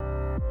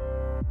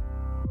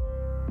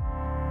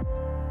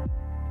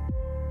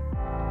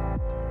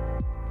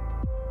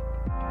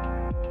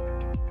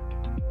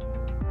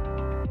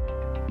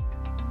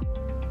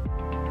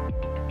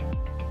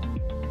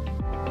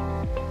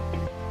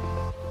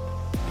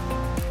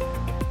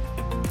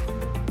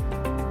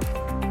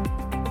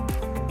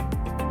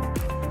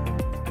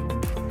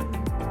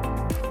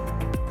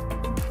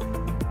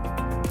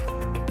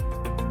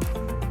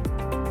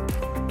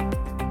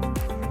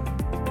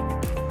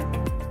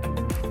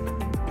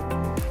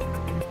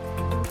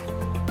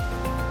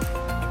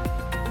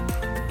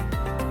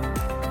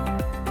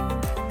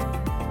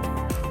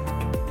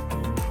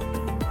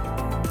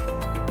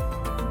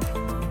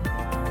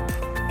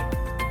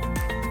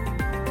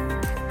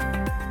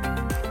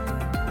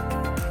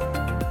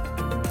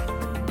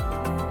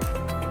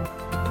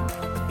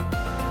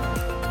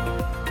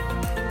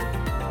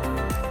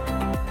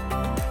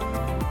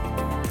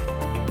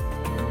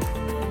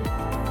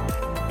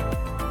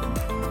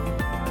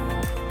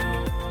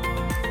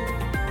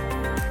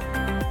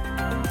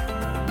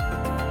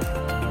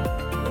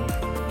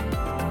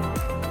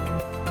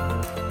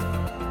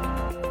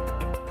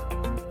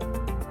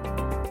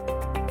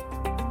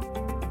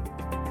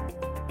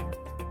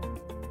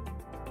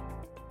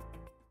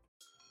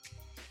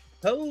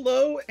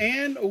Hello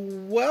and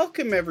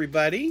welcome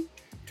everybody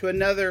to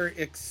another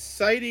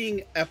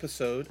exciting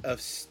episode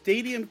of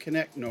Stadium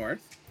Connect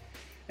North.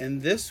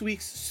 And this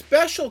week's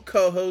special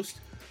co-host,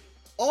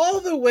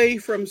 all the way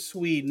from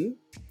Sweden,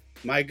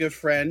 my good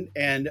friend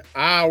and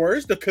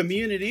ours, the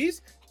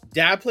community's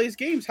Dad Plays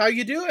Games. How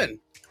you doing?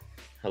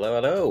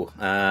 Hello.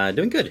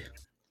 Doing good.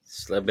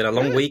 It's been a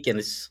long week,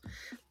 and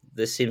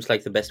this seems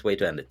like the best way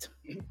to end it.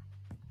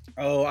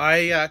 Oh,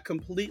 I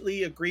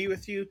completely agree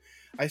with you.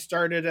 I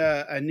started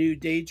a new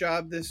day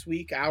job this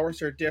week.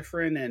 Hours are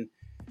different, and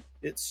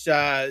it's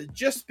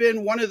just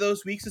been one of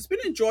those weeks. It's been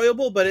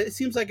enjoyable, but it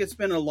seems like it's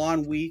been a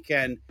long week,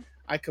 and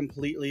I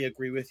completely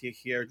agree with you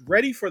here.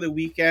 Ready for the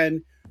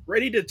weekend,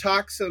 ready to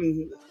talk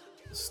some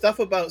stuff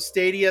about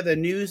Stadia, the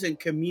news and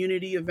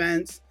community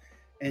events,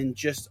 and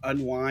just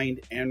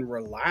unwind and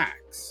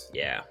relax.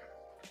 Yeah.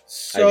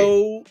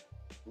 So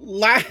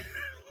last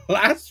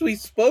we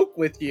spoke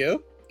with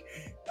you.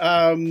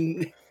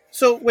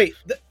 So wait,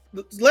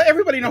 let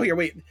everybody know here.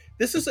 Wait,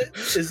 is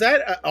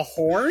that a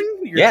horn?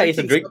 It's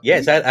a drink. Yeah,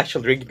 it's an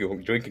actual drinking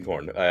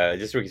horn.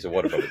 Just drinking some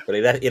water from it, but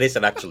it is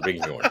an actual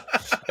drinking horn.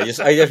 I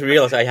just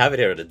realized I have it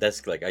here at the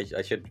desk. Like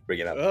I should bring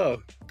it up.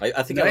 Oh,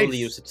 I think nice. I only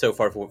used it so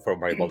far for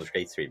my Baldur's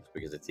Gate streams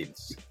because it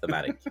seems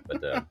thematic.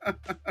 But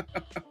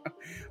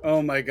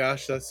oh my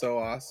gosh, that's so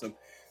awesome.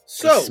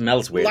 So it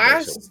smells weird.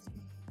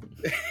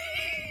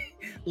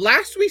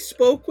 Last we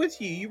spoke with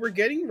you, you were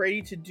getting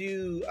ready to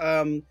do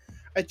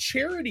a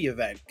charity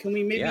event. Can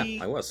we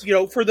maybe, I was.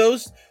 For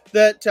those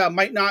that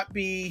might not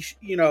be,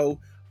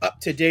 up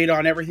to date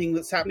on everything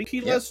that's happening, can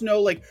you let us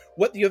know like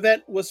what the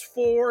event was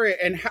for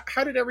and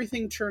how did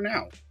everything turn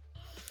out?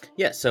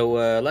 Yeah, so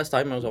last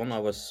time I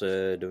was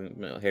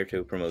doing here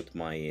to promote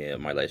my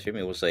live stream.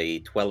 It was a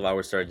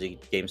 12-hour strategy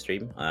game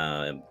stream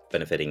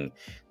benefiting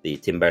the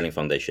Tim Berling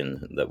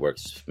Foundation that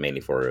works mainly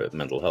for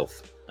mental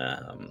health.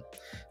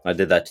 I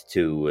did that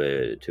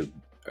to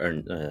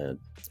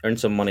earn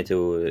some money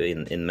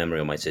in memory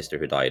of my sister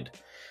who died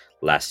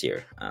last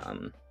year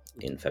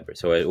in February.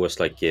 So it was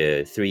like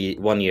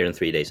 1 year and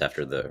 3 days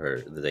after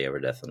the day of her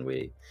death, and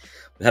we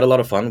had a lot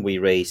of fun. We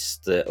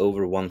raised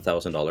over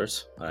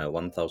 $1,000,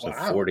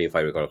 $1,040 if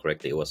I recall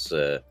correctly. It was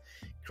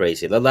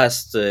crazy. The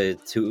last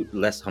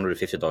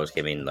 $150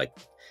 came in like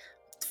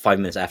 5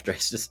 minutes after I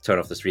just turned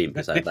off the stream,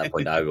 because at that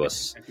point I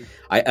was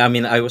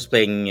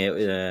playing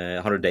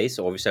 100 Days,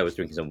 so obviously I was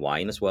drinking some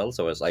wine as well.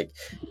 So I was like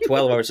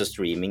 12 hours of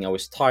streaming. I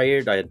was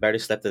tired. I had barely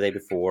slept the day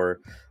before.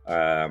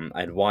 I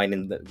had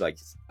wine a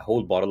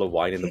whole bottle of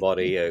wine in the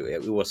body.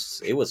 It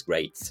was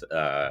great.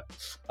 I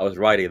was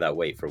riding that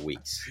way for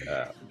weeks.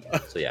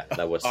 So yeah,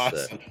 that was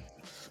awesome.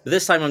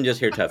 This time I'm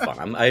just here to have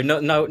fun. I have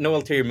no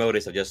ulterior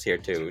motives. I'm just here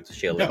to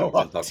chill and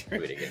talk about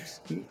video games.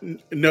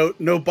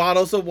 No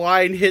bottles of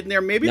wine hidden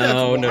there. Maybe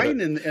that's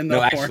wine in the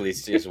No, actually,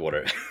 it's just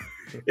water.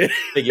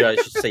 Figure I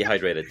should stay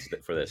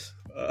hydrated for this.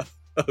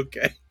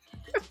 Okay.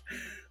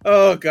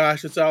 Oh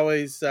gosh, it's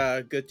always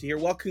good to hear.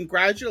 Well,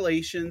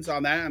 congratulations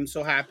on that. I'm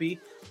so happy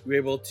we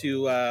were able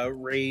to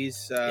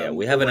raise.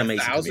 We have an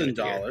amazing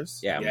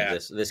 $1,000. Yeah, I mean,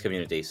 this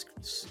community is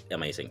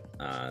amazing.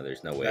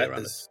 There's no way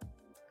around it.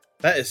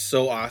 That is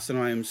so awesome.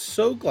 I am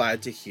so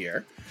glad to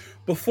hear.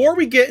 Before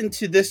we get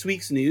into this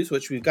week's news,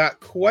 which we've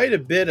got quite a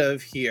bit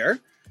of here,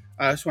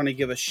 I just want to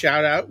give a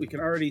shout out. We can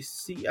already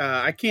see,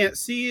 I Can't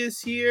See is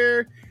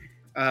here.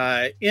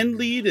 In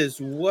lead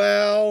as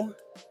well.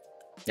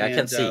 Yeah, I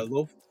can't see.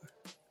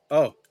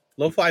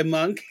 Lo-Fi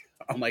Monk.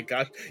 Oh my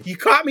gosh. You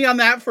caught me on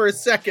that for a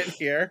second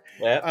here.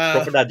 Yeah,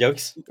 proper dad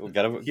jokes.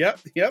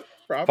 Yep.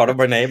 Part of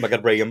my name, I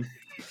gotta bring him.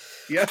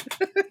 Yeah.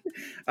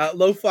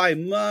 Lo-Fi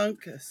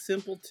Monk,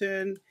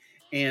 Simpleton,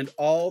 and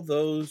all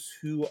those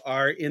who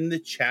are in the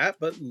chat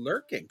but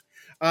lurking.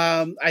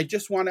 I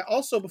just want to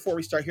also, before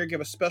we start here,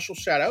 give a special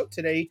shout out.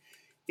 Today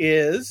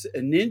is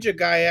Ninja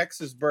Guy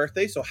X's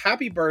birthday, so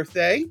happy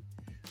birthday.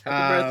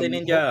 Happy birthday,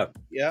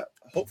 Ninja.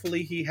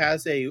 Hopefully he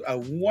has a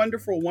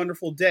wonderful,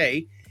 wonderful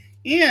day.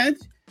 And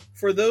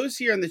for those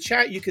here in the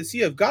chat, you can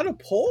see I've got a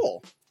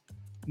poll.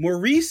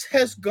 Maurice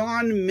has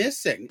gone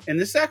missing, and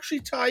this actually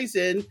ties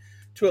in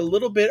to a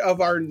little bit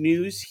of our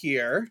news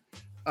here.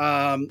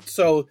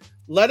 So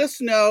let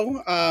us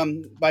know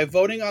by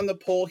voting on the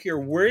poll here,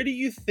 where do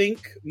you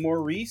think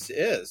Maurice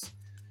is?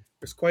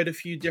 There's quite a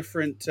few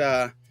different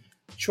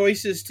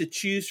choices to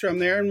choose from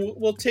there, and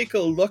we'll take a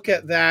look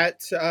at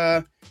that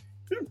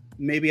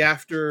maybe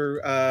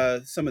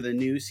after some of the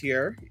news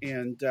here,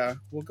 and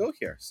we'll go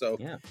here. So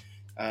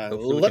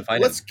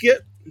let's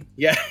get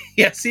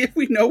see if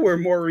we know where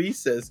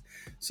Maurice is.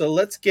 So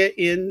let's get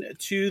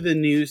into the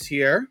news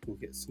here. We'll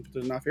get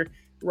something off here.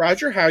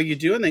 Roger, how you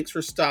doing? Thanks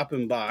for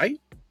stopping by.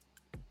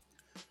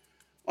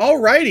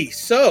 Alrighty,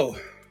 so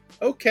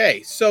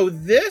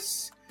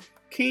this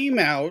came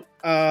out,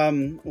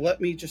 let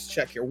me just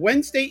check here,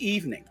 Wednesday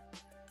evening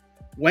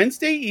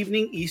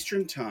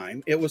Eastern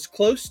time. It was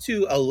close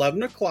to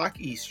 11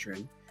 o'clock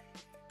Eastern,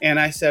 and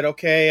I said,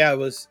 okay, I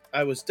was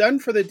done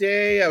for the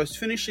day. I was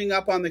finishing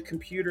up on the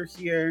computer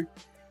here.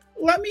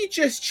 Let me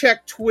just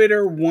check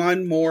Twitter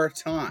one more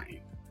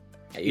time.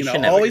 You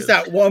should never always do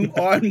that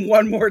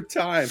one more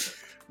time.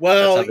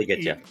 Well, that's how they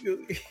get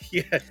you.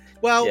 Yeah.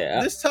 Well,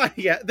 Yeah. this time,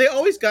 they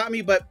always got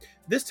me, but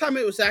this time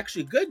it was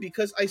actually good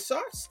because I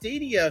saw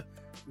Stadia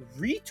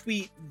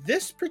retweet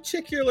this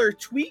particular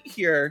tweet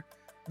here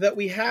that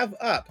we have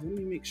up. Let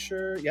me make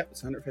sure. Yep,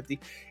 it's 150.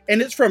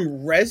 And it's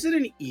from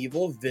Resident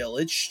Evil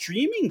Village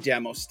streaming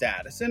demo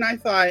status. And I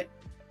thought,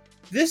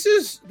 this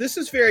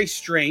is very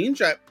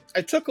strange.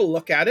 I took a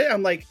look at it.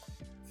 I'm like,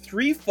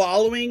 3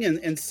 following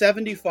and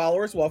 70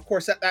 followers. Well, of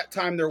course, at that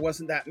time, there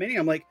wasn't that many.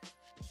 I'm like,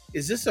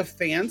 is this a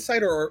fan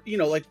site or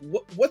like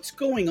what's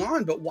going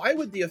on? But why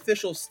would the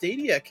official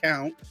Stadia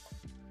account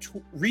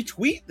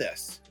retweet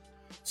this?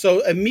 So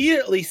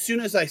immediately, as soon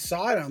as I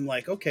saw it, I'm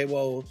like, okay,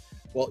 well,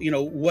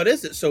 what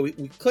is it? So we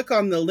click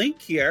on the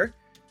link here,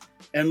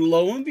 and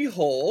lo and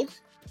behold,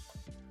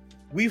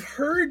 we've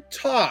heard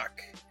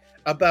talk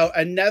about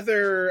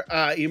another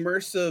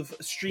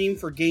Immersive Stream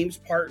For Games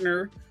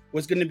partner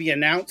was going to be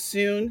announced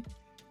soon.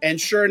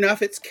 And sure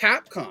enough, it's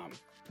Capcom.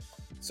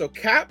 So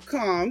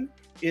Capcom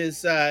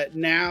is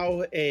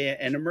now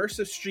an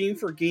Immersive Stream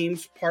For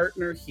Games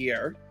partner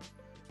here.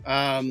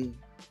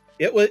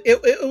 It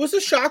was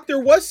a shock. There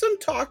was some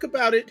talk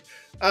about it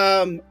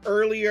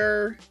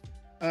earlier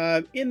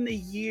in the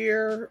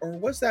year, or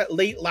was that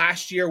late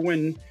last year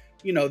when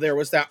there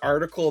was that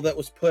article that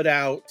was put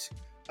out.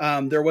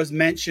 There was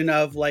mention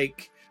of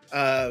like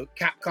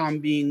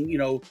Capcom being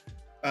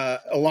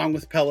along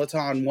with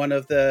Peloton one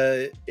of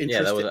the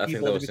interested I think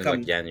people that was to become in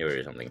like January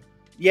or something.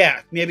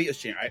 Yeah, maybe it was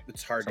January.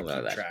 It's hard Something to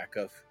keep like that. track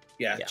of.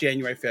 Yeah.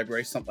 January,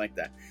 February, something like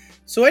that.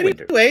 So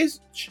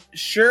anyways,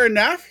 sure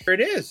enough, here it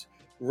is.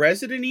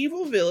 Resident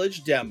Evil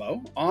Village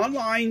demo,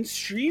 online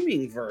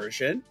streaming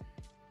version,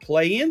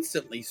 play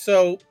instantly.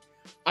 So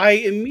I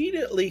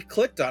immediately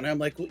clicked on it. I'm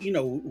like,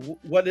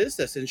 what is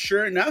this? And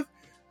sure enough,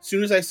 as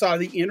soon as I saw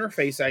the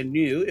interface, I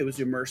knew it was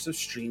Immersive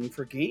Stream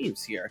For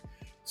Games here.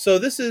 So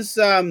this is,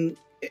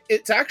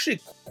 it's actually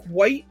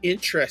quite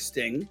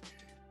interesting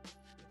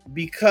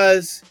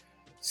because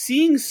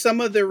seeing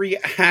some of the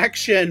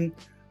reaction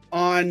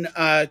on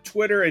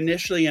Twitter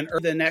initially and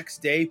the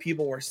next day,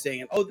 people were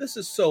saying, oh, this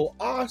is so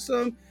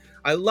awesome.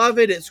 I love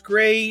it. It's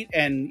great.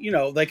 And,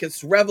 like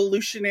it's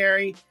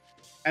revolutionary.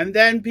 And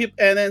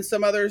then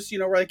some others,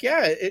 were like,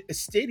 yeah,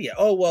 it's Stadia.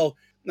 Oh, well,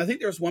 I think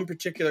there was one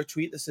particular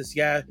tweet that says,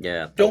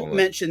 don't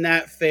mention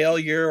that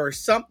failure or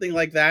something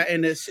like that.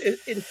 And it's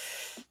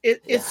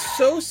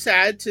so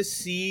sad to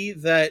see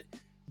that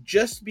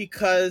just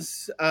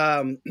because,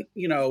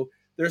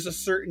 there's a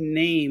certain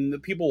name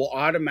that people will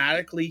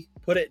automatically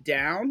put it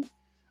down,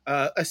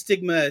 a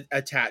stigma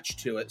attached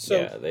to it.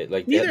 So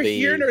neither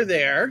here nor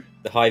there.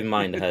 The hive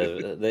mind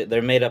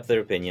they're made up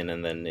their opinion,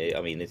 and then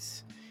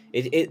it's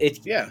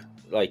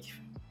like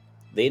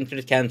the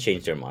internet can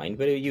change their mind,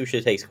 but it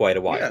usually takes quite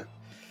a while. Yeah.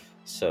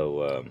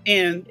 So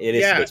and it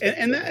is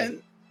and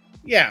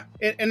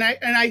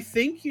I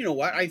think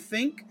I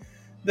think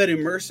that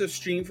Immersive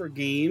Stream For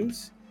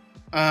Games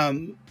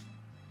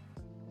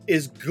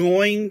is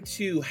going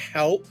to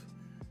help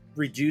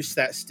reduce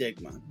that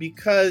stigma,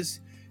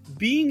 because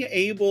being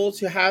able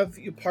to have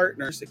your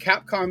partners,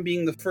 Capcom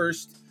being the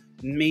first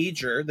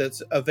major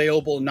that's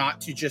available,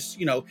 not to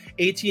just,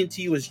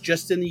 AT&T was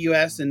just in the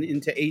US and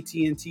into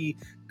AT&T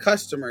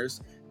customers.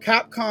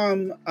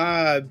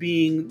 Capcom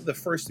being the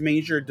first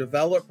major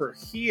developer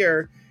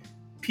here,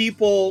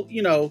 people,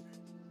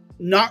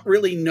 not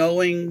really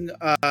knowing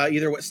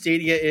either what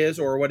Stadia is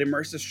or what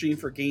Immersive Stream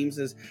For Games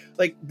is,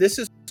 like this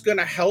is going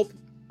to help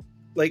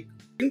like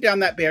bring down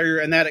that barrier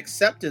and that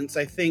acceptance,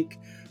 I think,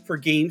 for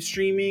game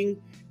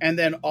streaming, and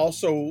then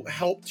also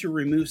help to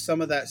remove some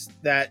of that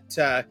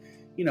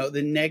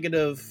the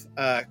negative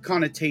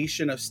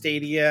connotation of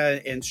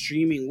Stadia and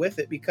streaming with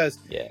it, because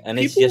and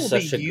it's just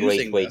such a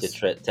great way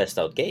to test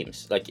out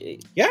games. Like I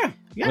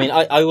mean,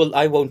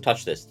 I won't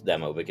touch this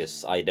demo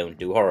because I don't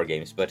do horror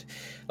games, but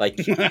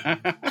like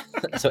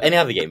so any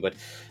other game, but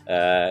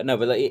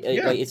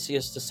it's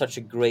just such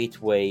a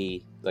great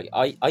way. Like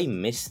I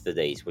miss the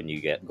days when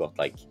you got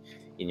like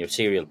in your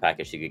cereal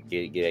package you could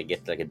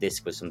get like a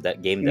disc with some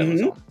game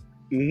demos on.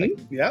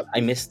 Like, I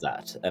miss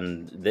that,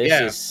 and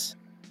this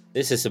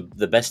is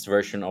the best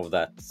version of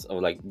that,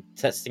 of like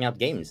testing out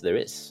games there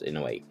is, in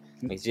a way.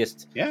 It's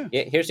just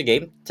here's a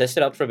game, test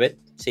it out for a bit,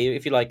 see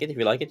if you like it. If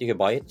you like it, you can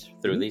buy it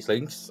through these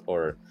links,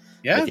 or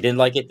if you didn't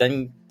like it,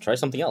 then try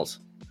something else.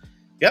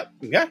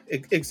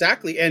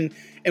 Exactly. And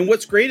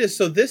what's great is,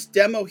 so this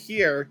demo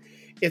here,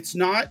 it's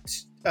not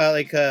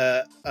like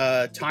a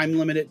time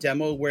limited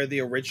demo where the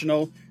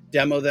original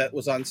demo that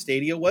was on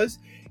Stadia was.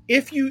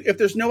 If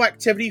there's no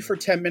activity for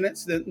 10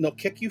 minutes, then they'll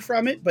kick you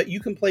from it, but you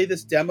can play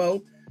this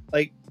demo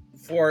like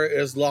for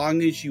as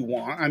long as you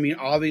want. I mean,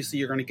 obviously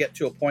you're going to get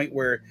to a point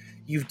where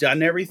you've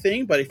done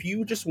everything, but if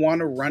you just want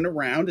to run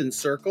around in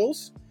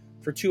circles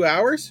for 2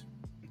 hours,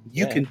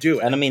 you can do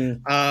it. And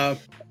I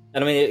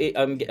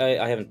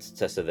haven't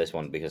tested this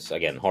one because,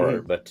 again,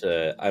 horror, but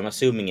I'm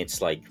assuming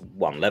it's like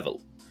one level.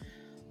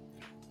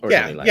 Or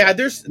something like that.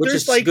 There's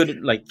is like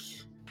good, like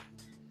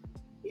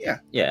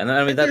Yeah, and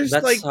I mean There's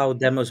that's like, how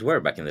demos were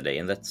back in the day,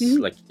 and that's mhm,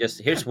 like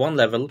just here's one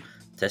level,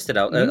 test it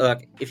out. mhm.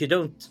 Like if you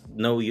don't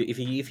know if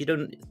you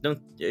don't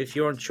if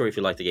you aren't sure if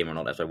you like the game or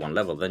not after one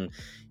level, then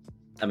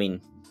I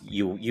mean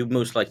you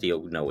most likely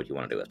know what you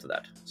want to do after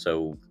that.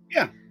 So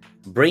Yeah.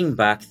 bring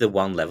back the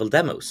one level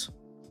demos.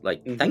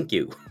 Like thank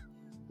you.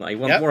 I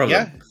want more of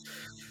them.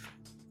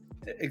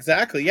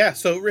 Exactly. Yeah.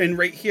 So, and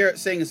right here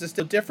it's saying, is this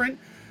still different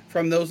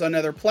from those on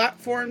other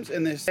platforms?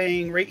 And they're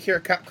saying right here,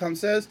 Capcom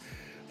says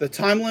the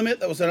time limit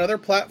that was on other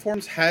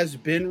platforms has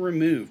been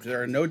removed.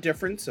 There are no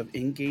difference of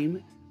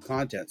in-game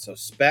content. So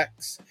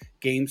specs,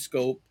 game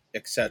scope,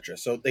 etc.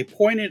 So they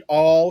point it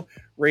all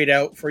right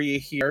out for you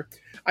here.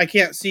 I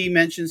can't see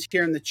mentions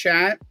here in the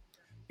chat.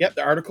 Yep,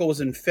 the article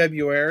was in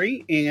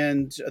February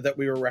and that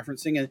we were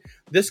referencing, and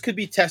this could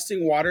be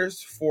testing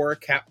waters for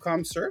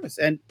Capcom service.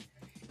 And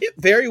it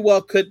very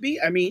well could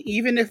be. I mean,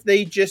 even if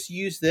they just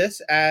use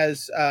this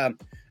as a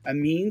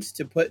means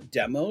to put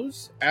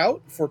demos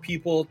out for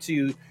people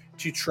to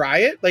try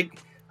it, like,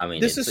 I mean,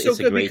 this is so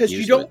good because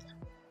you don't.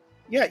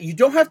 you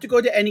don't have to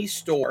go to any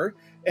store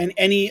and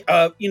any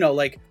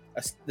like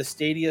the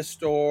Stadia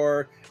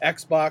store,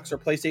 Xbox or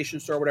PlayStation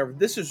store, whatever.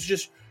 This is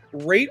just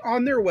right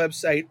on their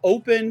website.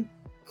 Open,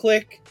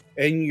 click,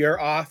 and you're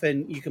off,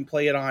 and you can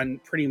play it on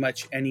pretty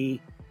much any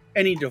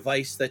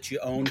device that you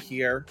own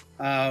here.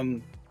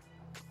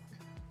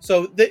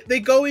 So they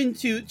go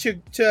into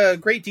to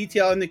great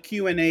detail in the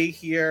Q&A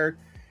here,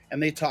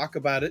 and they talk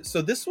about it.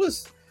 So this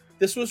was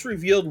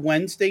revealed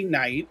Wednesday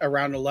night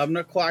around 11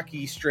 o'clock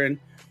Eastern,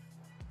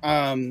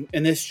 and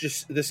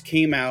this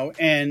came out,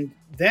 and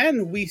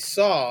then we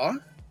saw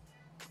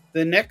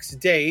the next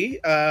day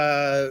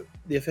the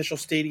official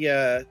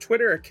Stadia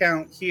Twitter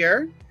account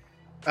here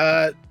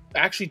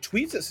actually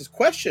tweets this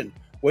question: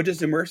 what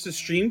does Immersive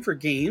Stream for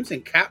Games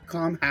and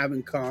Capcom have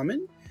in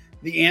common?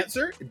 The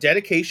answer: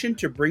 dedication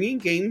to bringing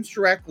games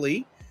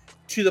directly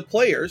to the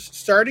players,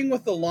 starting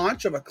with the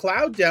launch of a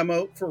cloud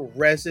demo for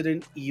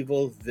Resident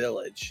Evil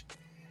Village.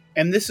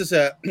 And this is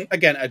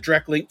again a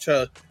direct link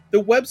to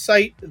the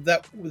website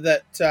that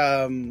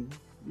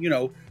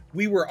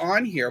we were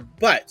on here.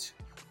 But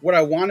what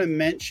I want to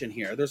mention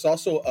here, there's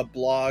also a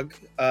blog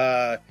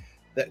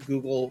that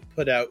Google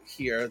put out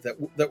here that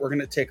we're going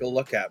to take a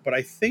look at. But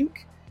I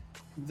think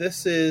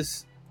this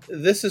is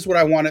what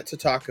I wanted to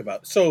talk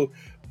about. So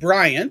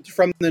Bryant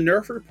from the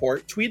Nerf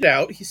Report tweeted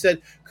out, he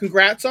said,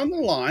 "Congrats on the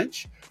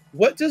launch.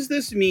 What does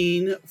this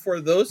mean for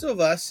those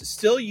of us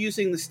still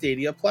using the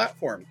Stadia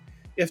platform?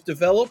 If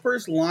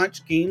developers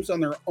launch games on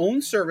their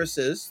own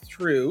services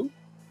through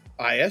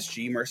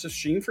ISG, Immersive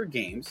Stream for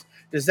Games,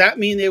 does that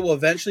mean they will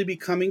eventually be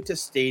coming to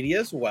Stadia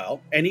as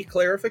well? Any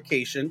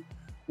clarification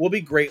will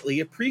be greatly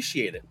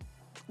appreciated."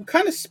 We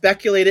kind of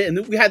speculated,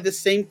 and we had the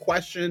same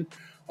question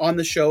on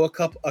the show a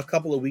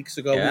couple of weeks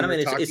ago. Yeah, I mean,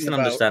 it's an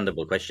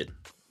understandable question.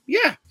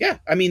 Yeah.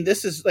 I mean,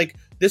 this is good.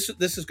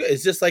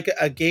 Is this like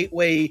a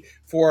gateway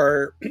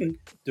for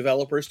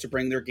developers to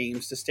bring their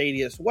games to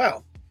Stadia as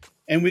well?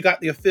 And we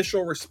got the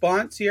official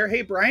response here.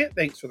 Hey, Bryant,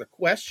 thanks for the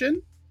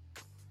question.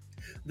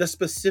 The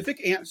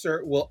specific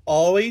answer will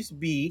always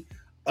be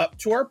up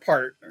to our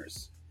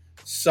partners.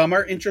 Some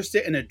are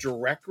interested in a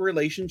direct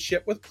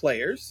relationship with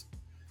players.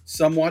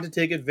 Some want to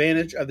take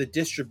advantage of the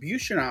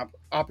distribution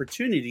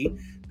opportunity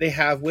they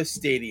have with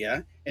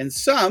Stadia. And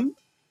some,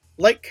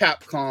 like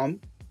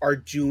Capcom, are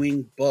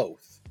doing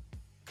both.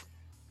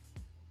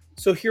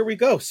 So here we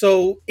go.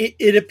 So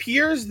it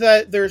appears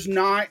that there's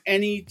not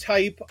any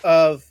type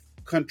of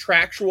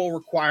contractual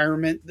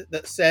requirement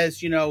that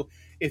says,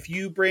 if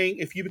you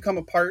become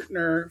a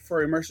partner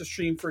for Immersive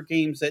Stream for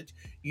Games, that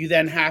you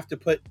then have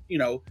to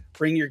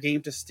bring your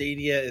game to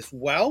Stadia as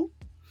well.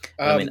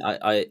 I mean,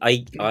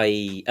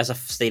 I as a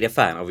Stadia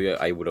fan,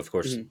 I would of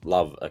course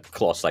love a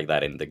clause like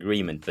that in the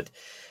agreement, but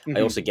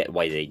I also get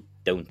why they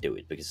don't do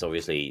it, because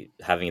obviously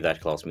having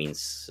that clause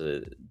means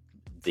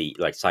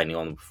signing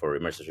on for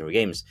Immersive Stream for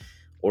Games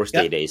or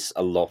Stadia is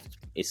a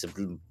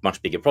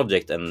much bigger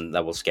project, and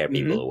that will scare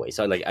people away.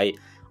 So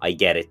I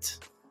get it.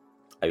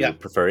 I would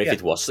prefer if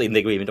it was in the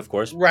agreement, of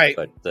course, right?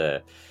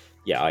 But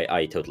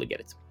I totally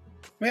get it.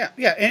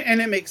 Yeah, and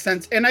it makes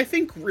sense. And I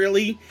think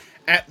really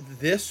at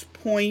this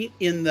point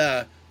in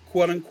the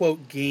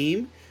quote-unquote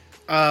game,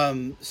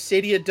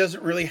 Stadia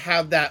doesn't really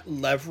have that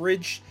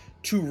leverage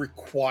to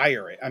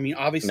require it. I mean,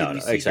 obviously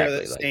we see exactly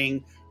here that's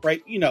saying,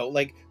 right,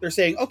 they're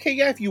saying, okay,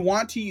 yeah, if you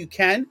want to, you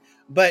can.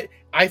 But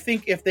I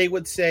think if they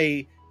would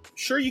say,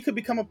 sure, you could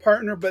become a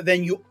partner, but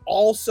then you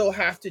also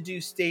have to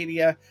do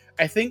Stadia,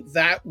 I think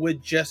that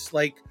would just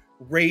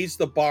raise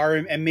the bar,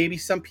 and maybe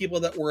some people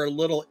that were a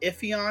little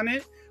iffy on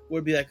it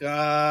would be like,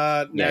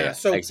 nah. Yeah,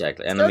 so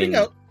exactly. And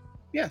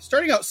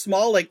starting out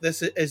small like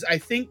this is, I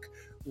think,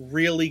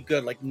 really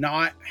good. Like,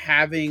 not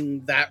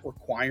having that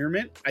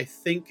requirement, I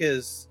think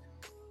is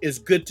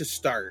good to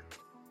start.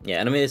 Yeah,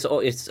 and I mean,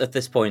 it's at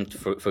this point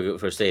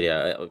for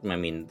Stadia. I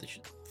mean,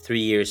 3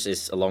 years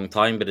is a long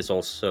time, but it's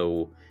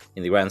also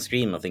in the grand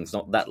scheme of things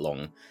not that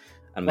long.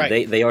 I mean,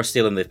 Right. they are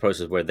still in the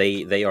process where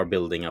they are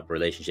building up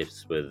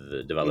relationships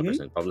with developers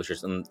and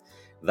publishers, and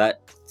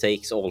that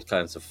takes all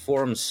kinds of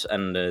forms.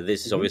 And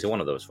this is obviously one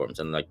of those forms.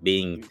 And like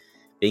being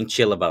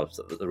chill about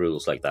the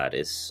rules like that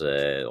is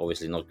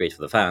obviously not great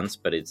for the fans,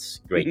 but it's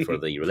great for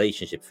the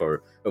relationship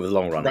for over the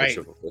long run, Right.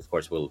 which of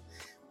course will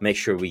make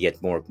sure we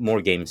get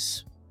more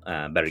games,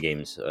 better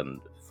games,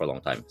 and for a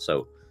long time.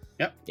 So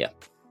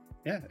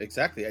Yeah,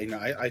 exactly.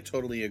 I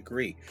totally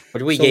agree.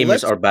 but we So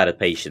gamers are bad at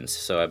patience,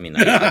 so I mean,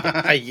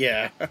 I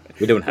yeah.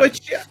 we don't have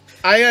Which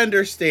I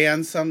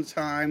understand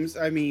sometimes.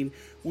 I mean,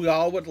 we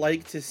all would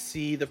like to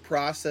see the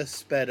process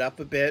sped up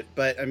a bit,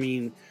 but I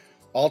mean,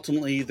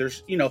 ultimately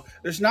there's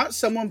not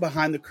someone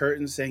behind the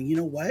curtain saying, you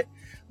know what?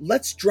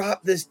 Let's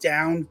drop this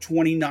down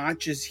 20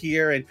 notches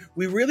here, and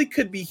we really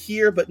could be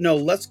here, but no,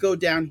 let's go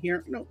down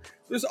here. No,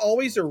 there's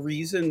always a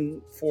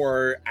reason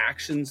for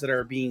actions that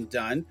are being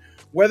done,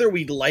 whether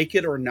we like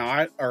it or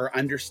not, or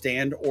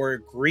understand or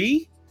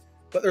agree,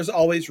 but there's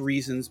always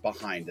reasons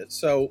behind it.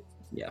 So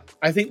yeah.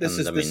 I think this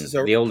And, is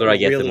the older I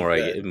get, really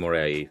the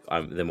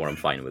more I'm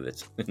fine with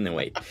it in a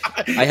way.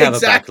 I have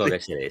exactly. a backlog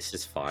as it is.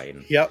 It's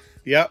fine. Yep.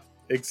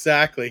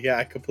 Exactly. Yeah,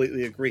 I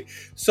completely agree.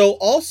 So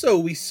also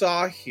we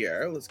saw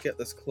here, let's get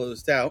this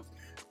closed out,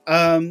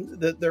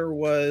 that there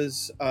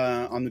was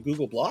on the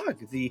Google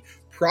blog, the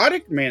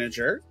product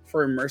manager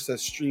for Immersive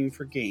Stream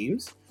for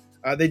Games.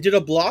 They did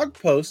a blog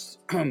post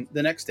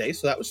the next day.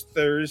 So that was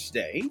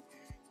Thursday,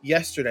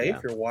 yesterday,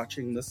 if you're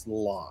watching this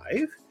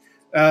live.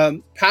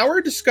 Power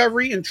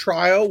discovery and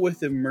trial with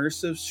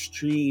Immersive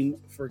Stream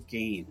for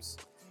Games.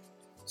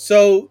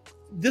 So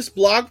this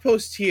blog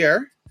post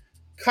here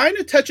kind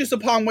of touches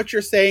upon what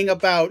you're saying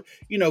about,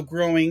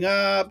 growing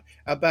up,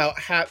 about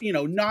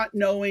not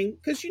knowing,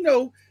 because,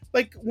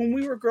 like when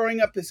we were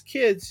growing up as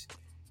kids,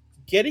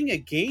 getting a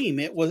game,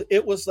 it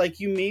was like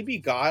you maybe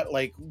got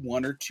like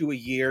one or two a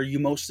year. You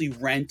mostly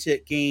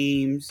rented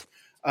games.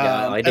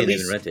 I didn't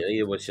even rent it.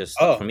 It was just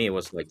for me. It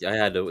was like I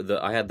had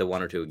the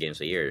one or two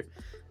games a year,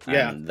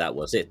 and that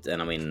was it.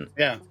 And I mean,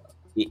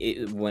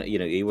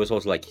 it was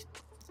also like,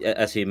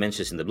 as he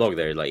mentions in the blog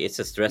there, like it's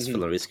a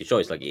stressful and risky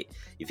choice. Like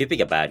if you pick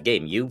a bad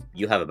game,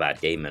 you have a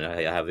bad game, and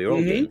I have your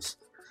own games.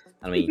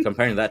 I mean,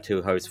 comparing that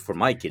to how it's for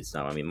my kids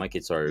now. I mean, my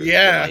kids are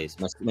my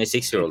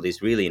 6-year-old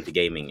is really into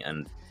gaming,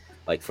 and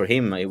like for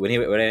him,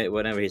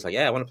 whenever he's like,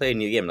 I want to play a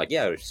new game, I'm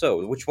like,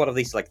 so which one of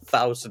these like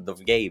thousands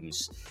of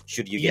games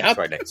should you get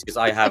right next? Because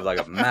I have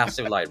like a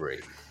massive library,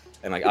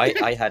 and like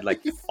I had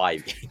like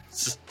 5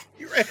 games.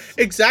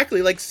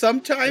 Exactly. Like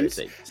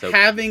sometimes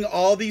having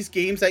all these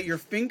games at your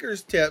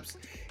fingertips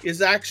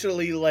is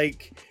actually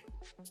like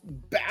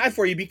bad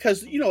for you,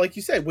 because like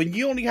you said, when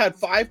you only had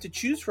 5 to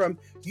choose from,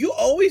 you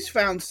always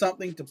found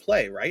something to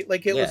play, right?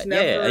 Like it was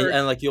never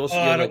and like you also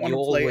I don't want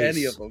to play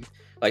any of them.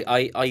 Like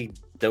I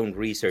don't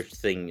research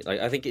things. Like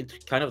I think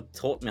it kind of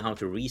taught me how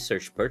to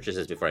research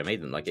purchases before I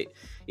made them. Like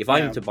if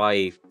I'm to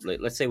buy, like,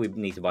 let's say we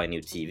need to buy a new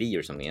TV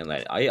or something, and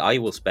like, I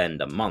will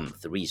spend a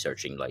month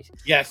researching, like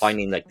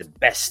finding like the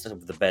best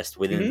of the best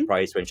within the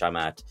price range I'm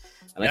at.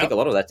 And I think a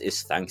lot of that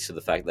is thanks to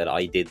the fact that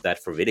I did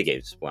that for video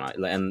games when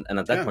and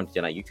at that point,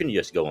 you couldn't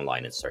just go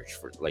online and search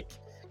for like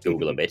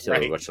Google a bit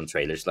or watch some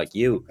trailers. Like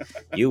you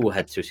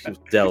had to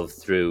delve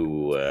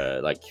through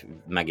like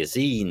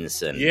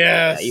magazines, and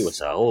it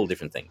was a whole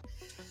different thing.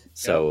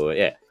 So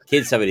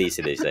kids have it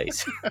easy these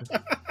days.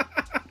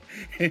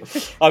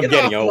 I'm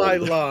getting old. My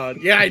lawn.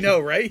 Yeah, I know,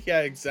 right?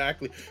 Yeah,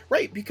 exactly.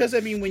 Right, because I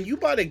mean, when you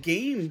bought a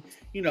game,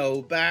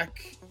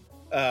 back,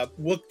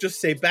 we'll just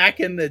say back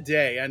in the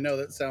day. I know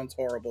that sounds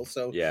horrible,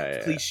 so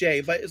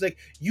cliche, but it's like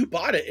you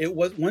bought it. It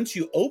was, once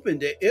you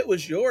opened it, it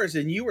was yours,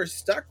 and you were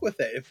stuck with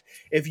it.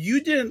 If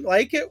you didn't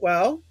like it,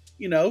 well,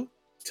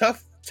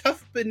 tough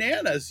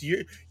bananas.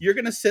 You're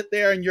gonna sit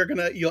there and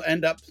you'll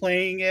end up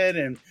playing it,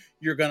 and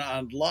you're going to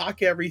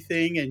unlock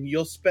everything, and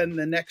you'll spend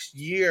the next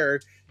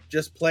year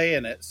just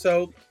playing it.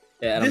 So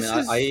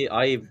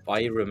I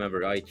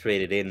remember I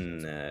traded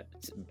in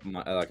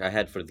I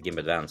had for the Game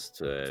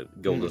Advanced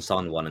Golden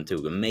Sun 1 and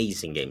 2,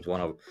 amazing games.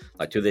 One of,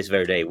 like, to this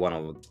very day, one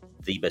of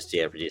the best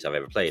JRPGs I've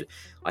ever played.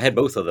 I had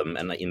both of them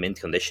and in mint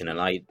condition, and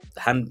I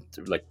handed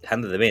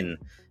them in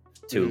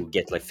to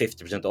get like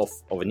 50% off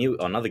of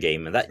another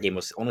game, and that game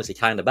was honestly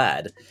kind of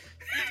bad.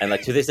 And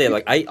like to this day,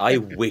 like I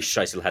wish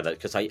I still had that,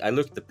 because I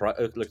looked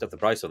up the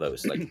price of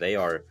those. Like they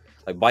are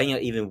like buying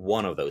even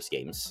one of those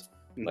games,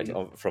 like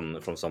from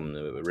some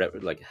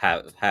like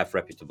half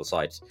reputable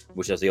sites,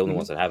 which is the only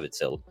ones that have it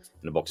still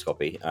in a box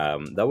copy.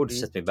 That would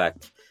set me back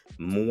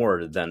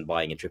more than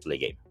buying a AAA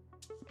game.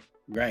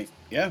 Right.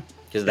 Yeah.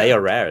 Because they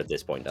are rare at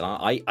this point, and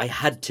I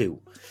had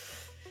to.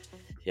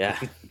 Yeah,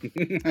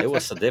 it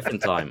was a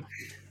different time.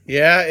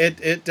 Yeah,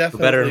 it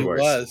definitely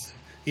was.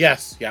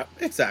 Yes, yeah,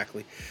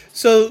 exactly.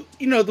 So,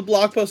 the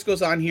blog post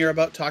goes on here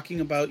about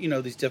talking about,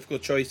 these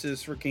difficult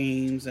choices for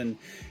games and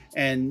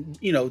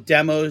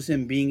demos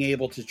and being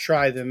able to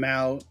try them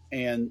out.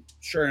 And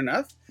sure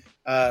enough,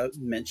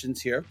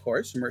 mentions here, of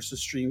course, Immersive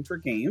Stream for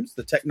Games,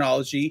 the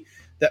technology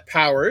that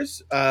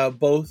powers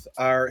both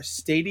our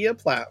Stadia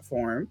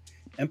platform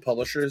and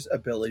publishers'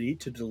 ability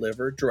to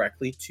deliver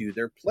directly to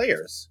their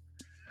players.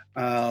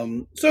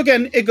 So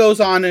again, it goes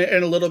on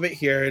in a little bit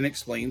here and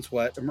explains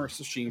what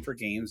Immersive Stream for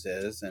Games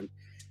is, and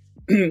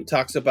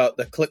talks about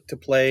the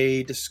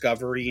click-to-play,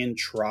 discovery, and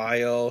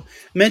trial.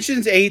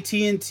 Mentions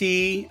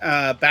AT&T,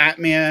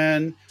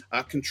 Batman,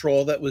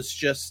 Control that was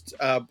just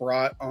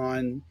brought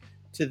on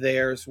to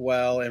there as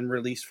well and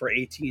released for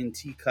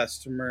AT&T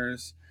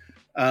customers.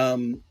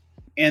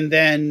 And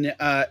then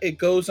it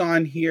goes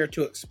on here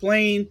to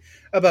explain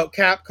about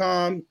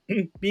Capcom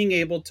being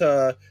able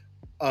to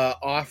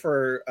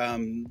offer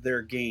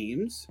their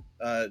games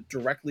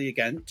directly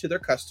again to their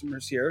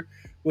customers here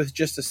with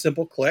just a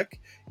simple click.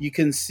 You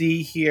can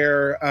see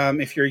here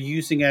if you're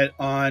using it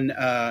on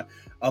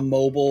a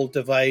mobile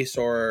device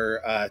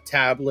or a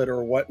tablet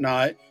or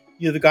whatnot,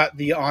 you've got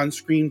the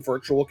on-screen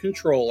virtual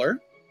controller,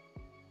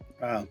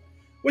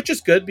 which is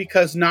good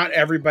because not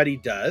everybody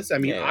does. I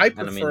mean, I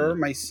prefer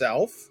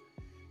myself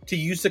to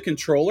use the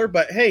controller,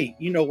 but hey,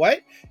 you know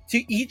what?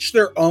 To each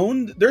their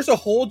own. There's a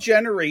whole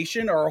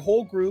generation or a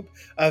whole group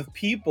of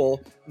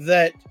people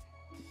that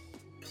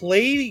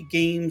play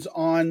games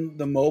on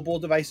the mobile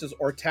devices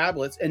or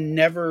tablets and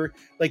never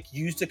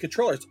used a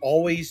controller. It's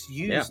always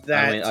used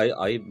that.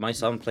 I mean, my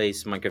son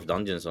plays Minecraft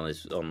Dungeons on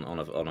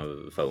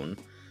a phone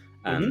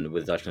and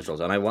with touch controls.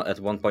 And at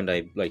one point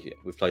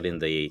we plugged in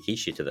the key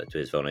sheet to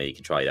his phone and he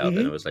could try it out, and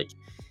it was like,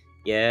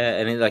 yeah,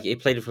 and he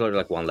played it for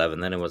one level,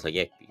 and then it was like,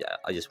 yeah,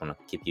 I just want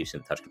to keep using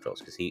the touch controls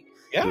because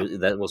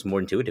that was more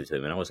intuitive to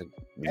him, and I was like,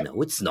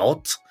 no, it's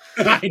not.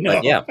 I know.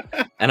 But, yeah,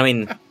 and I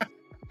mean,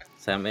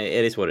 Sam,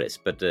 it is what it is.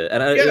 But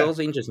it's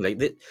also interesting.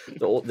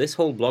 This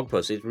whole blog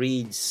post, it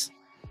reads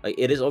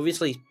it is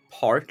obviously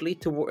partly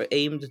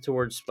aimed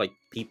towards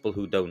people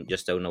who don't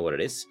know what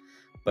it is,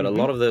 but a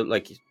lot of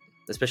the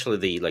especially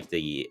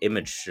the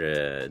image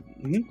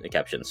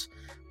captions.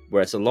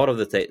 Whereas a lot of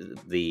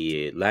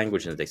the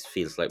language in the text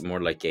feels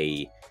more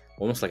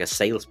almost like a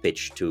sales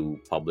pitch to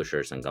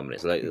publishers and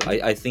companies.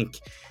 I think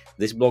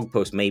this blog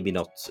post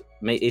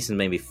isn't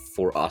maybe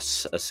for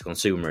us as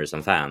consumers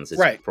and fans.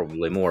 It's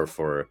probably more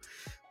for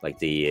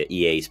the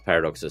EA's,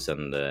 Paradoxes,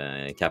 and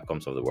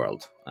Capcoms of the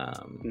world,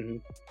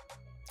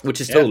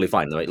 which is totally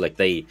fine. Right?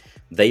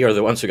 They are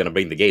the ones who are going to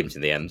bring the games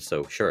in the end.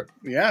 So sure,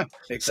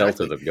 exactly. Sell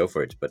to them, go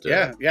for it. But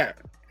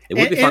it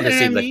would be fun to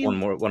see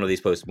one of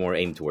these posts more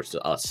aimed towards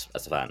us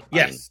as a fan.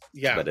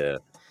 But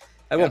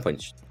at one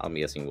point, I'm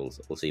guessing we'll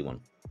see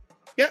one.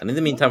 Yeah. And in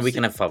the meantime, we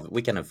can have fun.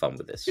 We can have fun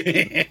with this.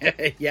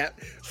 Yeah,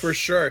 for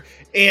sure.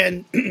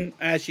 And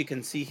as you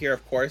can see here,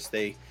 of course,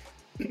 they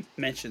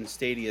mentioned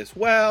Stadia as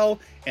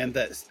well, and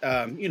that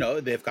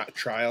they've got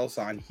trials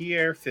on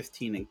here,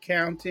 15 and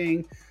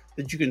counting,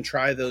 that you can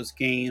try those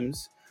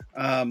games.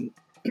 But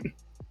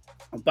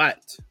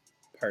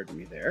pardon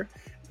me there.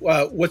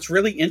 What's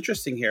really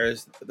interesting here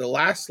is the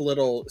last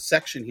little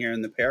section here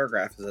in the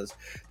paragraph says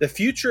the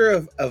future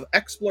of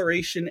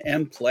exploration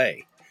and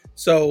play.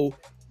 So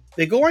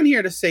they go on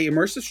here to say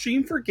Immersive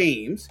Stream for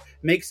Games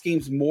makes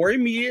games more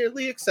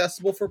immediately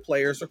accessible for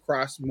players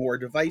across more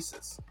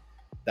devices.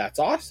 That's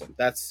awesome.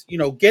 That's,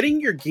 getting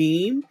your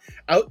game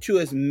out to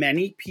as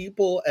many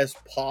people as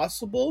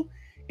possible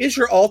is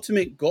your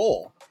ultimate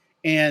goal.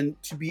 And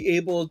to be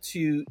able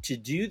to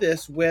do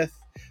this with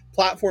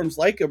platforms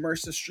like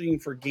Immersive Stream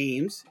for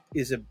Games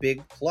is a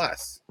big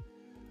plus.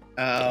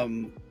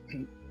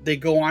 They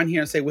go on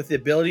here and say with the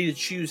ability to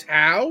choose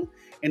how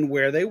and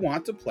where they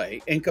want to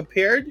play, and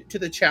compared to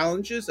the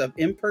challenges of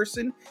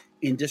in-person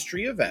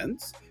industry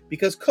events,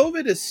 because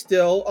COVID is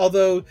still,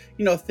 although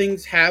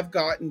things have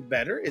gotten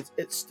better,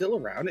 it's still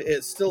around.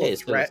 It's still a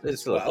threat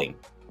as well. A thing.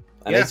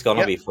 And it's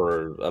gonna be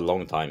for a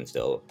long time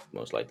still,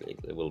 most likely.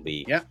 It will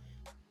be. Yeah.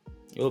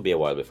 It will be a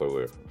while before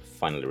we're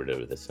finally rid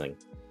of this thing.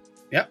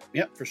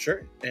 Yep, for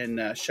sure.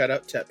 And shout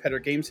out to Petter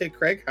Games. Hey,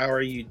 Craig, how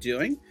are you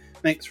doing?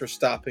 Thanks for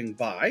stopping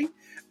by.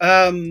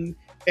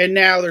 And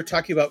now they're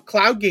talking about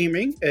cloud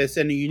gaming as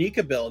a unique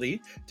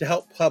ability to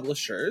help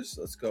publishers.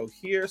 Let's go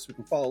here so we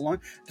can follow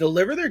along.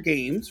 Deliver their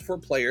games for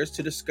players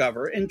to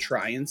discover and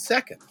try in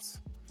seconds.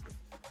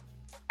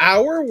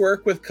 Our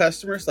work with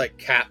customers like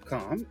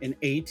Capcom and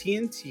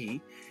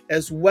AT&T,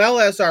 as well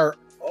as our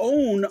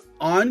own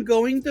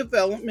ongoing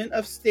development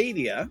of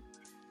Stadia.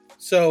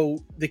 So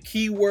the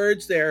key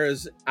words there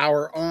is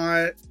our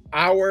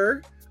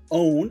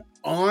own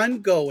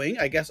ongoing.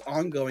 I guess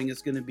ongoing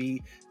is going to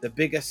be the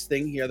biggest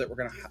thing here that we're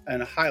going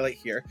to highlight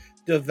here.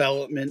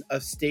 Development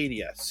of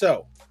Stadia.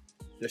 So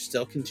they're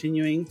still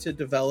continuing to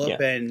develop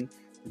and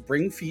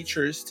bring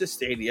features to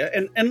Stadia.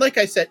 And like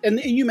I said, and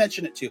you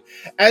mentioned it too,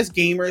 as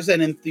gamers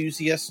and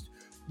enthusiasts,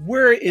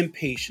 we're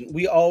impatient.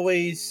 We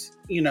always,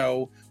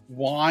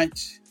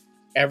 want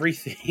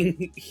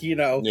everything,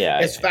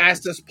 as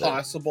fast as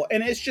possible.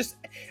 And it's just,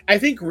 I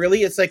think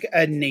really it's like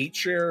a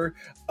nature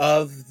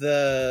of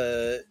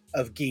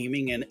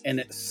gaming in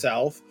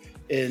itself.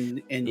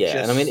 And I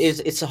mean,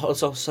 it's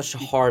also such a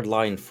hard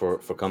line for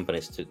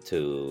companies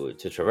to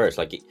traverse.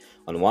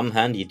 On one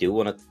hand, you do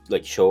want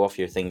to show off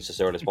your things as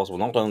early as possible,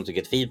 not only to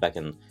get feedback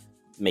and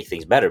make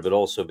things better, but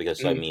also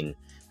because I mean,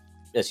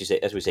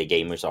 as we say,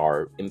 gamers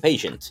are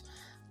impatient.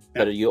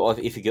 Yeah. But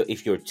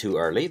if you're too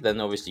early, then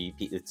obviously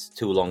it's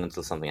too long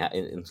until something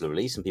until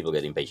release, and people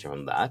get impatient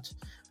from that.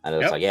 And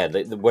it's like,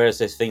 where's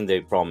this thing they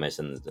promise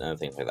and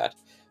things like that.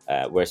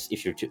 Whereas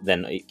if you're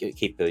then you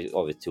keep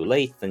it too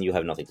late, then you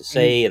have nothing to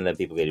say, and then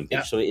people get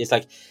impatient. So it's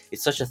like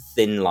it's such a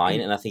thin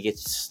line, and I think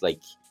it's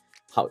like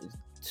how to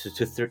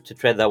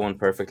tread that one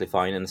perfectly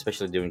fine, and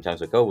especially during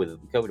times like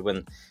COVID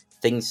when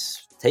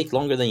things take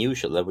longer than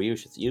usual that we're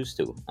used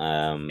to.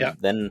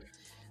 Then.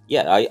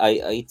 Yeah,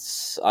 I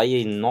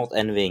am not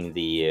envying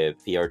the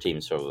PR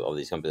teams of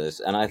these companies,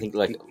 and I think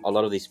like a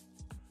lot of these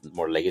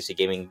more legacy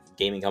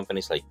gaming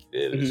companies like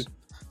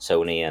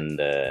Sony and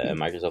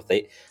Microsoft,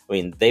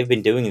 they've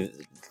been doing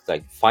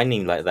like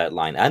finding like that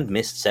line and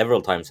missed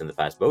several times in the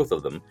past, both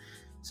of them.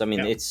 So I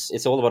mean,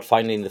 it's all about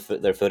finding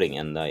their footing,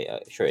 and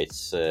sure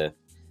it's.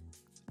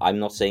 I'm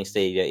not saying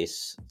Stadia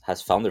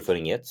has found their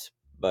footing yet,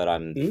 but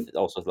I'm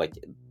also like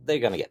they're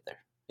gonna get there.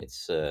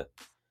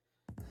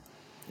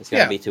 It's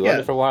going to be too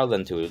early for a while,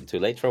 then too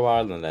late for a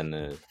while, and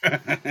then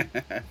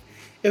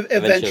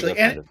eventually.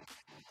 And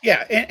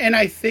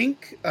I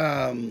think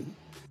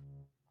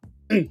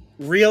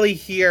really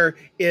here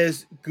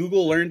is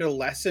Google learned a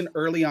lesson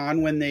early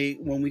on when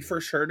we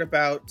first heard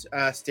about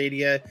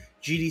Stadia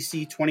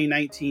GDC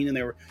 2019, and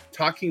they were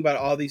talking about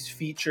all these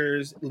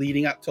features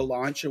leading up to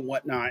launch and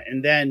whatnot,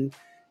 and then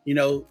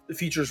the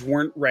features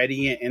weren't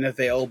ready and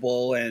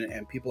available,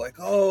 and people like,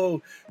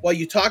 oh, well,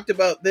 you talked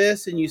about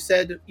this and you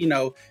said,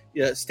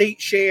 state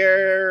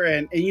share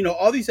and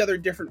all these other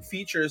different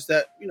features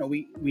that,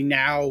 we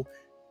now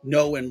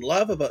know and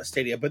love about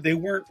Stadia, but they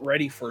weren't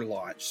ready for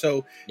launch.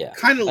 So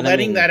kind of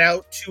letting that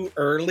out too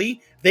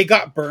early, they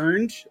got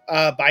burned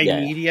by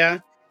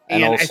media.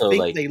 And also, I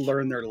think they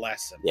learned their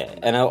lesson. Yeah.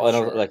 And I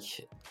like,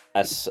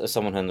 as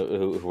someone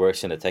who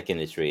works in the tech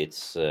industry,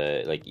 it's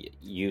like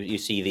you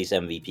see these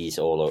MVPs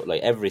all over,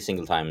 like every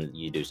single time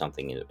you do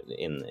something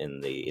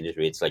in the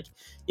industry. It's like,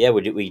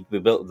 we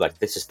built like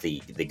this is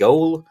the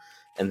goal,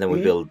 and then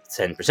we build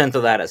 10%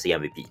 of that as the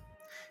MVP,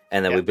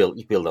 and then we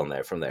build on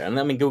there from there. And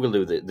I mean, Google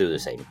do the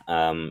same.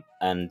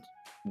 And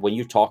when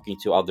you're talking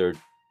to other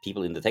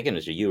people in the tech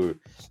industry, you're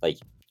like,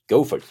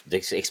 go for it,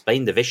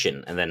 explain the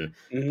vision, and then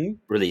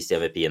release the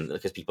MVP, and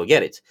because people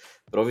get it.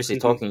 But obviously,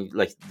 talking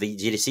like the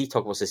GDC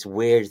talk was this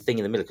weird thing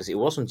in the middle, because it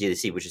wasn't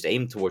GDC, which is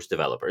aimed towards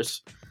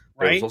developers,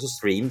 but it was also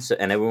streamed,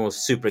 and everyone was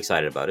super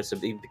excited about it. So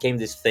it became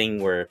this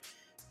thing where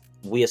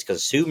we as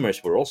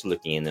consumers were also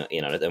looking in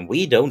on it, and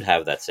we don't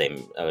have that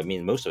same. I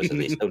mean, most of us at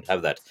least don't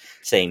have that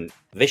same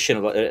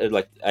vision.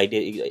 Like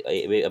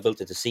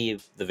ability to see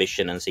the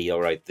vision and see,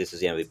 all right, this is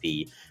the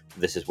MVP,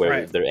 this is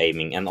where they're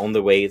aiming, and on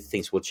the way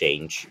things will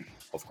change,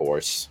 of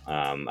course,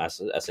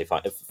 as they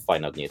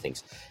find out new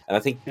things. And I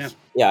think,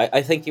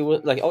 I think it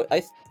was like,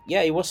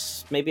 it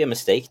was maybe a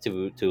mistake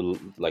to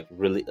like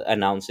really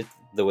announce it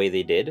the way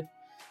they did.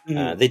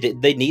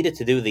 They needed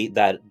to do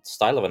that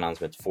style of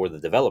announcement for the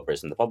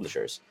developers and the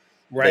publishers.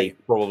 They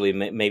probably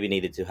maybe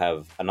needed to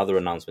have another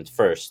announcement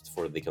first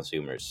for the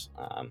consumers.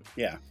 But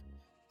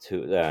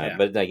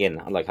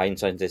again, like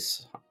hindsight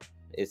is,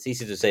 it's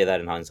easy to say that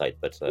in hindsight,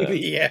 but I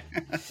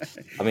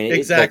mean,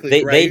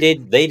 exactly.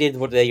 They did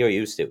what they are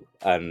used to,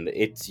 and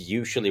it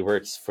usually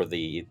works for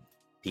the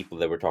people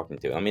that we're talking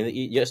to. I mean,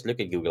 you just look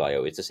at Google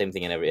I/O. It's the same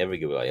thing in every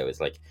Google I/O. It's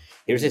like,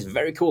 here's this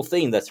very cool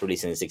thing that's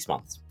releasing in 6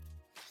 months.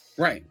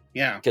 Right.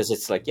 Yeah. Because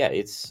it's like,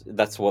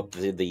 that's what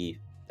the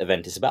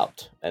event is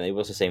about, and it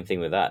was the same thing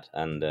with that.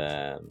 And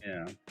I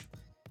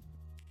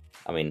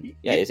mean,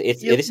 it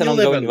is an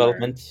ongoing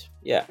development.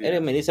 I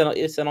mean, it's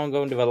an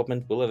ongoing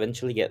development. We'll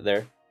eventually get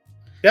there.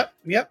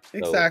 Yep,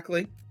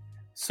 exactly.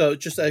 So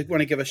just I want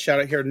to give a shout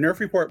out here, Nerf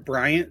Report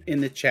Bryant in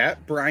the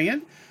chat.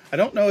 Brian, I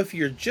don't know if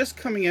you're just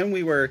coming in.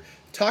 We were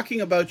talking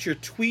about your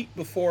tweet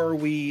before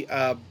we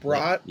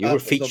brought you were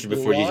featured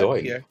before you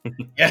joined.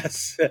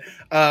 Yes,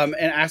 and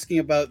asking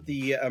about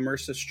the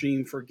Immersive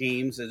Stream for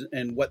Games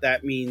and what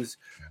that means.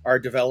 Are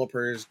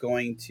developers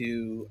going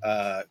to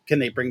can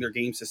they bring their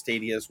games to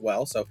Stadia as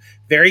well? So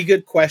very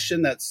good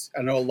question. I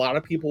know a lot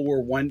of people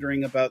were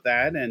wondering about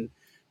that, and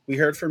we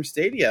heard from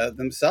Stadia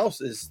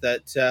themselves is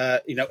that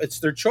it's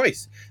their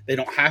choice. They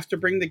don't have to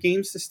bring the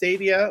games to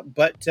Stadia,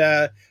 but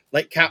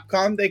like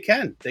Capcom, they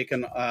can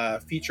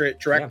feature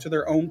it direct to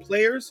their own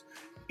players,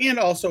 and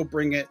also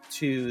bring it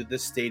to the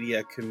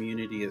Stadia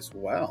community as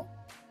well.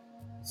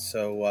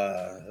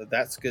 So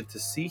that's good to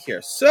see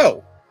here.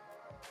 So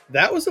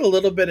that was a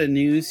little bit of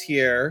news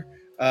here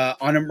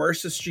on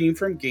Immersive Stream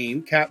from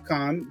Game,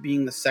 Capcom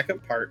being the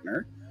second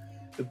partner.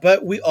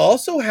 But we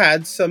also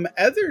had some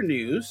other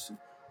news.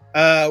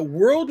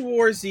 World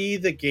War Z,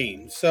 the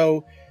game.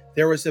 So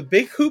there was a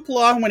big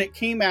hoopla when it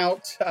came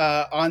out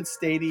on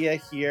Stadia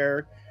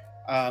here.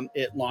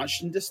 It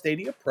launched into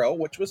Stadia Pro,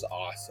 which was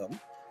awesome.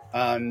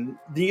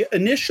 The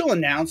initial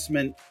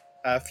announcement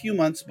a few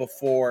months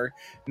before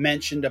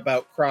mentioned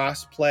about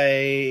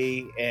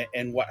crossplay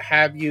and what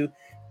have you.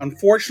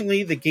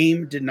 Unfortunately, the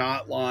game did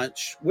not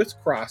launch with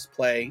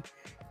crossplay.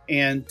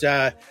 And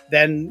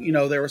then,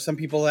 there were some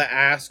people that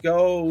asked,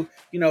 oh,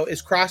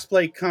 is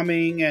crossplay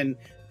coming?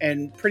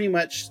 And pretty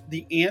much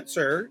the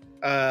answer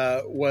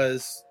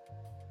was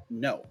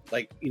no.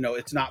 Like,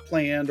 it's not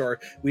planned, or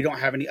we don't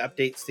have any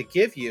updates to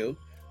give you.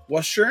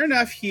 Well, sure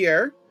enough,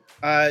 here,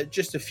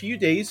 just a few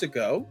days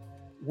ago,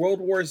 World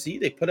War Z,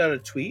 they put out a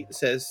tweet that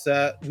says,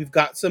 we've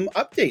got some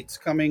updates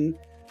coming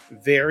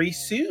very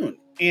soon.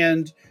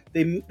 And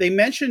they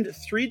mentioned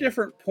 3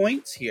 different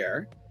points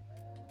here.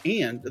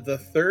 And the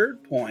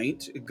third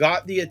point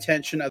got the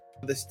attention of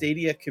the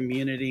Stadia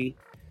community,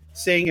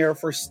 saying here,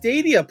 for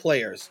Stadia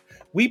players,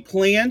 we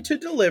plan to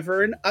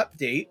deliver an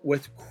update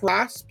with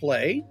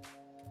crossplay,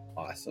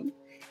 awesome,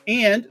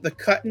 and the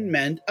cut and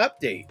mend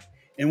update.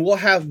 And we'll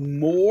have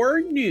more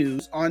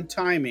news on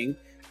timing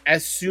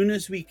as soon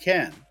as we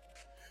can.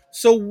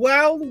 So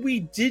while we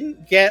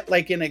didn't get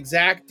like an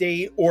exact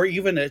date or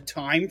even a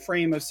time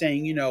frame of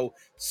saying,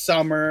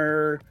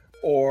 summer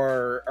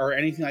or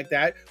anything like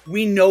that,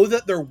 we know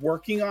that they're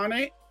working on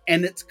it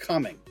and it's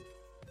coming.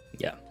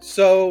 Yeah.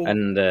 So,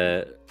 and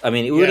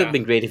it would have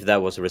been great if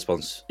that was a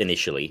response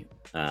initially,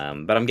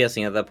 but I'm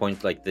guessing at that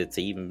point, like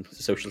the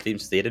social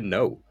teams, they didn't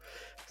know.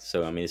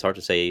 So it's hard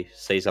to say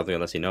something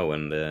unless you know.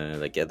 And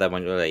like at that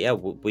point, we're like, yeah,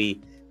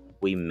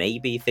 we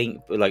maybe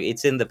think like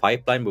it's in the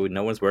pipeline, but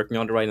no one's working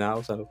on it right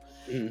now. So,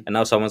 and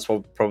now someone's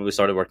probably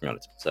started working on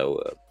it.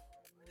 So.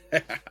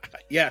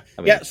 Yeah.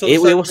 So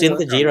it was in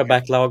the Jira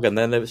backlog, and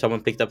then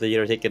someone picked up the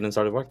Jira ticket and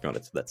started working on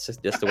it. That's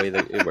just the way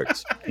that it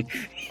works.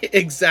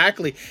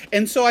 Exactly.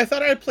 And so I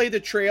thought I'd play the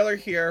trailer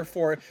here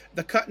for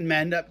the cut and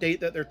mend update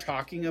that they're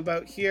talking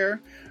about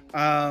here.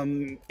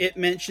 It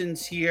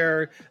mentions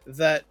here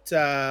that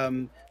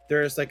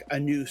there's like a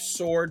new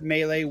sword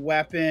melee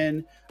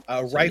weapon,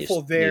 a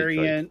rifle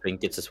variant, like,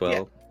 trinkets as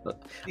well.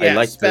 Yeah. I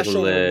like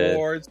special little,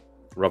 rewards,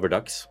 rubber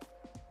ducks.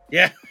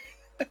 Yeah.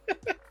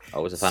 I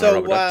was a fan of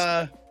rubber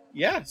ducks.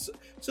 Yeah,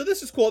 so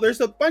this is cool.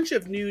 There's a bunch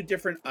of new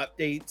different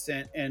updates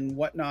and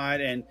whatnot,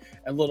 and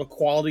little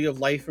quality of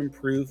life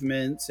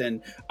improvements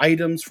and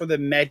items for the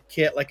med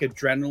kit, like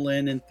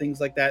adrenaline and things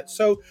like that.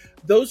 So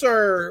those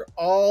are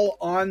all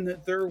on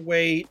their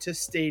way to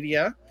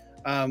Stadia.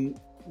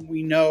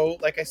 We know,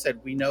 like I said,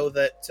 we know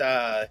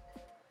that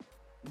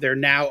they're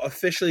now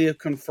officially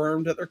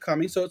confirmed that they're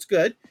coming, so it's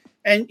good.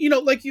 And,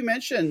 like you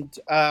mentioned,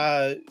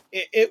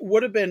 it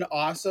would have been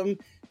awesome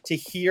to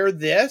hear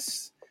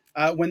this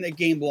when the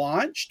game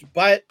launched,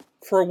 but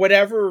for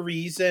whatever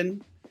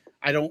reason,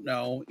 I don't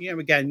know.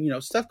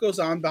 Again, stuff goes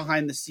on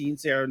behind the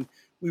scenes there, and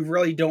we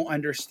really don't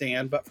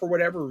understand. But for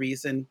whatever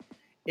reason,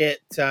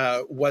 it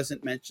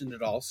wasn't mentioned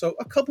at all. So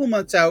a couple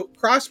months out,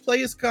 crossplay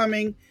is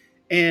coming,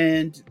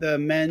 and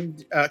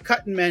the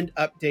cut and mend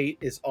update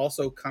is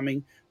also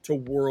coming to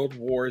World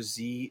War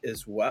Z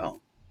as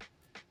well.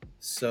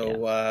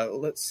 So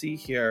let's see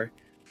here.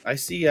 I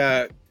see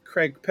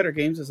Craig Petter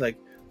Games is like,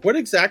 what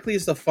exactly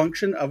is the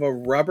function of a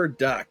rubber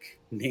duck?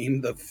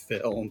 Name the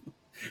film.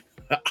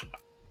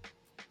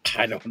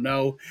 I don't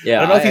know. Yeah, I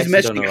don't know if he's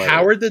mentioning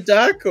Howard the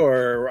Duck,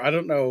 or I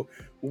don't know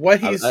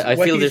what he's. I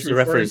feel there's a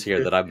reference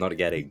here that I'm not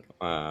getting.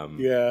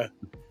 Yeah,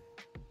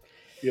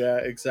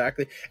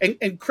 exactly.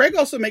 And Craig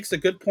also makes a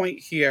good point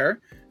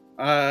here.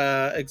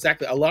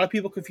 Exactly. A lot of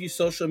people confuse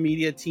social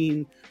media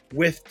team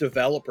with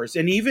developers,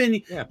 and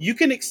even you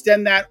can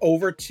extend that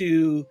over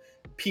to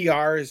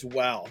PR as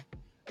well.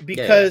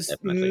 Because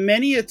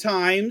many a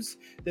times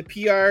the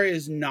PR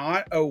is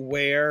not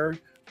aware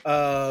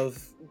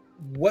of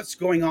what's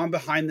going on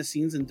behind the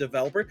scenes in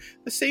developer.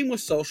 The same with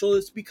social.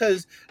 It's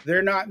because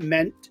they're not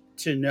meant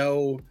to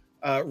know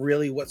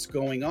really what's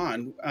going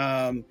on.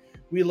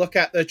 We look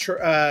at the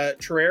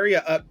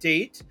Terraria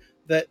update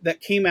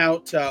that came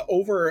out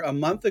over a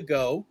month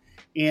ago,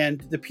 and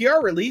the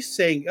PR release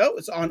saying,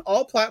 it's on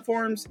all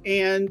platforms,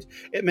 and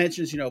it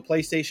mentions,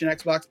 PlayStation,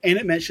 Xbox, and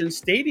it mentions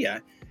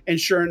Stadia. And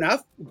sure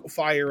enough,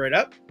 fire it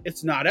up,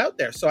 it's not out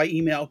there. So I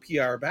emailed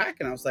PR back,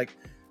 and I was like,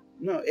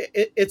 no,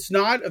 it's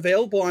not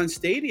available on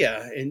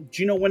Stadia. And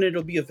do you know when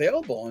it'll be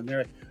available? And they're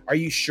like, are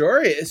you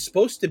sure? It's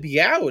supposed to be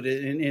out,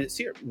 and it's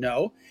here.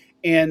 No.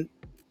 And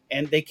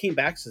they came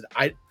back and said,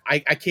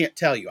 I can't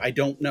tell you. I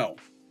don't know.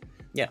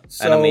 Yeah.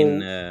 So,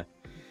 and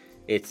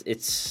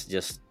it's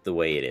just the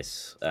way it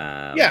is.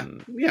 Yeah.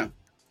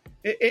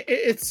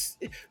 It's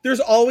there's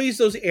always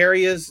those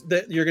areas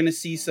that you're going to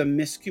see some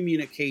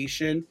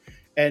miscommunication,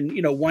 and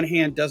one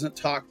hand doesn't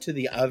talk to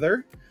the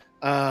other.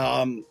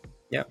 So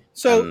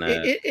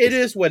it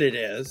is what it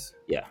is.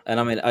 Yeah, and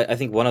I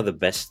think one of the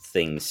best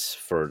things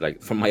for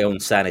my own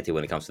sanity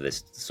when it comes to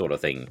this sort of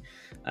thing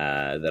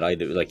that I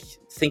do,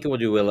 think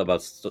what you will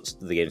about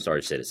the game Star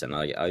Citizen.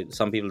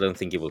 Some people don't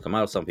think it will come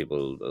out. Some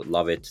people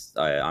love it.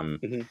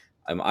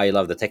 I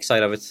love the tech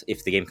side of it.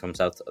 If the game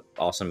comes out,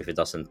 awesome. If it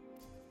doesn't,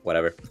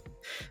 whatever.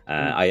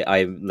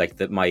 I like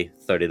that. My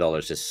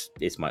 $30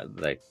 is my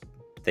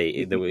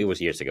it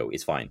was years ago.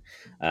 It's fine.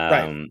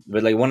 Right.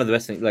 But like one of the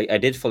best things, like I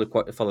did follow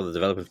the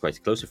development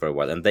quite closely for a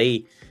while, and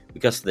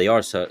because they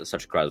are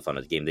such a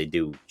crowdfunded game, they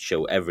do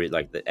show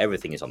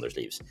everything is on their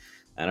sleeves.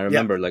 And I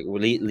remember like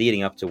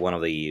leading up to one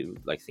of the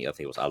I think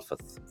it was Alpha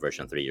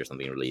version 3 or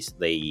something released.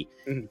 They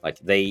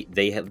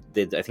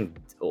did I think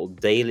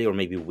daily or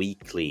maybe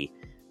weekly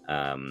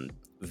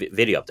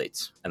video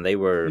updates, and they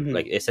were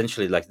like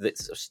essentially like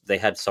this. They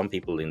had some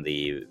people in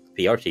the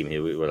PR team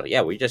who were like,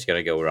 yeah, we're just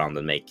gonna go around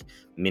and make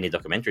mini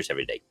documentaries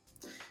every day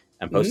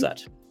and post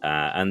that,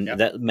 and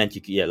that meant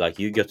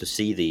you got to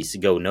see these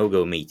go no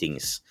go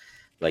meetings.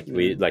 Like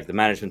the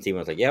management team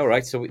was like, yeah, all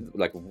right, so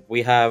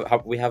we have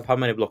how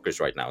many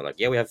blockers right now? Like,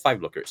 yeah, we have 5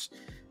 blockers,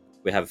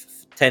 we have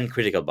 10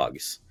 critical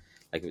bugs.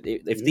 Like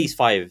if these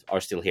 5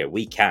 are still here,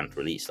 we can't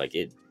release. Like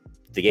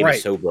the game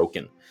is so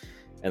broken.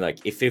 And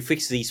like, if we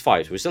fix these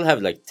 5, we still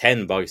have like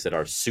 10 bugs that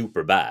are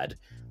super bad,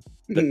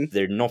 but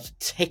they're not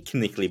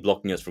technically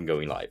blocking us from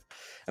going live.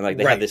 And like,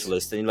 they had this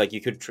list, and like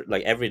you could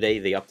like every day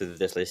they updated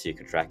this list, you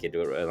could track it.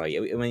 Or like, I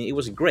mean, it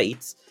was great,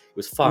 it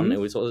was fun.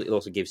 It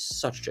also gave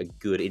such a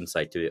good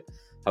insight to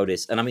how it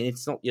is. And I mean,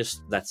 it's not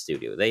just that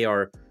studio; they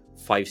are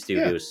 5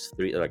 studios,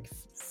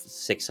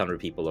 600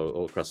 people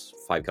all across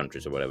 5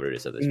 countries or whatever it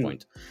is at this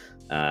point.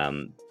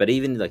 But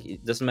even like,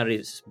 it doesn't matter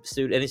if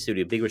any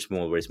studio, big or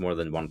small, where it's more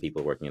than 1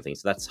 people working on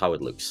things. That's how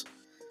it looks.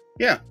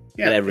 At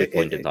every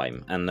point in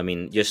time. And I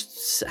mean,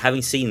 just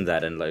having seen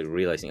that and like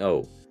realizing,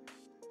 oh,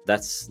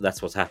 that's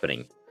what's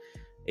happening.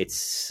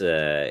 It's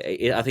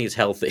I think it's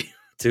healthy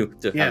to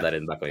have that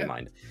in the back of your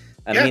mind.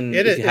 And I mean,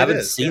 if you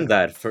haven't seen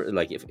that for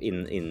like, if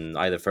in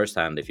either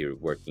firsthand, if you're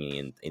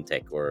working in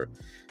tech or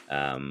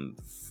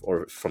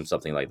from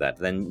something like that,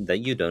 then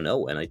you don't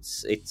know, and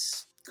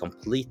it's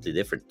completely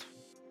different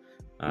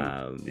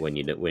when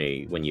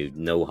you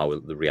know how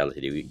the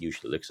reality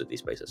usually looks at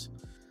these places.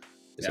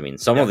 I mean,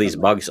 some of these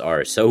bugs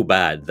are so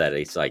bad that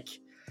it's like,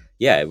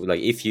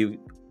 like if you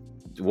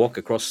walk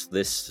across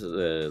this,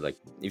 like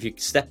if you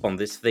step on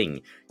this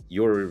thing,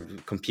 your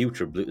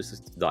computer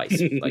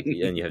dies, like,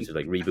 and you have to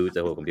like reboot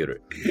the whole computer.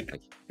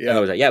 Like, and I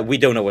was like, we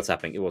don't know what's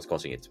happening, what's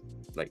causing it.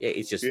 Like,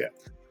 it's just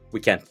we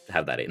can't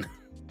have that in.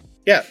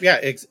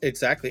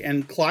 Exactly.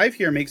 And Clive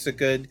here makes a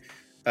good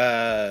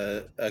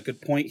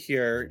point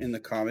here in the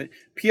comment.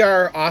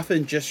 PR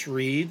often just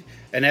read,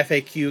 and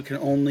FAQ can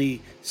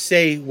only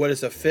say what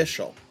is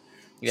official.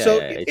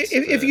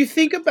 If you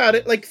think about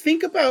it, like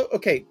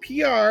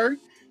PR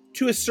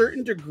to a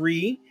certain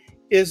degree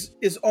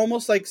is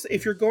almost like,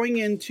 if you're going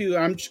into,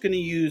 I'm just going to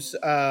use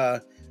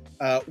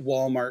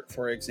Walmart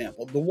for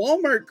example. The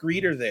Walmart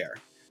greeter there,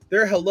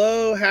 they're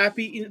hello,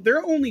 happy.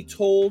 They're only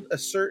told a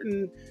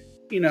certain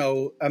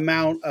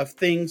amount of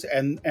things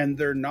and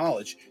their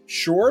knowledge.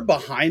 Sure,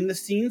 behind the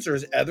scenes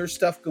there's other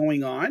stuff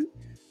going on,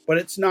 but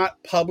it's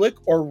not public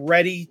or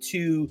ready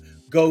to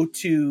go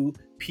to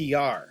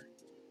PR.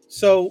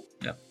 So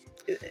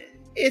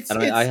it's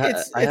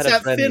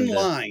that thin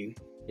line.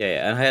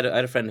 And I had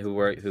a friend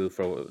who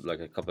for like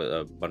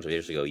a bunch of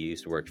years ago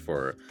used to work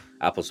for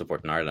Apple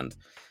support in Ireland,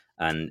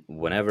 and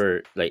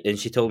whenever and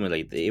she told me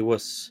like there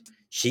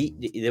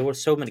were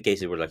so many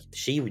cases where like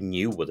she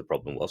knew what the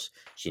problem was,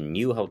 she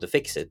knew how to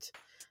fix it,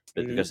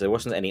 but because there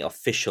wasn't any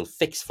official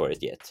fix for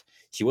it yet,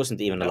 she wasn't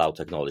even allowed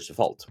to acknowledge the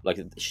fault. Like,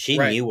 she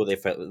knew what they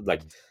felt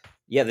like.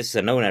 Yeah, this is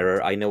a known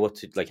error. I know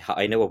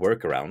I know a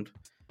workaround.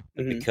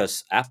 But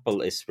because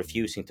Apple is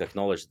refusing to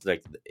acknowledge,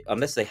 like,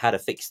 unless they had a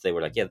fix, they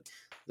were like,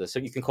 so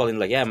you can call in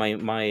like, my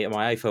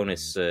iPhone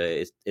is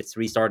it's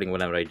restarting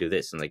whenever I do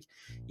this, and like,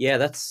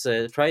 that's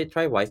try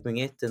wiping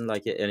it, and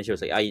like, and she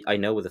was like, I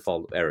know what the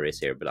fault error is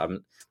here, but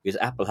because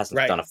Apple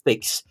hasn't done a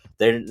fix,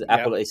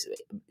 Apple is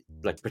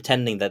like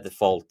pretending that the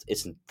fault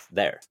isn't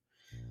there.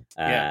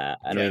 I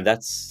mean,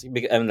 that's,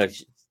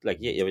 I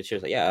mean, she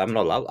was like, I'm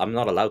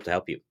not allowed to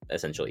help you,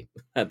 essentially,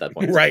 at that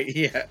point.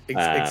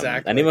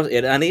 Exactly.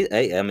 And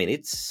I mean,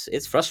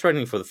 it's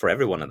frustrating for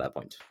everyone at that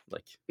point.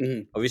 Like,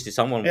 obviously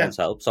someone wants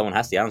help, someone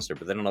has the answer,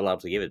 but they're not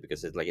allowed to give it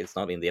because it's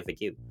not in the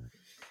FAQ.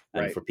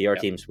 And for PR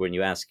teams, when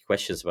you ask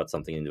questions about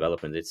something in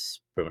development, it's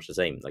pretty much the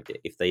same. Like,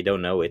 if they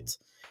don't know it,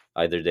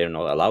 either they're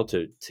not allowed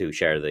to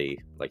share the,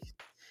 like,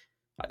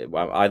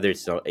 either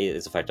it's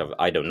a fact of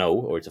I don't know,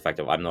 or it's a fact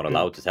of I'm not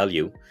allowed to tell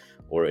you,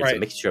 or it's a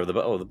mixture of the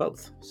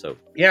both. So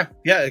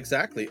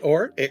exactly.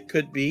 Or it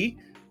could be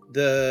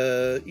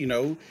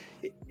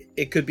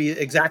it could be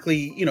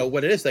exactly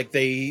what it is. Like,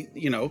 they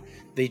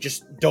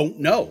just don't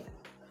know.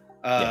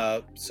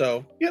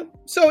 So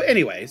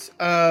anyways,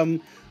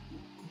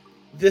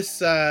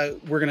 this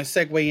we're gonna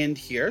segue in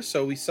here.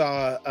 So we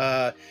saw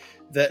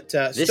that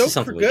this Stoked is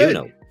something for we Good. do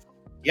know.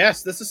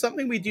 Yes, this is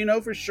something we do know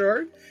for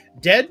sure.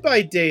 Dead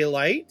by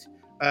Daylight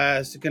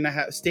is going to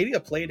have Stadia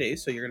Play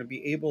Days, so you're going to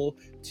be able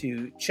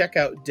to check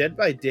out Dead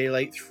by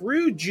Daylight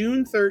through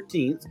June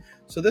 13th.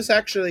 So this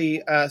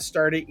actually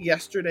started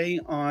yesterday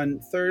on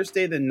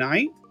Thursday the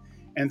 9th,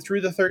 and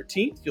through the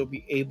 13th, you'll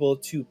be able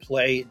to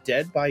play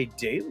Dead by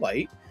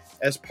Daylight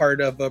as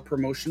part of a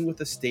promotion with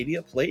the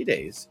Stadia Play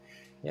Days.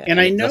 And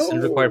I know it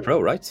doesn't require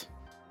Pro, right?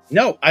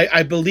 No,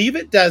 I believe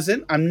it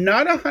doesn't. I'm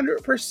not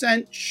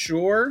 100%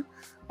 sure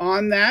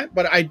on that,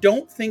 but I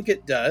don't think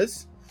it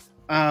does.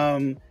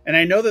 And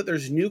I know that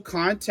there's new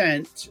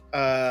content.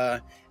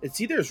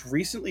 It's either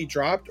recently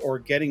dropped or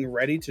getting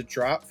ready to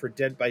drop for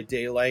Dead by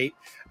Daylight.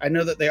 I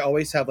know that they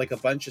always have like a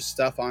bunch of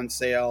stuff on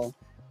sale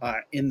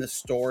in the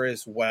store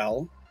as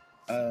well.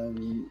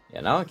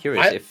 Now I'm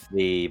curious if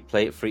the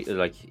play free,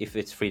 like if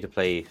it's free to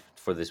play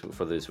for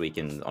this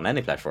weekend on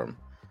any platform.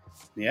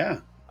 Yeah.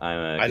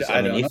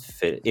 I mean,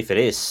 if it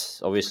is,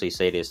 obviously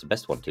Stadia is the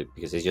best one too,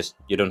 because it's just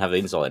you don't have to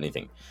install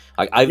anything.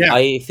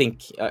 I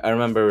think I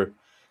remember,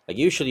 like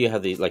usually you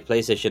have the like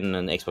PlayStation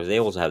and Xbox, they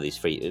also have these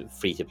free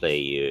to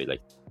play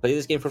like play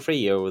this game for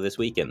free over this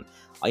weekend.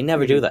 I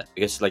never do that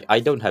because like I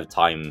don't have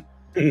time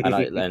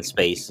and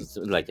space.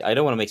 Like I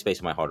don't want to make space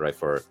on my hard drive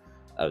for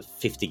a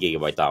 50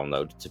 gigabyte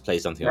download to play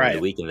something over the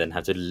weekend, then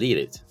have to delete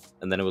it,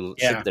 and then it will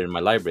sit there in my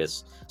library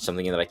as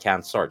something that I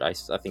can't start. I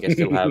think I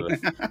still have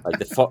like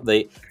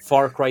the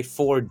Far Cry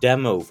 4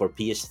 demo for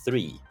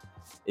PS3.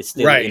 It's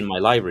still in my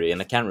library,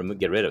 and I can't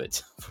get rid of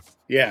it.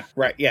 Yeah,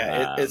 right.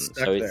 Yeah, it's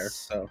stuck there.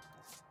 So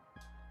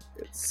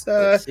it's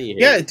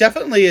it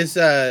definitely is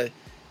an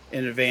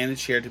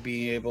advantage here to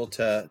being able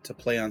to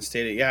play on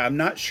Stadia. Yeah, I'm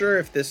not sure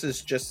if this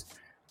is just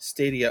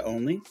Stadia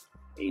only.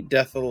 Hey,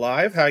 Death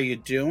Alive, how you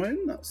doing?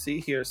 Let's see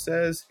here. It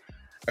says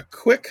a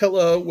quick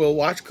hello. We'll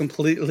watch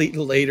completely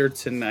later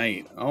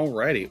tonight.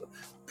 Alrighty,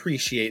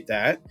 appreciate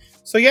that.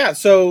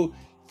 So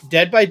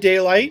Dead by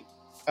Daylight,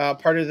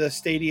 part of the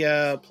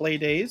Stadia Play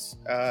Days,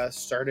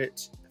 started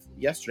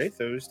yesterday,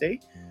 Thursday,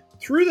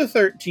 through the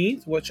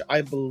 13th, which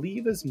I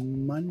believe is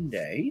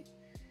Monday.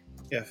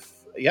 If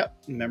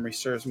memory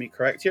serves me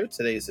correct here.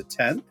 Today is the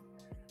 10th.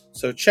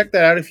 So check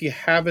that out if you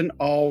haven't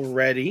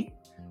already.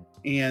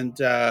 And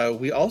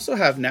we also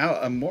have now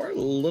a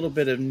little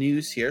bit of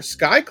news here.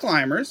 Sky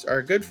Climbers,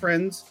 our good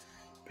friends,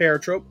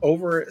 Paratrope,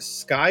 over at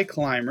Sky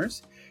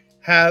Climbers,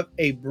 have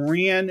a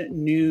brand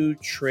new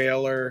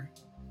trailer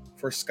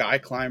for Sky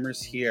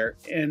Climbers here.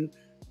 And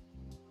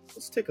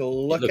let's take a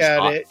look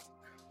at it.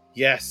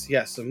 Yes.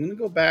 I'm going to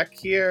go back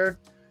here.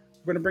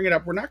 We're going to bring it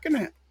up. We're not going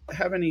to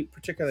have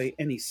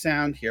any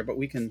sound here, but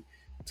we can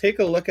take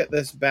a look at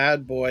this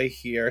bad boy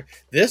here.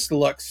 This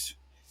looks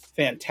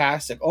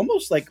fantastic,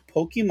 almost like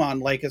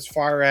Pokemon, like as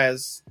far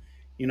as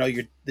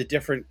the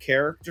different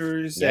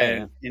characters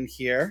in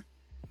here.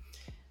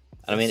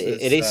 I mean,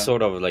 it is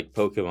sort of like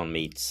Pokemon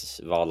meets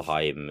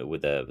Valheim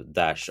with a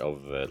dash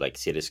of like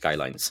City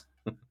Skylines.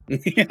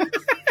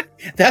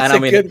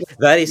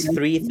 That is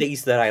three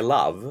things that I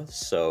love.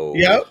 So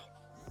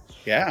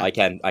I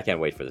can't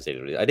wait for the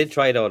Stadia release. I did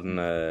try it on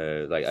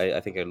I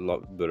think I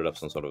booted up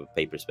some sort of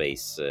paper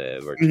space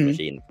virtual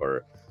machine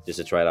for just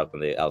to try it out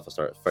when the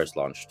alpha first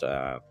launched.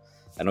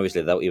 And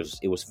obviously that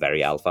it was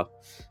very alpha,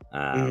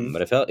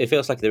 but it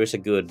feels like there is a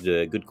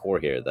good core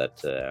here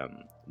that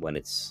when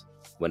it's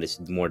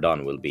more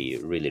done will be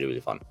really, really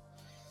fun.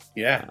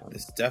 Yeah,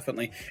 it's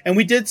definitely. And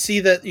we did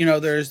see that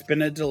there's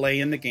been a delay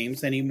in the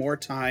games. They need more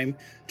time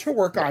to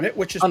work on it,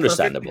 which is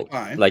understandable.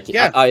 Fine. Like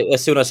I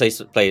as soon as I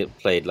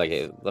played like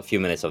a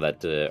few minutes of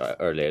that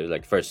earlier,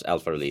 like first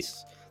alpha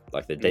release,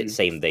 like the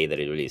same day that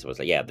it released, I was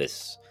like,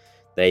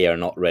 they are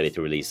not ready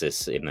to release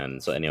this in any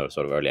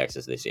sort of early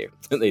access this year.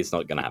 It's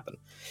not going to happen.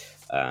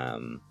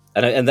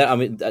 And then, I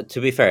mean, to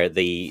be fair,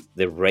 the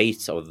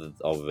rates of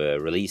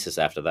releases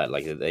after that,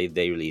 like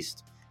they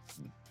released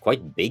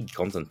quite big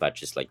content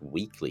patches like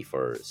weekly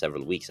for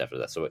several weeks after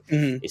that. So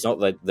it's not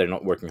that they're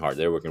not working hard;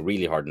 they're working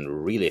really hard and a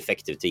really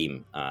effective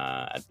team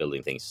at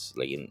building things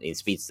like in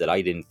speeds that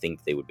I didn't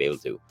think they would be able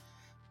to.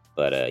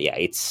 But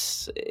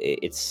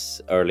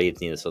it's early.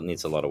 It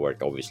needs a lot of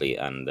work, obviously,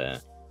 and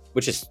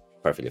which is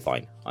perfectly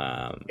fine.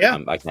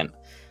 I can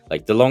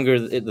like the longer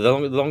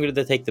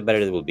they take, the better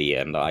it will be,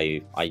 and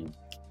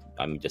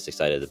I'm just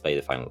excited to play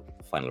the final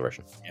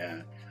version.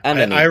 Yeah, and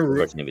then the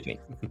version in between.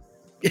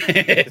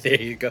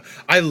 There you go.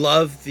 I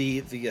love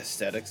the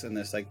aesthetics in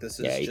this. Like this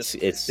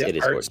is the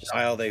art gorgeous.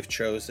 Style they've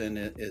chosen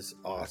is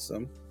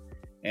awesome.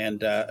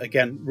 And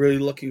again, really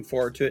looking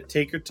forward to it.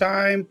 Take your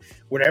time,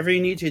 whatever you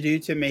need to do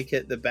to make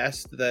it the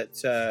best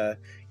that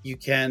you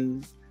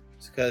can.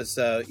 Because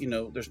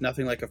there's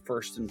nothing like a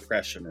first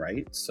impression,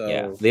 right?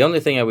 So the only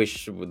thing I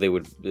wish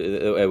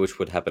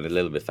would happen a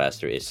little bit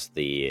faster is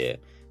the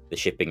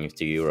shipping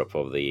to Europe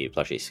of the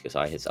plushies,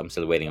 because I'm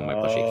still waiting on my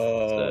plushie.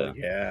 Oh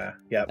yeah,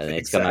 and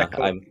it's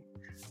I'm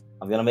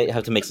gonna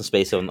have to make some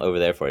space over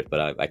there for it,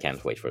 but I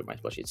can't wait for my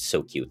plushie. It's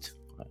so cute.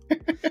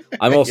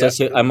 I'm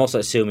also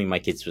assuming my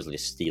kids will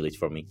just steal it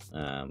from me.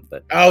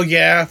 But oh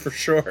yeah, for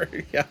sure.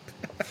 Yeah,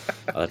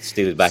 I'll have to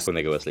steal it back when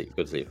they go to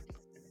sleep.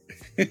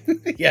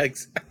 Yeah,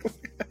 exactly.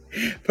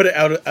 Put it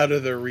out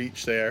of their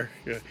reach there.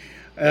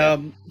 Yeah.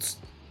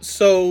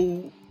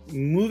 So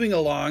moving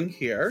along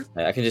here,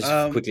 I can just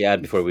quickly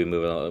add before we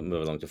move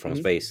along to From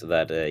Space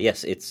that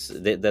yes, it's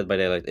Dead by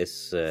Daylight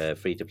is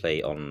free to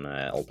play on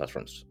all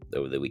platforms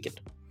over the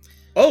weekend.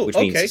 Oh,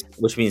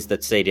 which means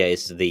that Stadia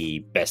is the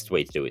best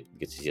way to do it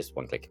because it's just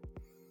one click.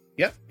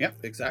 Yeah,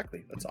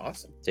 exactly. That's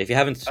awesome. So if you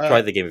haven't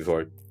tried the game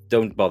before,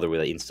 don't bother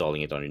with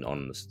installing it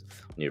on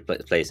your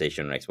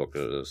PlayStation or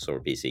Xbox or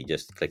PC.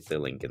 Just click the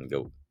link and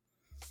go.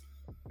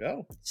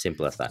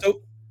 Simple as that.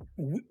 So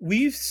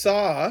we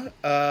saw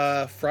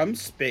from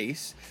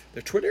space,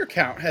 the Twitter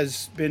account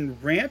has been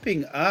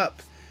ramping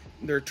up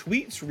their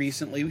tweets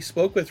recently. We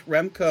spoke with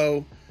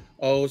Remco.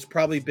 It's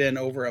probably been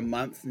over a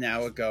month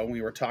now ago.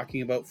 We were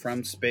talking about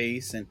From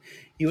Space, and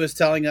he was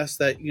telling us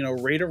that,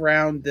 right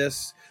around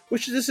this,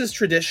 which this is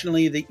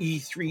traditionally the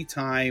E3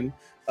 time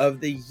of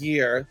the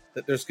year,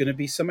 that there's going to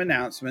be some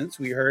announcements.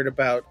 We heard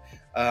about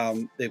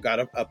they've got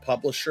a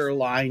publisher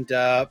lined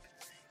up,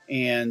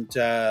 and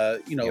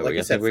like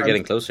I said, we're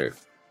getting closer.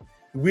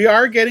 We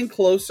are getting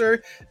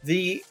closer.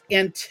 The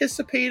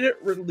anticipated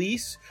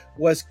release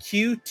was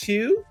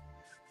Q2.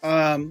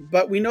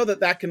 But we know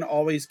that can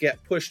always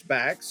get pushed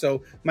back.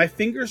 So my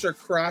fingers are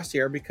crossed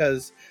here,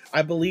 because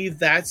I believe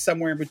that's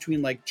somewhere in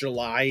between like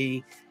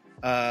July.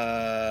 I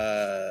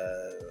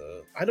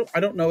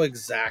don't know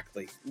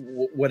exactly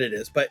what it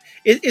is, but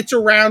it's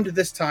around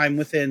this time,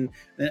 within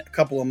a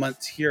couple of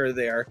months here or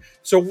there.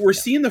 So we're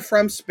seeing the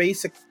From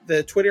Space,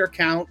 the Twitter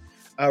account,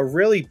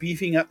 really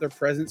beefing up their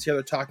presence here.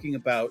 They're talking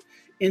about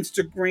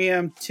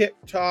Instagram,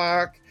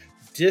 TikTok,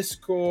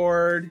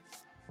 Discord,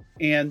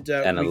 and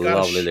a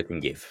lovely looking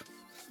GIF.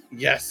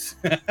 Yes.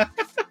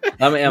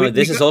 I mean,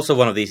 this is also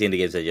one of these indie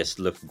games that just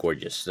look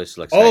gorgeous. Just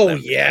looks.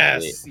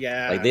 Yes,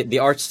 yeah. Like the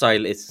art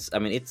style, it's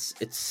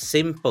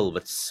simple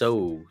but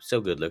so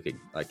good looking.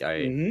 Like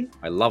I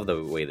love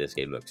the way this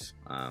game looks.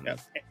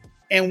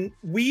 And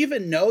we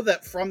even know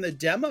that from the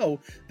demo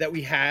that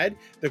we had,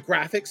 the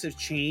graphics have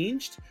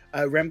changed.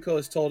 Remco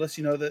has told us,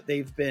 that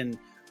they've been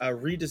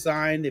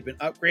redesigned, they've been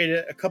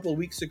upgraded. A couple of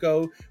weeks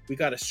ago, we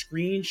got a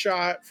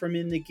screenshot from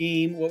in the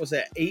game. What was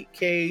that?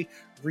 8K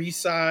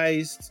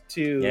resized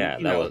to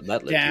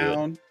that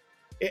down.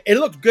 It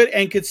looked good,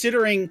 and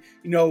considering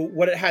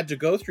what it had to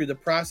go through, the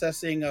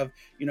processing of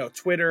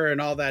Twitter and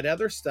all that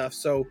other stuff.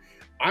 So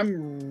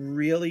I'm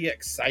really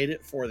excited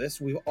for this.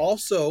 We've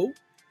also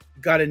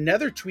got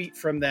another tweet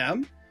from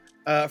them.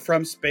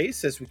 From Space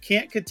says, we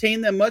can't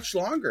contain them much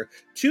longer.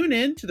 Tune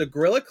in to the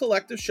Guerrilla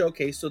Collective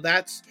Showcase. So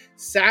that's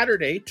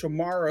Saturday,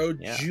 tomorrow,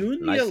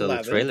 June the 11th. Nice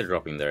little trailer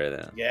dropping there.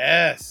 Then.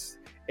 Yes.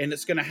 And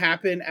it's going to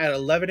happen at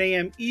 11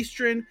 a.m.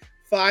 Eastern,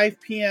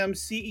 5 p.m.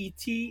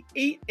 CET,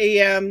 8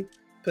 a.m.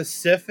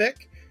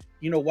 Pacific.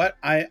 You know what?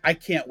 I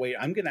can't wait.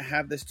 I'm going to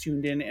have this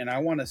tuned in, and I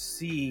want to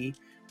see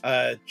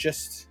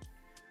just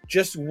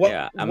what.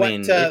 Yeah, I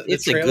mean,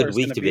 it's a good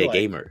week to be a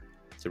gamer.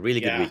 It's a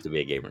really good week to be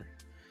a gamer.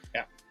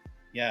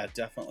 Yeah,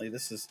 definitely.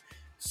 This is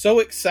so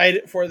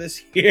excited for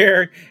this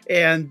year,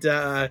 and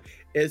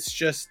it's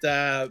just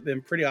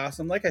been pretty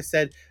awesome. Like I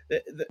said,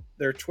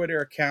 their Twitter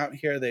account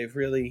here, they've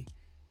really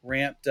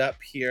ramped up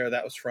here.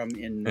 That was from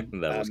in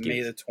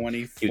May the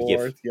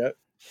 24th. Yep.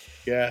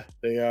 Yeah,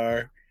 they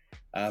are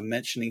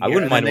mentioning here. I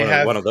wouldn't mind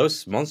one of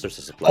those monsters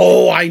to supply.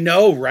 Oh, I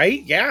know,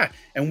 right? Yeah.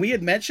 And we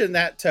had mentioned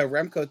that to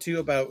Remco too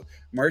about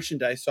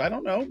merchandise. So I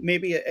don't know.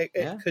 Maybe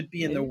it could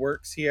be in the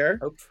works here.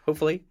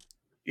 Hopefully.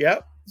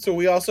 Yep. So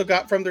we also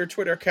got from their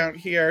Twitter account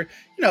here,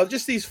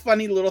 just these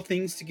funny little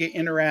things to get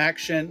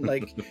interaction,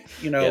 like,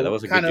 that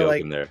was a kind of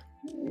like in there.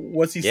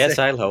 What's he saying? Yes,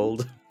 I'll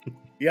hold.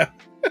 Yeah.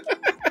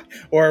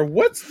 Or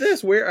what's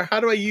this? How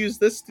do I use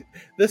this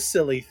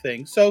silly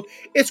thing? So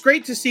it's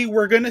great to see.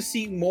 We're going to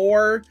see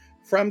more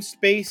From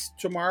Space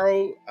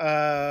tomorrow.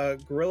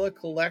 Guerrilla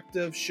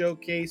Collective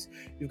Showcase.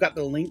 You've got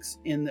the links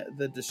in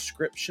the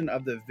description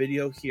of the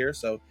video here,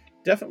 so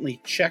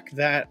definitely check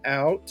that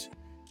out.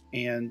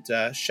 And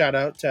shout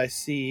out to, I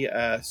see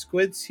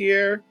Squid's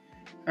here.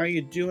 How are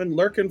you doing?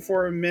 Lurking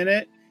for a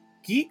minute.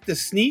 Geek the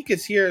Sneak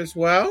is here as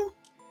well.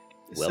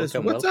 Says,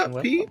 what's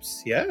up,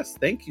 peeps? Yes,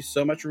 thank you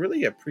so much.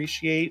 Really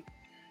appreciate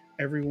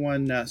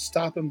everyone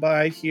stopping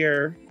by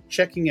here,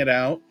 checking it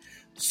out.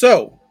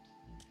 So,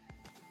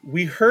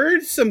 we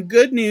heard some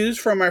good news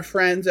from our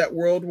friends at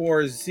World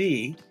War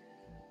Z.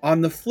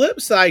 On the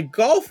flip side,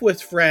 Golf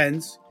with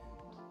Friends,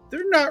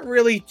 they're not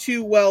really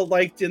too well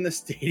liked in the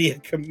Stadia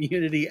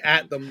community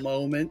at the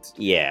moment.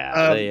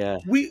 Yeah.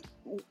 We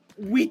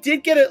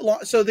did get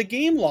it. So the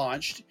game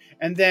launched,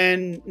 and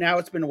then now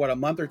it's been, a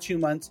month or 2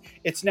 months.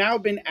 It's now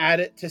been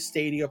added to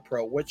Stadia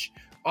Pro, which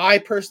I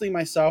personally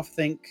myself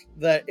think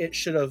that it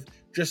should have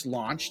just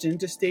launched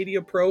into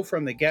Stadia Pro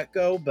from the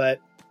get-go, but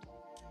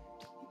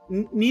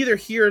neither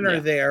here nor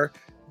there.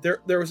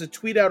 There was a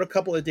tweet out a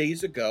couple of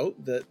days ago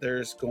that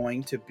there's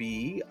going to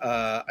be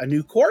a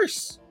new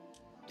course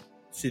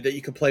so that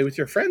you can play with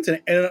your friends, and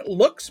it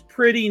looks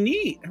pretty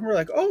neat. And we're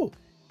like,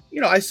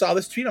 I saw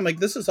this tweet. I'm like,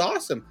 this is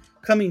awesome.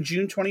 Coming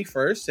June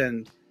 21st,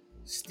 and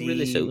Steam,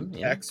 really soon,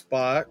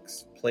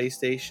 Xbox,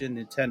 PlayStation,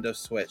 Nintendo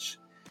Switch.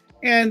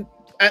 And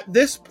at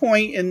this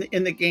point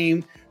in the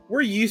game,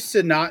 we're used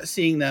to not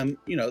seeing them,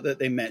 that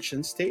they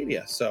mentioned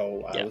Stadia.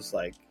 So I was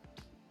like,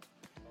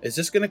 is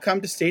this going to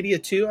come to Stadia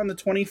 2 on the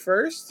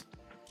 21st?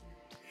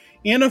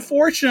 And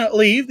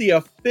unfortunately, the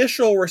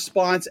official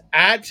response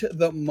at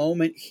the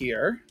moment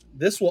here,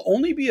 this will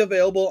only be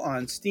available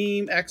on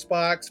Steam,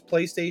 Xbox,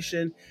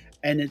 PlayStation,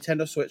 and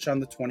Nintendo Switch on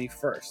the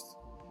 21st.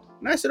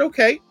 And I said,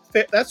 okay,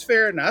 that's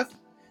fair enough.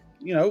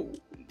 You know,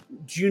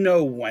 do you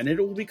know when it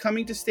will be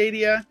coming to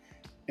Stadia?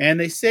 And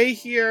they say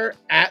here,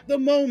 at the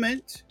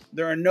moment,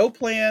 there are no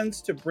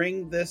plans to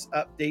bring this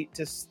update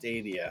to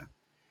Stadia.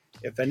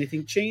 If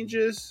anything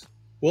changes,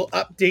 we'll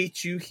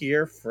update you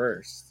here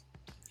first.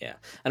 Yeah,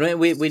 and I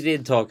mean, we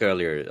did talk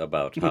earlier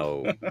about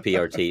how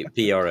PR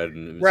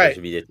and Right.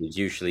 social media teams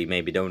usually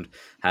maybe don't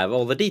have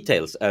all the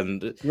details,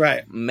 and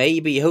Right.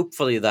 maybe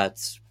hopefully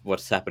that's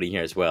what's happening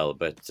here as well.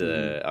 But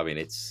I mean,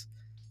 it's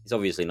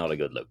obviously not a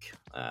good look.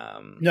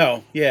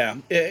 No, yeah,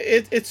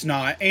 it's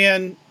not,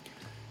 and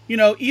you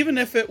know, even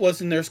if it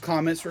wasn't, there's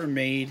comments were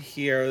made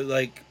here,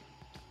 like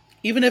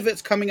even if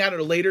it's coming out at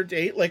a later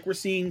date, like we're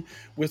seeing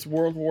with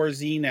World War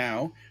Z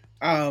now.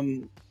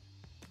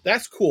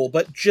 That's cool,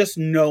 but just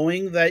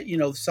knowing that, you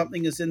know,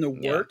 something is in the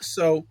works.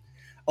 So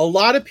a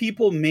lot of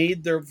people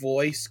made their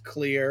voice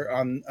clear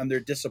on their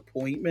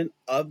disappointment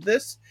of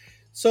this.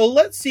 So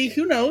let's see,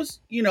 who knows,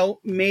 you know,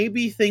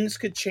 maybe things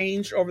could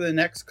change over the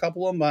next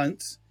couple of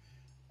months.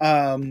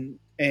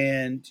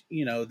 And,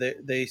 you know,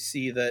 they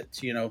see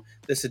that, you know,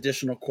 this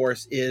additional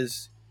course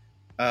is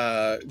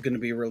going to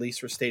be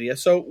released for Stadia.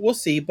 So we'll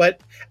see.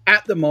 But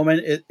at the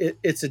moment,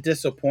 it's a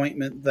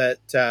disappointment that,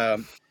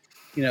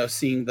 you know,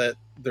 seeing that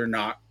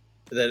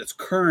that it's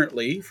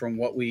currently, from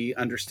what we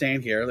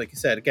understand here, like you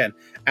said, again,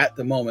 at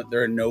the moment,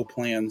 there are no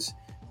plans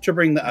to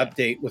bring the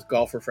update with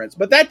Golf for Friends.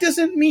 But that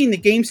doesn't mean the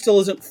game still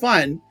isn't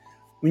fun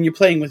when you're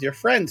playing with your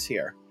friends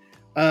here.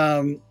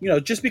 You know,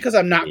 just because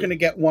I'm not going to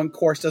get one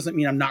course doesn't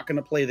mean I'm not going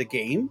to play the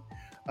game.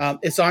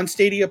 It's on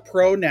Stadia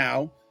Pro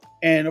now.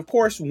 And of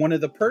course, one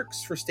of the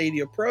perks for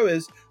Stadia Pro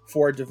is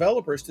for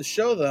developers to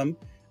show them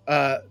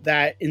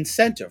that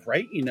incentive,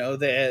 right? You know,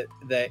 the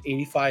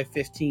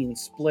 85-15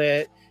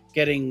 split,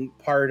 getting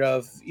part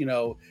of, you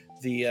know,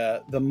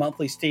 the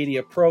monthly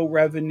Stadia Pro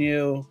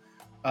revenue,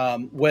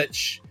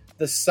 which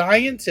the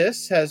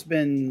scientist has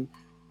been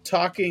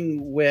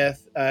talking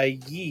with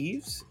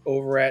Yves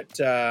over at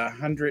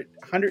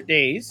 100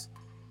 Days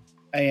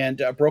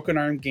and Broken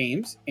Arm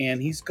Games,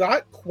 and he's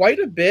got quite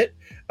a bit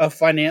of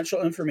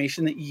financial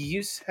information that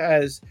Yves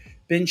has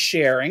been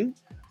sharing.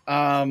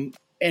 And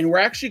we're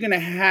actually going to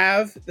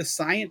have the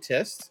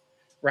scientist,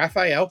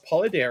 Rafael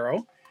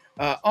Polidero,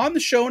 on the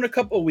show in a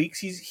couple of weeks.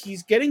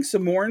 He's getting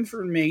some more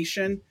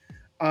information,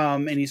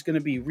 and he's going to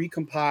be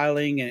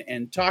recompiling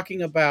and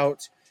talking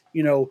about,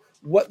 you know,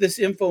 what this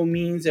info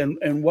means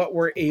and what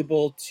we're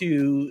able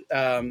to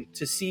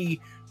see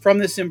from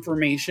this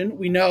information.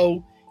 We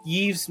know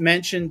Yves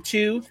mentioned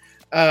too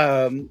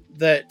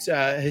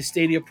that his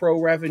Stadia Pro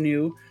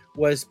revenue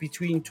was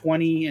between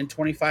 20 and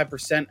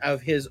 25%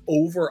 of his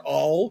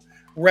overall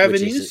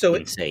revenue. Which is so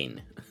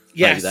insane.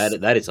 Yes, like,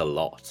 that is a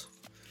lot.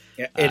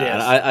 Yeah, it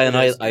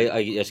is.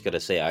 I just gotta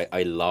say,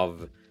 I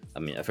love. I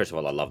mean, first of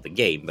all, I love the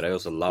game, but I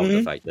also love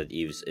the fact that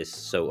Yves is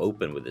so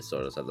open with this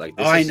sort of stuff. Like,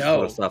 this is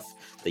sort of stuff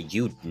that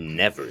you'd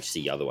never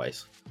see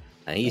otherwise,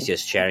 and he's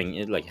just sharing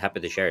it, like happy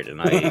to share it.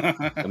 And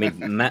I mean,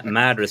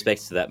 mad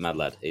respects to that mad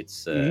lad.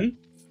 It's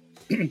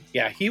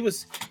yeah, he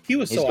was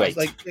so great.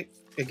 awesome. Like,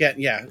 again,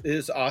 yeah, it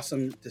is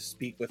awesome to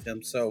speak with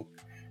him. So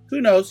who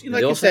knows? Like they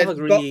you also said, have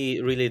a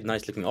really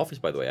nice looking office,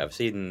 by the way. I've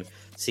seen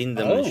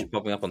them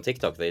popping up on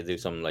TikTok. They do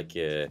some like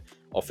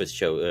office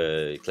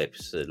show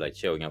clips, like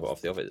showing up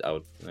off the office,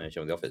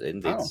 showing the office,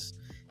 and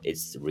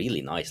it's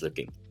really nice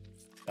looking.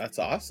 That's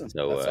awesome.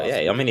 So That's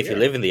awesome. Yeah, I mean, if you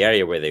live in the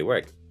area where they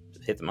work,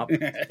 hit them up.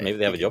 Maybe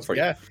they have a job for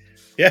you.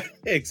 Yeah,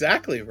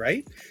 exactly,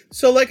 right?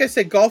 So like I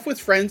said, Golf with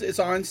Friends is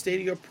on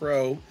Stadia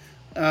Pro.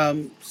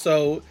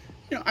 So,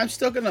 you know, I'm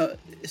still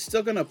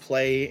gonna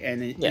play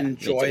and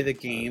enjoy the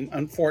game.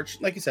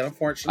 Unfortunately, like you said,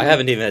 I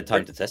haven't even had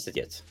time to test it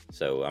yet.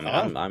 So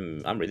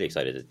I'm really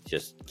excited to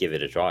just give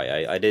it a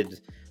try. I did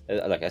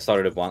like I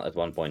started at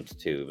one point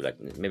to like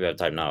maybe I have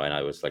time now, and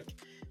I was like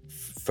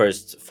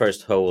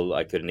first hole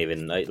I couldn't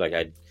even I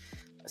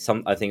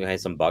think I had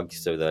some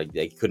bugs, so that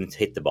I couldn't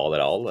hit the ball at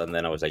all, and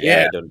then I was like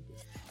I don't.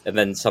 And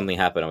then something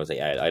happened. I was like,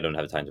 I don't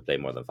have time to play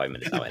more than 5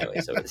 minutes now anyway,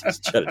 so let's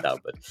just shut it down.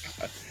 But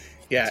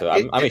yeah, so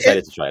I'm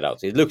excited to try it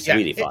out. It looks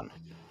really fun.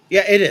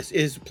 Yeah, it is.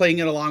 Is playing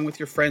it along with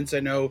your friends. I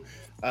know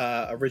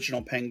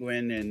Original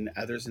Penguin and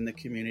others in the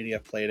community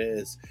have played it.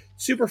 Is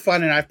super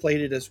fun, and I've played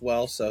it as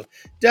well. So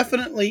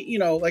definitely, you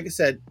know, like I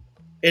said,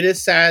 it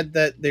is sad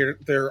that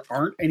there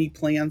aren't any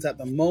plans at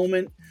the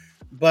moment,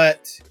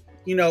 but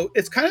you know,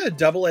 it's kind of a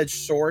double-edged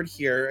sword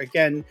here.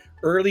 Again,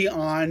 early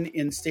on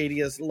in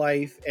Stadia's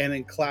life and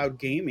in cloud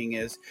gaming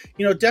is,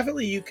 you know,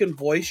 definitely you can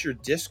voice your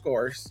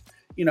discourse,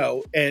 you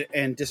know,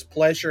 and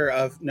displeasure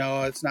of,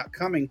 no, it's not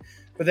coming.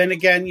 But then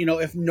again, you know,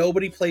 if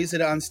nobody plays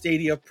it on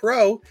Stadia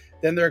Pro,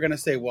 then they're going to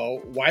say,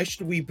 well, why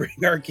should we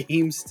bring our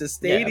games to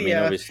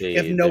Stadia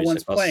if no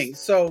one's playing?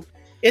 So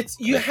it's,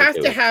 you have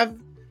to have,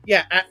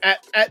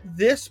 at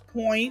this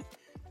point,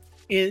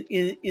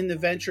 in the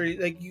venture,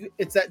 like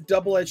it's that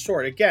double-edged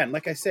sword. Again,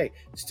 like I say,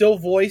 still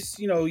voice,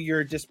 you know,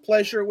 your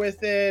displeasure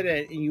with it,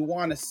 and you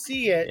want to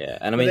see it. Yeah,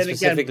 and I mean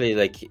specifically,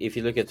 like if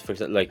you look at, for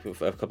example, like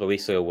a couple of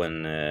weeks ago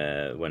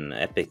when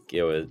Epic,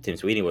 Tim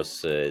Sweeney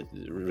was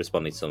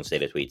responding to some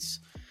Stadia tweets,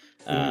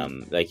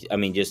 Like, I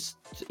mean, just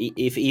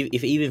if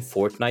even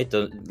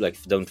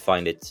Fortnite don't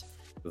find it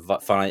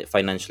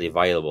financially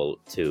viable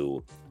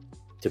to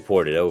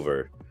port it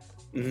over,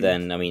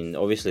 then I mean,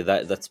 obviously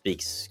that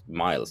speaks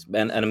miles.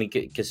 And I mean,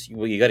 because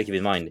you got to keep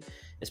in mind,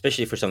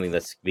 especially for something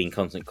that's being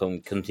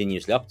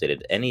continuously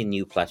updated, any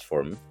new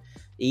platform,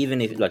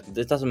 even if like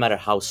it doesn't matter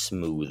how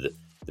smooth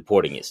the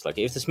porting is. Like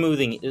if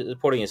the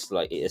porting is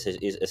like is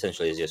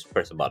essentially just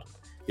press a button,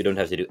 you don't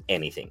have to do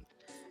anything.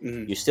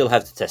 You still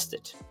have to test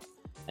it,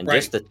 and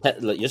just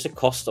the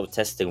cost of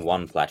testing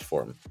one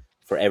platform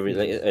for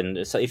every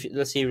and so if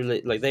let's say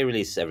like they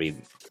release every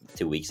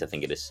 2 weeks, I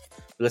think it is.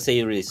 Let's say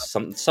you release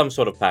some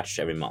sort of patch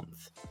every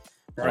month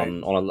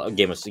on a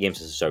games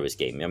as a service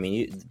game. I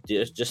mean,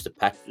 just the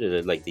patch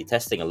like the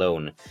testing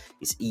alone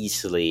is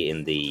easily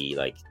in the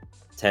like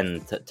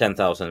 $10,000,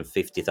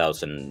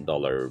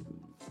 $50,000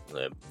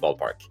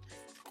 ballpark,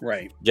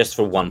 right? Just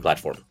for one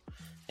platform,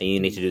 and you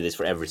need to do this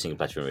for every single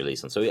platform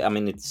release. And so I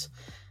mean,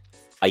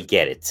 I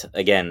get it.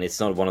 Again, it's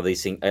not one of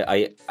these things.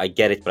 I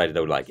get it, but I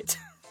don't like it.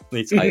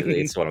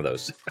 It's one of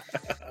those.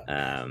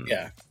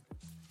 Yeah.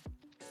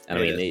 And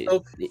I mean,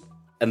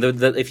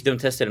 if you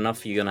don't test it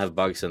enough, you're gonna have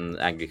bugs and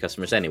angry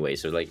customers anyway.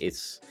 So like,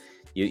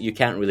 you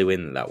can't really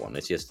win that one.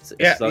 It's just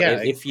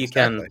if you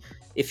can,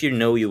 if you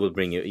know you will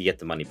you get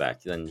the money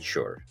back, then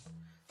sure.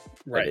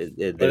 Right.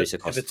 There is a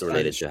cost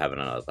related to having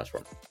another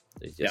platform.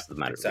 It's just the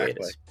matter of the way it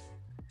is.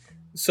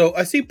 So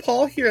I see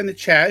Paul here in the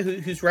chat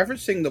who's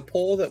referencing the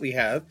poll that we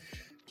have.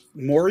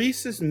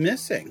 Maurice is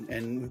missing,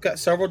 and we've got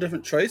several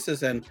different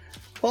choices. And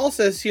Paul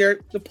says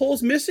here the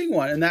poll's missing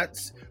one, and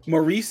that's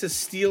Maurice is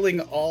stealing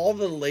all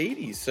the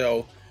ladies.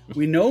 So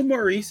we know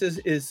Maurice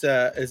is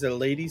a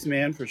ladies'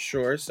 man for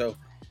sure. So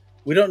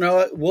we don't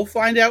know. We'll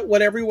find out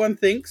what everyone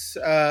thinks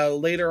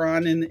later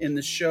on in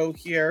the show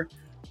here.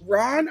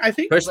 Ron, I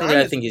think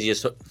I think he's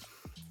just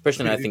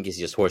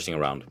horsing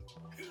around.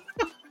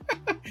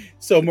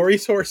 So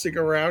Maurice horsing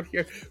around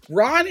here.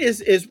 Ron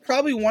is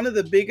probably one of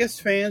the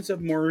biggest fans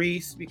of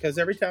Maurice, because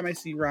every time I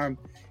see Ron,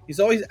 he's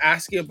always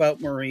asking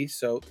about Maurice.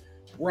 So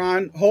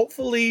Ron,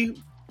 hopefully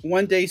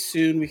one day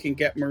soon we can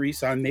get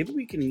Maurice on. Maybe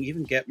we can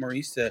even get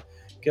Maurice to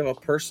give a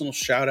personal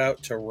shout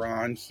out to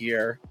Ron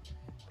here,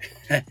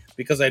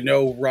 because I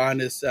know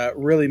Ron is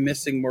really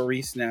missing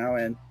Maurice now.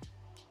 And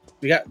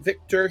we got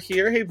Victor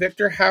here. Hey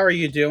Victor, how are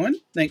you doing?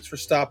 Thanks for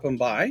stopping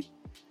by.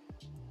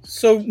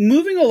 So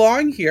moving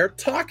along here,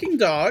 Talking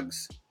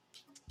Dogs.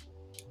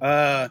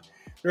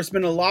 There's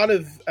been a lot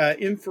of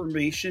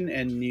information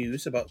and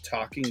news about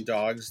Talking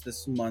Dogs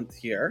this month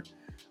here.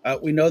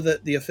 We know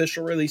that the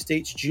official release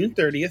date's June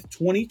 30th,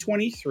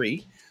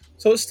 2023.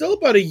 So it's still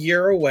about a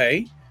year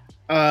away.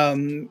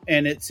 And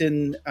it's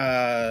in,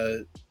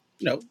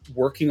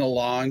 working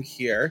along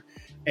here.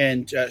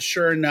 And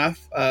sure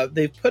enough,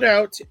 they've put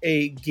out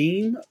a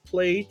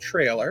gameplay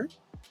trailer.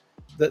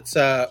 That's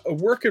a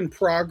work in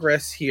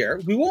progress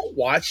here. We won't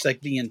watch like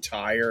the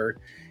entire.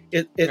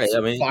 It's a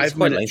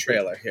 5-minute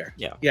trailer here.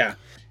 Yeah.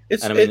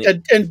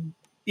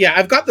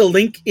 I've got the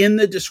link in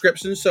the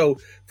description. So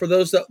for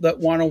those that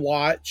want to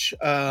watch,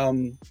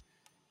 the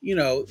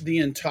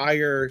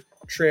entire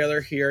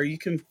trailer here, you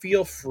can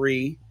feel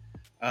free.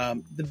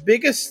 The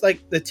biggest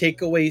the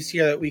takeaways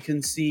here that we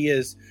can see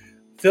is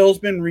Phil's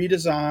been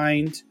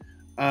redesigned.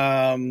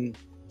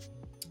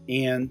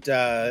 And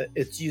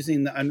it's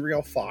using the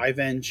Unreal 5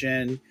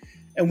 engine,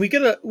 and we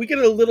get a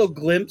little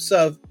glimpse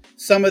of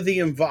some of the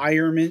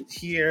environment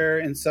here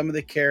and some of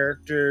the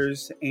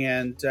characters.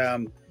 And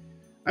I'm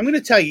going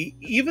to tell you,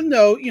 even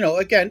though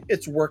again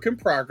it's work in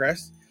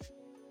progress,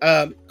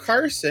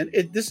 Carson,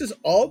 this is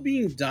all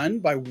being done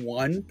by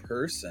one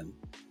person.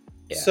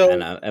 Yeah, so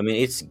and I mean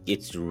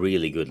it's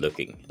really good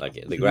looking. Like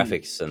the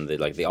graphics and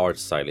the art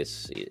style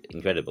is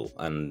incredible,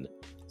 and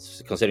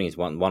considering it's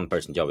one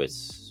person job,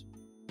 it's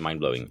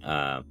mind-blowing.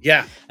 And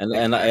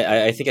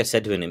I think I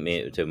said to him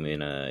we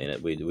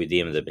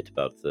DM'd a bit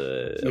about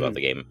the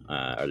game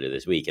earlier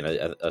this week,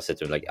 and I said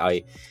to him like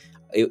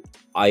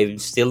I'm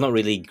still not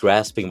really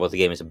grasping what the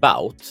game is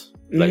about,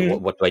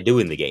 like what do I do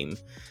in the game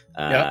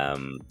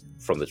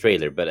from the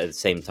trailer, but at the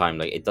same time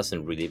like it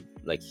doesn't really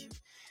like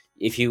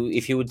if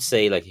you would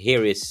say like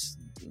here is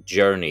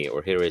Journey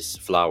or here is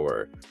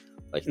Flower,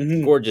 like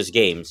gorgeous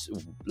games,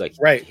 like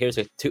here's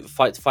a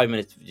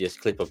 5-minute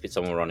just clip of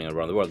someone running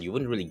around the world, you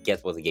wouldn't really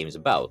get what the game is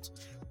about,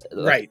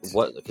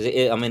 because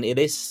it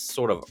is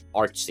sort of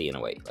artsy in a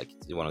way, like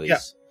one of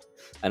these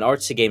and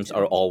artsy games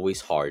are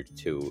always hard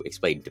to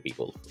explain to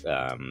people,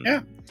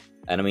 and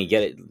I mean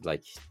get it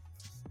like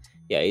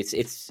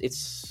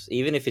it's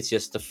even if it's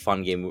just a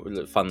fun game,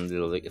 fun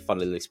little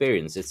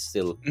experience, it's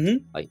still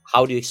like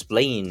how do you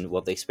explain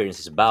what the experience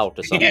is about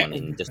to someone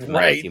in just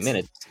a few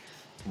minutes,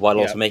 while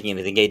also making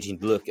it engaging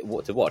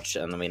to watch.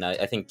 And I mean,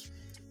 I think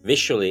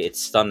visually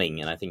it's stunning,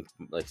 and I think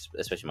like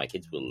especially my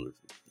kids will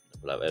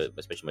have,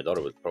 especially my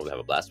daughter will probably have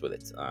a blast with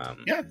it.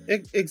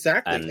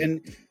 Exactly.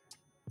 And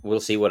we'll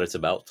see what it's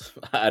about.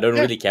 I don't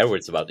really care what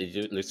it's about.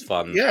 It looks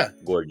fun,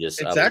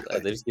 gorgeous. Exactly.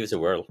 Just give us a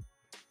whirl.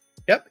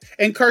 Yep.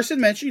 And Carson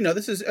mentioned,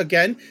 this is,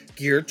 again,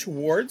 geared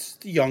towards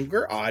the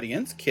younger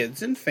audience,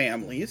 kids and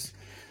families.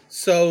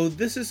 So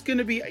this is going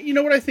to be,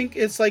 what I think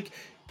it's like,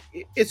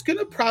 it's going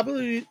to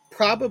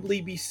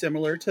probably be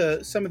similar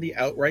to some of the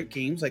outright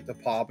games like the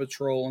Paw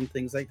Patrol and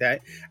things like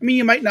that. I mean,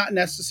 you might not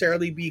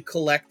necessarily be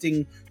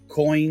collecting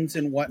coins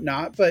and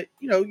whatnot, but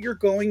you're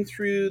going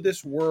through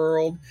this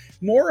world,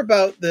 more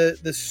about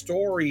the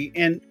story,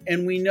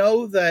 and we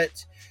know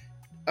that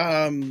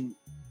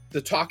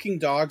the Talking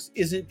Dogs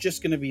isn't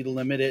just going to be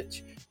limited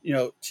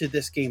to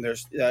this game.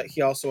 There's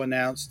he also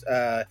announced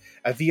a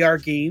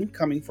VR game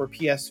coming for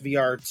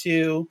PSVR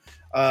 2,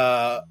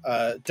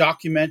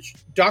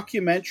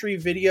 documentary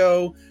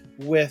video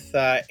with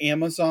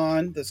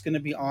Amazon that's going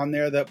to be on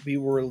there that we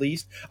were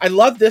released. I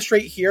love this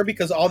right here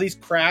because all these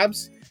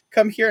crabs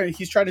come here and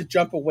he's trying to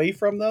jump away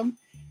from them,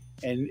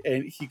 and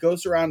he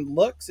goes around and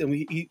looks,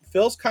 and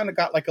Phil's kind of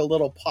got like a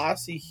little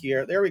posse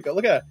here. There we go.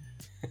 Look at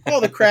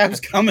all the crabs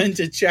coming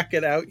to check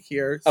it out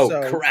here.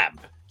 Crab.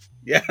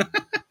 Yeah.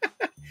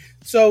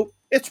 So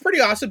it's pretty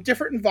awesome.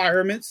 Different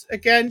environments.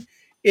 Again,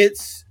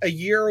 it's a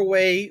year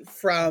away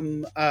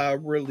from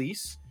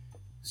release.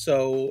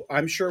 So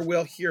I'm sure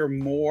we'll hear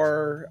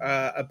more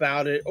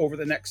about it over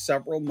the next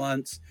several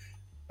months.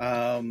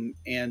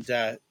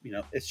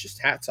 It's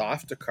just hats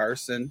off to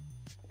Carson.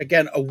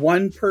 Again, a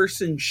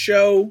one-person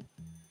show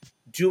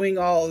doing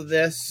all of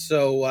this.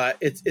 So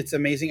it's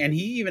amazing. And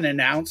he even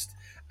announced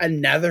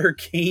another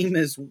game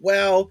as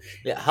well.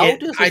 Yeah, how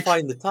does he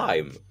find the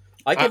time?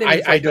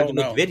 I don't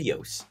know. Make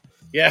videos.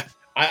 Yeah,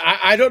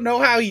 I don't know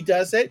how he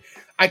does it.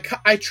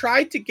 I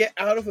tried to get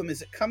out of him.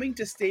 Is it coming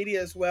to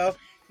Stadia as well?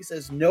 He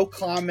says no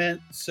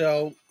comment.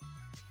 So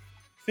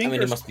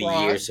it must be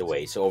years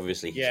away. So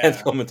obviously he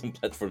can't comment on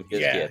platform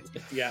yet.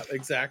 Yeah,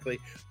 exactly.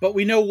 But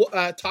we know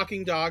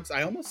Talking Dogs.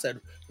 I almost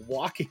said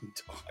Walking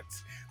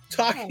Dogs.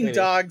 Talking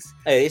Dogs.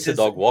 Hey, it's a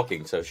dog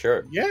walking. So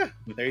sure. Yeah,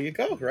 there you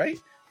go. Right.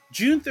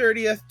 June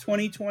 30th,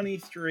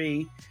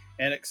 2023,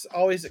 and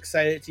always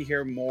excited to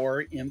hear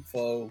more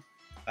info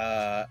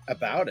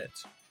about it.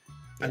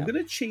 Yeah. I'm going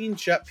to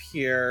change up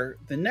here.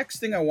 The next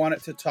thing I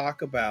wanted to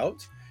talk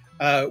about,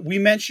 we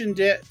mentioned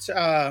it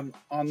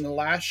on the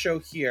last show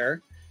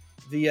here,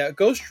 the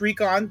Ghost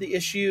Recon, the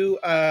issue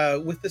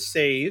with the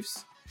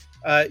saves.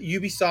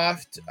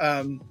 Ubisoft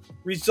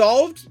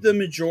resolved the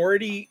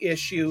majority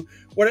issue.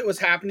 What it was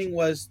happening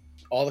was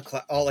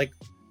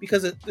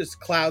because it's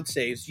cloud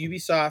saves,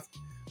 Ubisoft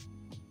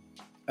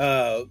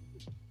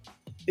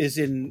is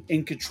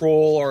in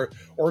control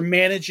or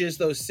manages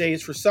those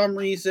saves. For some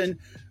reason,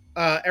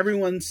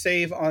 everyone's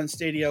save on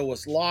Stadia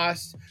was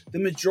lost. The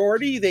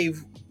majority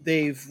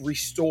they've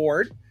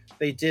restored.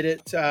 They did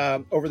it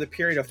over the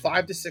period of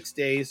 5 to 6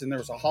 days, and there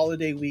was a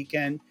holiday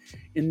weekend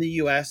in the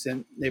US,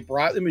 and they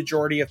brought the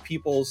majority of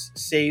people's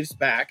saves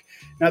back.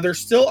 Now, there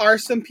still are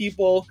some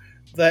people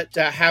that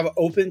have an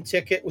open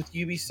ticket with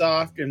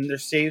Ubisoft and their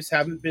saves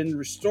haven't been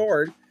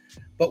restored.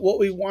 But what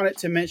we wanted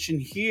to mention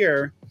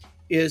here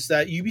is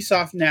that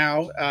Ubisoft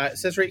now, it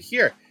says right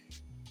here,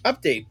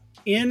 update.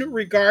 In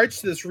regards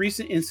to this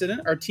recent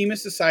incident, our team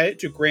has decided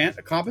to grant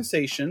a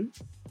compensation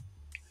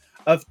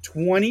of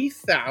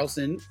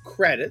 20,000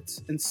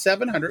 credits and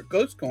 700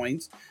 Ghost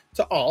Coins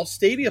to all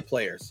Stadia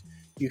players.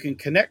 You can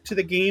connect to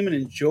the game and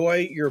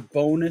enjoy your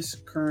bonus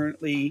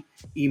currently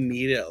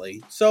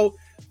immediately. So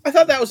I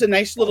thought that was a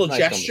nice little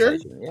gesture.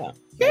 Yeah.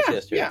 Yeah.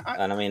 Nice gesture.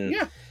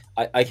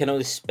 I can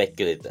only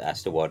speculate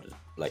as to what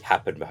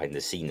happened behind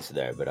the scenes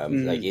there, but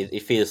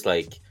it feels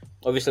like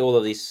obviously all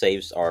of these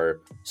saves are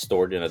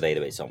stored in a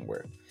database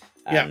somewhere,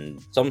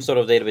 and some sort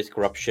of database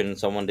corruption.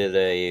 Someone did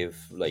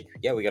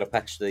we gotta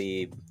patch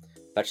the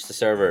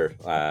server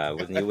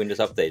with new Windows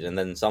update, and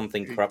then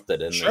something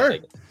corrupted, and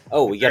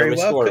we gotta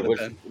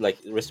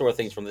restore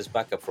things from this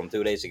backup from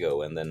 2 days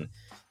ago, and then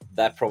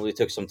that probably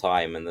took some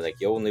time, and they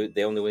only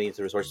need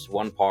to resource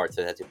one part,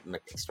 so they had to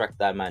extract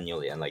that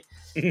manually, and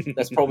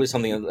that's probably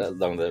something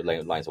along the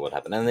lines of what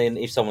happened. And then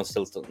if someone's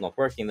still not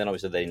working, then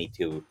obviously they need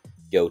to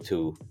go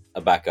to a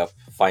backup,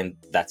 find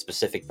that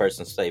specific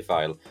person's save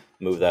file,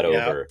 move that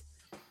over.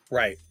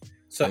 Right.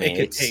 So it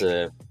could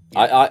take.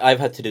 I've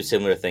had to do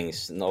similar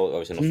things,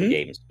 obviously not for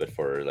games, but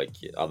for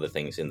other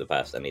things in the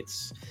past, and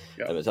it's.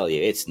 Let me tell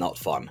you, it's not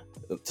fun.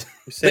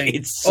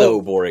 It's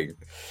so boring.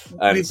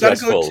 We've got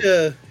to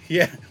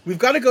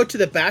go to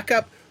the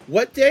backup.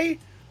 What day?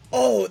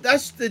 Oh,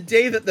 that's the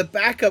day that the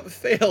backup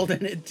failed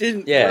and it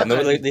didn't. Yeah,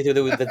 no, they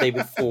do it the day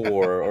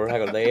before, or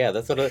hang on,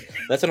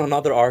 that's on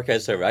another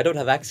archive server. I don't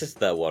have access to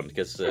that one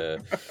because,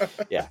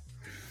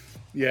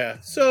 Yeah.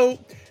 So,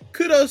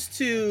 kudos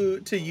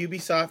to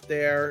Ubisoft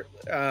there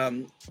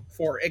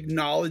for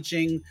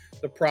acknowledging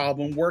the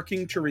problem,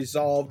 working to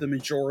resolve the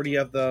majority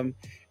of them,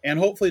 and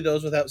hopefully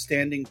those with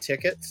outstanding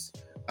tickets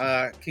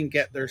can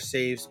get their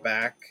saves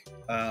back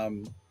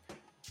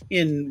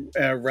in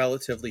a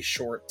relatively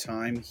short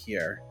time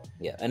here.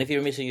 Yeah, and if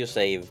you're missing your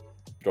save,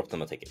 drop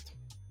them a ticket.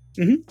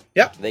 Mm-hmm.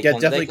 Yep.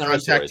 Definitely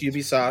contact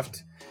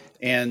Ubisoft,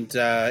 and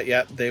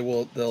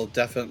they'll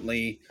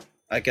definitely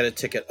get a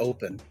ticket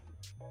open.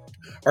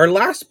 our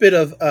last bit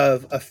of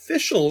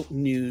official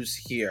news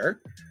here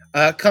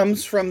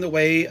comes from the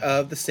way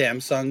of the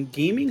Samsung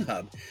Gaming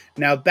Hub.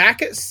 Now,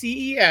 back at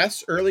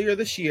CES earlier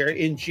this year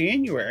in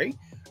January,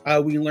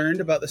 we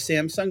learned about the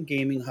Samsung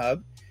Gaming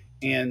Hub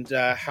and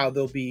how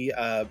there'll be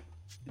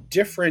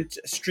different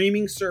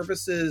streaming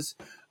services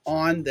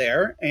on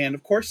there. And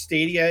of course,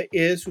 Stadia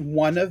is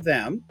one of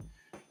them.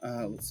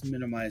 Let's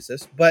minimize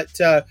this. But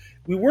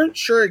we weren't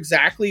sure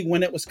exactly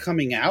when it was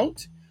coming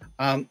out.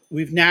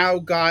 We've now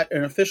got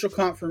an official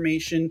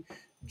confirmation.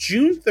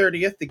 June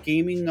 30th, the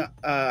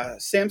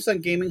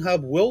Samsung Gaming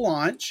Hub will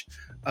launch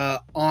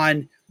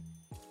on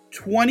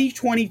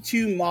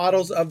 2022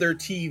 models of their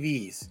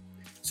TVs.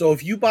 So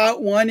if you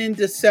bought one in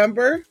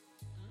December,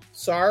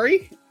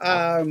 sorry.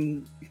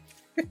 And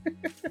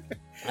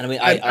I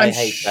mean, I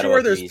hate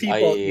sure there's TVs.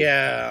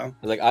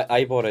 people.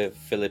 I bought a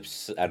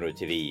Philips Android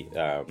TV.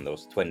 That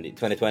was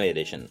 2020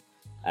 edition,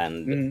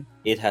 and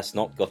it has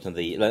not gotten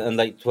and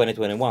like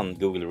 2021,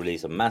 Google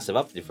released a massive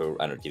update for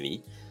Android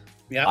TV.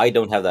 Yeah, I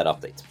don't have that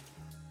update.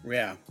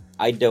 Yeah,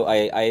 I don't.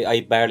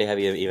 I barely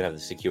even have the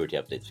security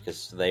updates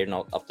because they're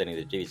not updating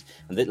the TVs.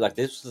 And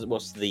this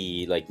was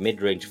the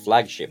mid-range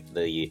flagship,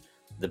 the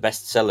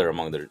best seller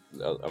among the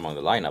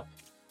lineup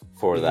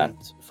for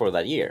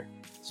that year.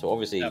 So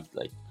obviously,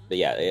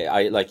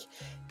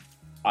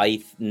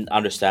 I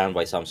understand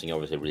why Samsung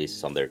obviously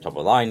releases on their top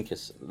of line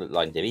because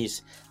line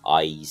TVs.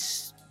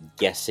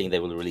 Guessing they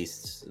will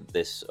release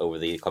this over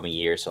the coming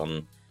years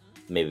on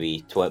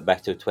maybe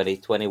back to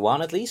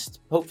 2021 at least,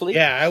 hopefully.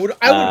 Yeah, I would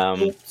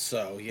hope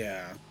so.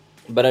 Yeah.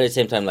 But at the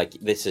same time,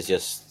 this is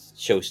just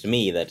shows to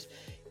me that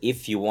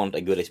if you want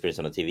a good experience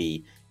on a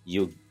TV,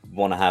 you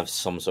want to have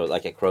some sort of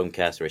a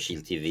Chromecast or a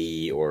Shield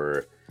TV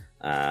or.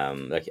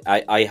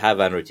 I have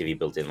Android TV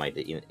built into my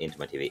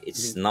TV.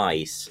 It's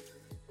nice,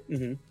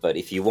 but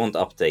if you want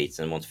updates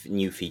and want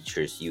new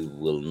features, you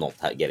will not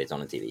get it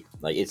on a TV.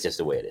 It's just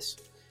the way it is.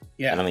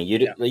 Yeah, and I mean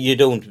you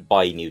don't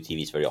buy new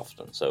TVs very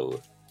often,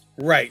 so.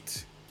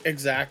 Right,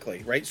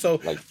 exactly. Right, so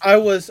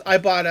I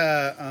bought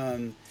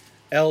a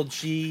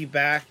LG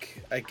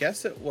back. I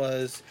guess it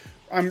was.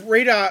 I'm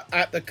right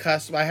at the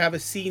cusp. I have a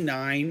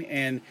C9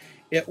 and.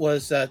 It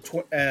was end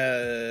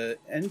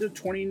of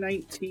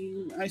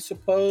 2019, I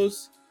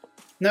suppose.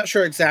 Not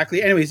sure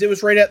exactly. Anyways, it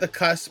was right at the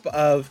cusp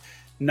of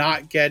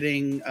not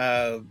getting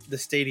the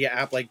Stadia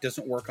app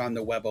doesn't work on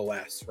the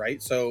WebOS,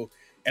 right? So,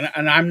 and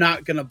I'm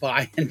not gonna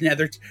buy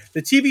another.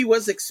 The TV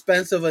was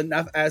expensive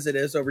enough as it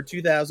is, over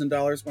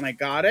 $2,000 when I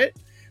got it.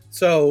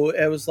 So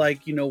it was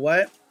you know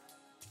what?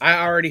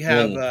 I already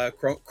have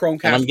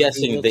Chromecast. And I'm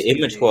guessing the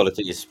image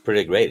quality is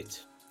pretty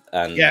great.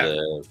 And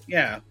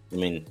yeah. I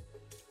mean.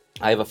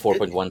 I have a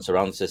 4.1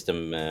 surround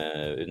system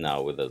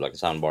now with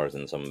sound bars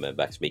and some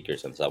back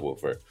speakers and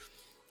subwoofer.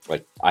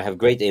 I have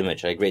great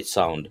image, I have great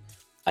sound.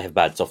 I have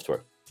bad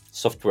software.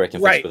 Software I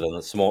can fix with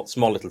a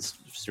small little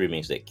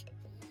streaming stick.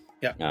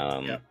 Yeah.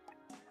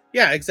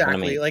 Yeah,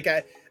 exactly. I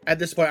mean, at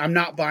this point, I'm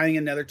not buying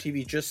another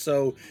TV just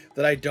so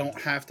that I don't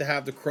have to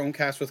have the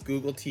Chromecast with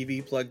Google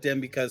TV plugged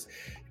in, because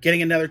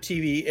getting another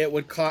TV, it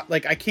would cost,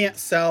 I can't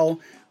sell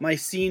my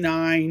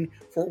C9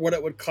 for what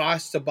it would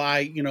cost to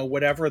buy,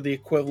 whatever the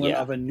equivalent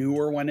of a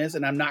newer one is.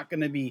 And I'm not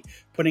going to be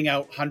putting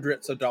out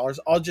hundreds of dollars.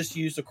 I'll just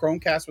use the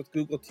Chromecast with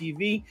Google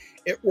TV.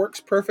 It works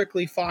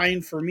perfectly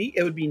fine for me.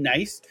 It would be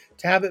nice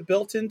to have it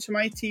built into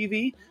my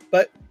TV.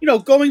 But,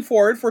 going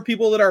forward for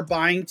people that are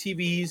buying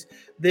TVs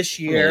this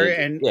year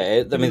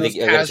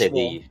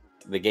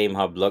the Game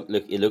Hub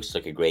it looks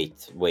like a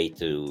great way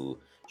to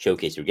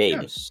showcase your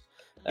games.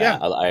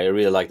 I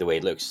really like the way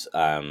it looks.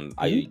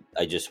 I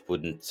just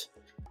wouldn't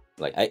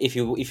if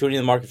you're in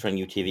the market for a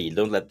new TV,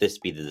 don't let this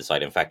be the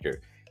deciding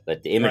factor.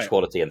 Let the image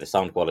quality and the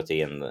sound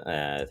quality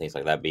and things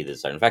like that be the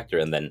deciding factor,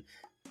 and then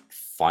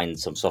find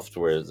some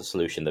software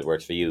solution that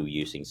works for you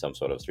using some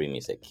sort of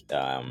streaming stick.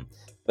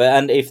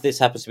 And if this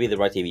happens to be the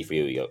right TV for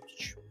you,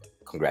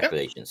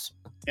 congratulations.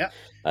 Yeah,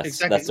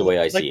 exactly. That's the way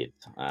I see it.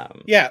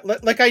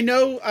 I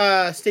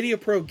know Stadia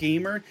Pro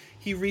Gamer.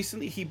 He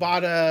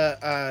bought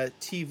a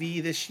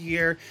TV this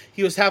year.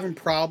 He was having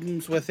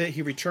problems with it.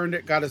 He returned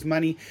it, got his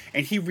money,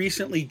 and he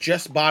recently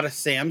just bought a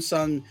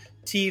Samsung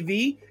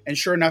TV. And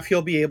sure enough,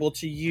 he'll be able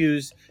to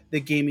use the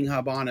Gaming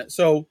Hub on it.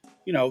 So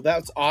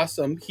that's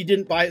awesome. He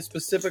didn't buy it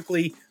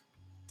specifically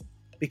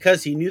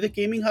because he knew the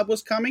Gaming Hub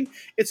was coming.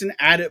 It's an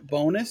added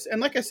bonus, and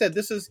like I said,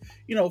 this is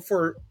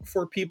for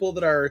people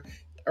that are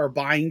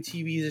buying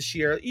TVs this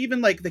year,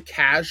 even the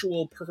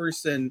casual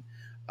person,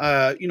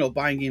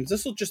 buying games.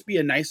 This will just be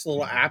a nice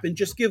little app and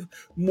just give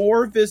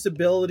more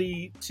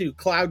visibility to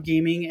cloud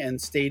gaming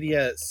and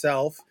Stadia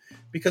itself.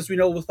 Because we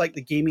know with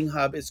the Gaming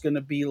Hub, it's going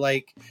to be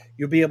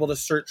you'll be able to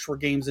search for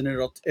games and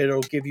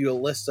it'll give you a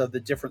list of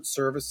the different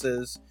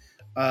services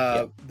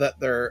that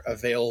they're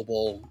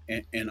available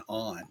and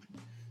on.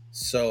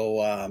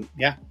 So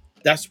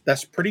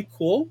that's pretty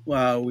cool.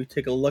 We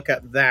take a look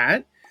at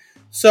that.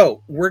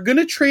 So we're going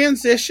to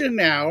transition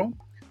now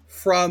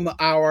from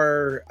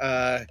our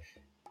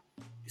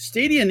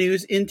Stadia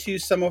news into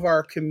some of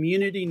our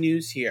community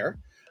news here.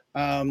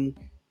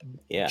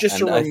 Yeah,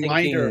 Just a and I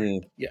reminder.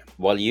 thinking Yeah.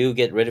 while you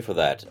get ready for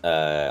that,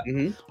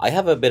 Hmm. I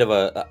have a bit of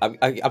a.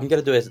 I'm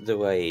gonna do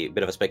a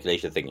bit of a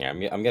speculation thing here.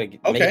 I'm gonna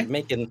Okay.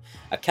 make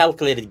a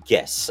calculated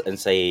guess and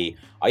say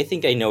I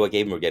think I know a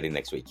game we're getting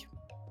next week to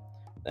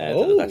the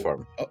Oh.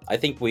 platform. I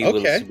think we will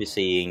Okay. be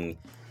seeing.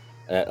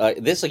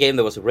 This is a game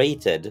that was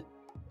rated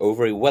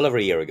well over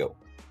a year ago.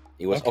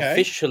 It was Okay.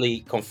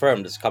 officially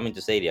confirmed as coming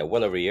to Stadia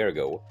well over a year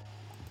ago.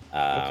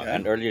 Okay.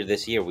 And earlier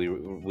this year,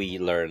 we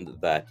learned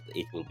that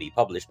it will be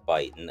published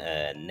by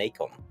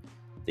Nacon,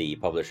 the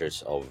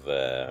publishers of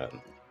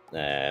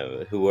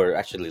who were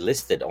actually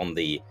listed on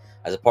the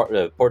as a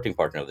porting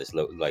partner of this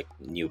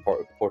new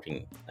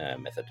porting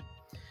method,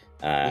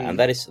 and Mm.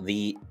 that is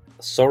the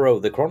Sorrow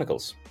the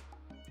Chronicles.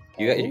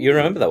 You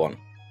remember Oh. that one?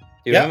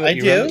 Do you Yeah, remember? I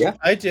You remember? do. Yeah.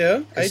 I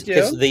do. I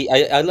Because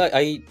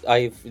do.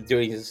 I've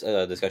during this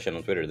discussion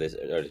on Twitter this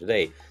earlier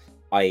today,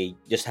 I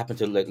just happened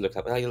to look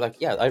up. I like,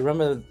 yeah, I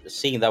remember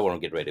seeing that one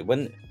get ready.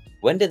 When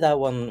did that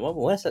one?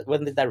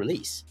 When did that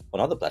release on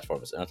other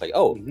platforms? And I was like,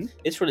 oh, Hmm.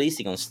 it's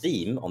releasing on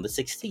Steam on the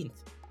 16th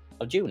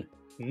of June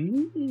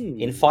in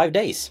Mm. 5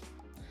 days.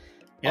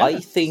 I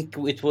Yes. think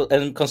it will.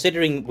 And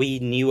considering we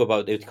knew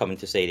about it coming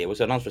to Stadia, it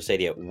was announced for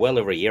Stadia well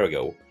over a year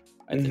ago.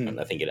 Hmm.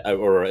 I think it,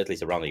 or at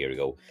least around a year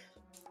ago.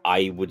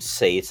 I would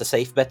say it's a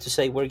safe bet to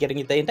say we're getting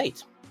it day and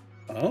date.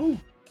 Oh,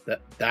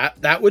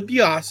 that would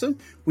be awesome.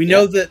 We Yeah.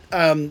 know that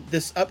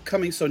this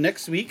upcoming, so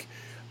next week,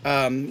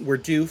 we're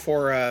due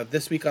for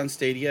This Week on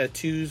Stadia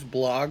 2's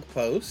blog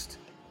post.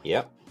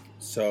 Yeah.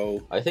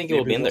 So I think it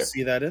will maybe be in we'll there.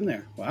 see that in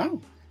there.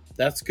 Wow,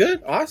 that's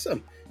good,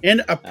 awesome,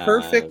 and a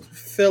perfect Uh,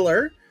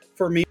 filler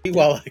for me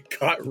while I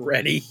got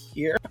ready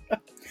here.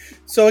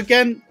 So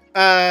again,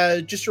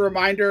 just a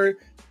reminder: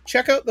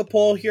 check out the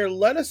poll here.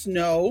 Let us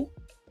know.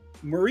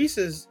 Maurice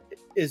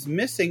is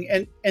missing,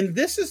 and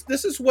this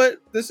is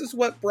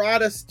what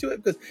brought us to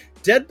it, because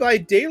Dead by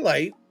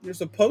Daylight.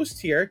 There's a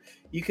post here.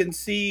 You can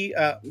see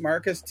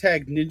Marcus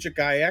tagged Ninja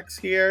Guy X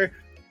here,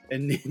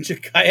 and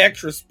Ninja Guy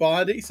X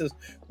responded. He says,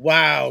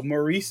 "Wow,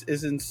 Maurice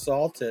is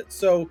insulted."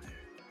 So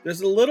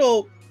there's a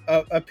little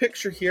a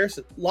picture here.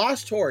 So,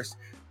 Lost Horse,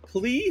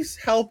 please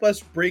help us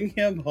bring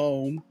him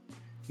home.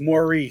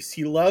 Maurice,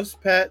 he loves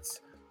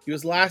pets. He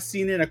was last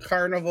seen in a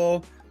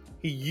carnival.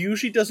 He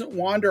usually doesn't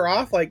wander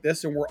off like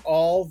this, and we're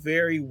all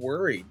very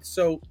worried.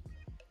 So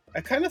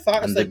I kind of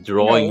thought, it's and the like,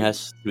 drawing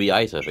has 3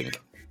 eyes, I think.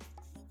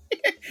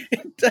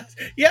 it does.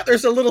 Yeah,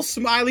 there's a little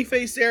smiley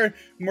face there.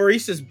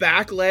 Maurice's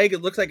back leg,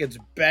 it looks like it's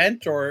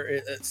bent or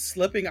it's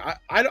slipping.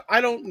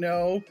 I don't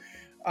know.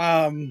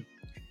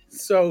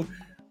 So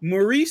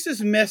Maurice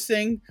is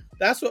missing.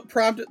 That's what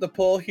prompted the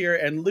poll here.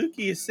 And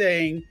Lukey is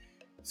saying,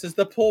 says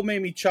the poll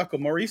made me chuckle.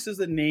 Maurice is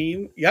the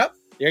name. Yep.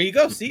 There you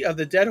go. See, of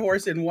the dead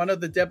horse in one of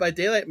the Dead by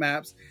Daylight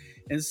maps.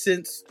 And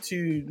since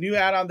to new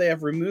add-on, they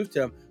have removed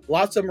him.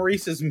 Lots of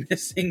Maurice's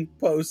missing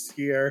posts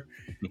here.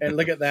 And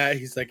look at that.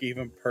 He's like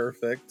even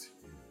perfect.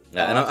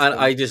 Yeah, Awesome. and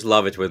I just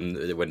love it when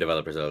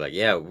developers are like,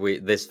 yeah,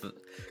 because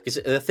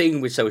the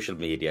thing with social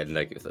media and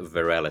like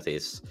virality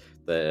is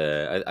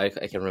I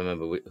can't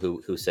remember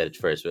who said it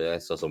first. But I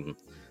saw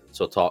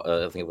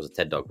I think it was a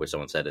TED Talk where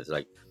someone said it's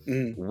like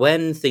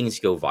when things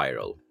go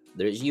viral,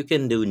 you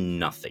can do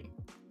nothing.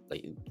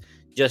 Like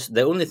just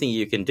the only thing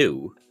you can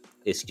do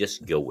is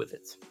just go with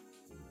it.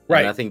 Right.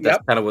 And I think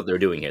that's kind of what they're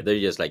doing here. They're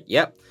just like,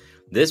 yep,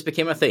 this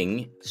became a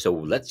thing, so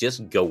let's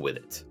just go with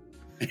it.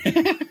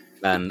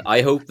 And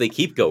I hope they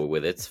keep going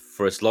with it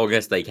for as long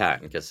as they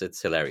can, because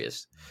it's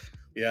hilarious.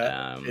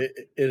 Yeah,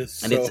 it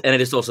is. And it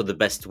is also the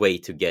best way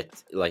to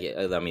get, like,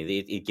 I mean,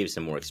 it gives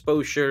them more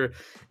exposure.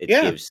 It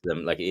gives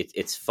them like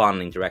it's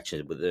fun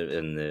interactions with them,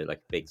 and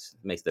like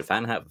makes their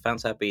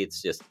fans happy.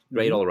 It's just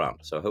great all around.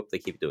 So I hope they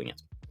keep doing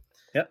it.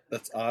 Yep,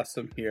 that's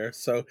awesome here.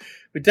 So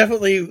we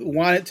definitely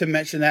wanted to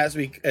mention that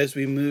as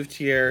we moved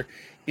here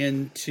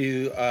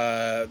into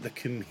the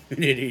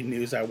community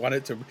news. I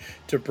wanted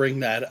to bring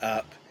that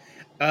up.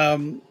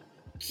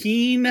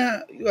 Keen,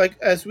 like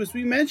as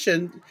we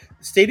mentioned,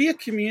 Stadia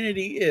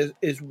community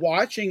is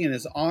watching and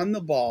is on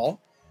the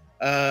ball.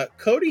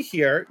 Cody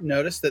here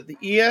noticed that the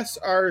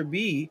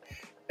ESRB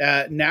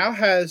now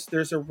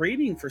there's a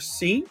rating for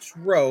Saints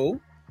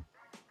Row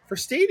for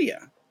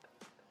Stadia.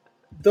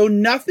 Though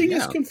nothing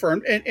is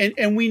confirmed,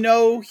 and we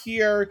know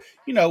here,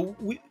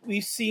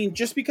 we've seen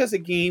just because a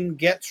game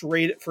gets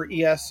rated for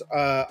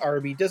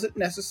ESRB doesn't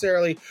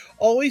necessarily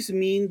always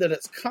mean that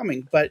it's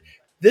coming, but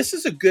this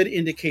is a good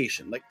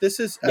indication. Like this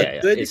is a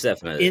good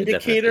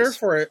indicator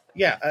for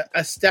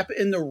a step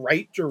in the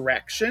right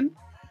direction.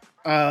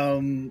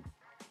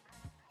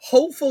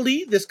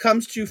 Hopefully this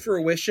comes to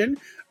fruition.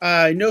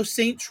 I know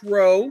Saints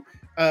Row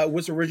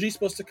was originally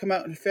supposed to come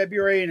out in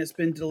February, and it's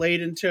been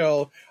delayed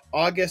until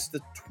August the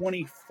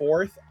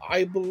 24th,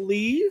 I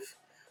believe.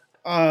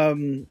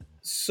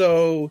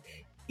 So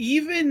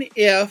even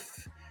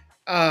if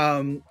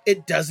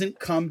it doesn't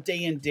come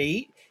day and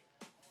date,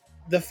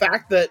 the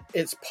fact that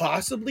it's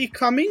possibly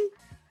coming,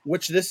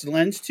 which this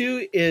lends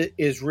to,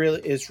 is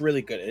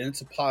really good, and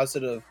it's a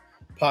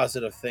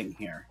positive thing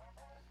here.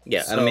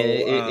 Yeah, so, and I mean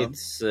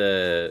it's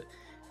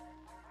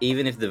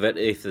even if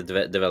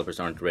the developers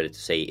aren't ready to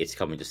say it's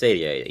coming to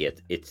Stadia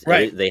yet,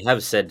 Right. they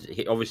have said,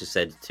 he obviously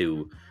said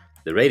to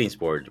the ratings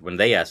board when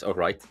they asked, "All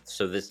right,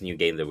 so this new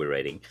game that we're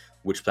rating,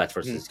 which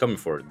platforms is it coming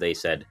for?" They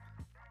said,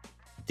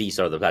 "These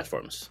are the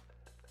platforms."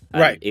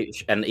 And Right.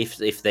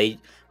 if they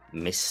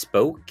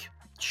misspoke,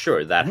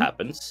 sure, that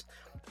happens.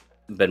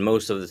 But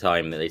most of the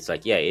time, it's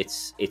like, yeah,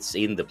 it's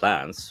in the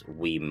plans.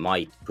 We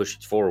might push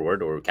it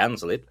forward or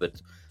cancel it,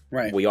 but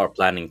Right. we are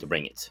planning to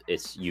bring it.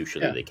 It's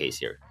usually Yeah. the case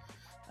here.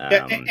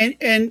 Yeah,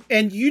 and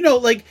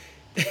like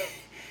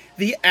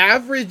the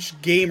average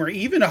gamer,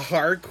 even a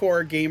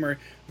hardcore gamer,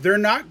 they're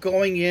not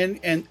going in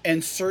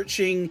and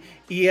searching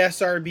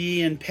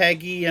ESRB and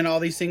PEGI and all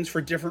these things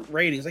for different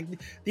ratings. Like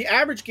the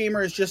average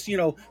gamer is just,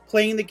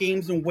 playing the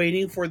games and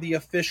waiting for the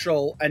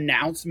official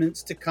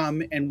announcements to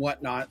come and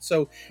whatnot.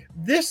 So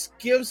this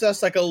gives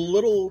us like a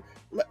little,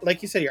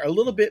 like you say, a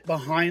little bit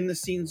behind the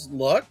scenes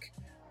look.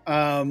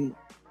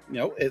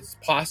 It's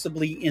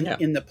possibly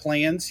in the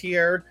plans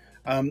here.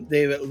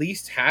 They at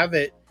least have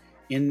it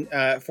in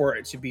for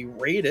it to be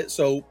rated.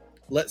 So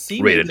let's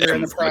see. Rated Maybe they're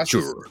in M the for process.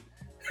 mature.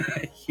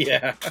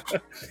 Yeah,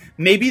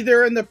 maybe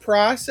they're in the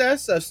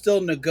process of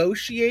still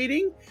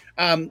negotiating.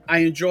 I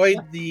enjoyed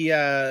the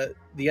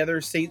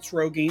other Saints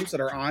Row games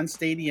that are on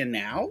Stadia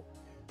now,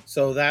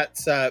 so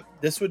that's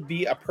this would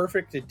be a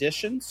perfect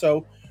addition.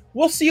 So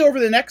we'll see over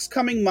the next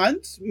coming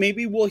months.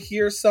 Maybe we'll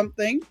hear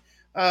something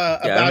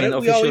about it.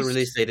 Official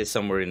release date is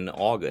somewhere in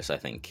August, I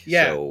think.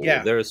 Yeah, so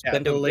yeah, there's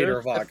plenty later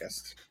of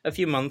August. A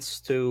few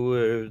months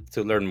to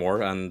learn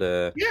more, and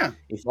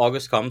if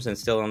August comes and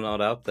still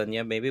not out, then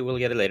maybe we'll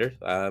get it later.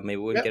 Maybe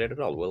we'll get it at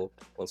all. We'll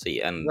see,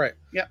 and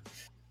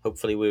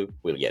hopefully we'll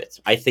get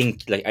it. I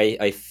think like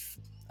I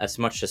as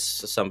much as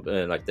some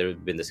like there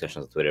have been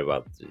discussions on Twitter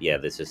about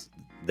this is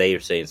they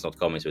are saying it's not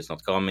coming, so it's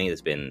not coming.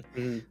 It's been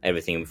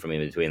everything from in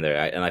between there,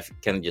 and I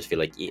kind of just feel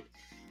like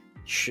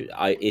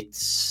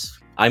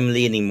I'm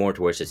leaning more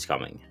towards it's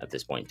coming at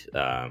this point.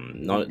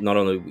 Not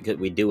only because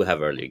we do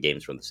have earlier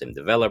games from the same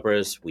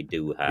developers, we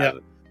do have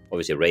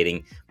obviously a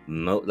rating.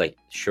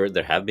 Sure,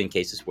 there have been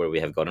cases where we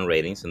have gotten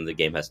ratings and the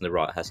game hasn't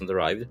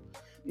arrived.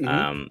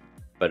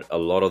 But a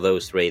lot of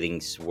those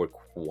ratings were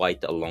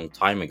quite a long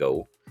time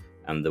ago,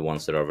 and the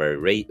ones that are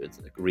very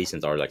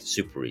recent are like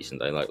super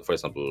recent. Like, for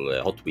example,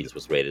 Hot Wheels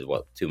was rated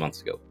 2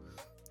 months ago.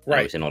 Right,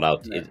 obviously not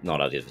out. Yeah. It's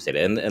not out yet for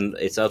Stadia, and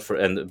it's out for.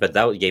 But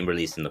that game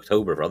released in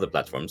October for other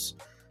platforms.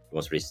 It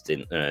was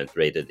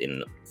rated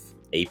in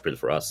April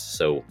for us.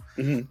 So,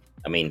 I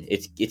mean,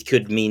 it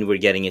could mean we're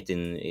getting it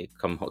in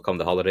come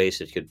the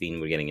holidays. It could mean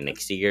we're getting it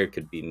next year. It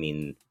could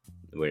mean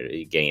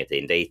we're getting it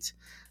in date.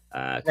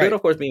 Could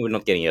of course mean we're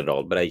not getting it at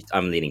all. But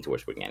I'm leaning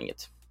towards we're getting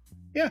it.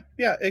 Yeah,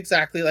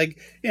 exactly. Like,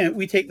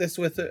 we take this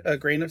with a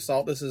grain of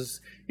salt. This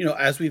is,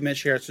 as we've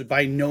mentioned here, it's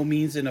by no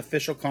means an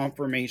official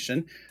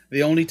confirmation.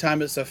 The only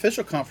time it's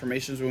official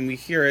confirmation is when we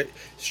hear it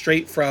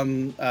straight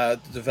from the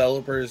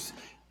developer's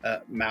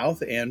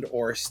mouth and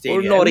or Stadia.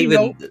 Or not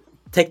even,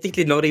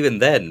 technically not even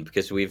then,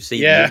 because we've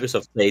seen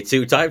Ubisoft say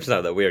 2 times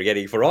now that we are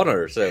getting For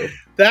Honor. So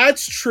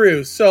that's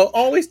true. So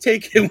always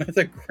take it with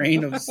a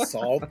grain of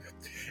salt.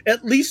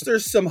 At least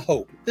there's some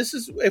hope. This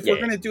is, if we're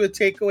going to do a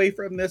takeaway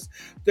from this,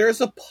 there's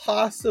a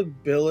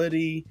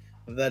possibility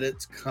that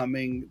it's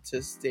coming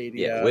to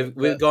Stadia. Yeah,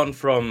 we've gone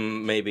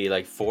from maybe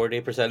like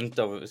 40%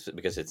 of,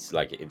 because it's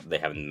like they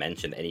haven't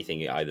mentioned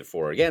anything either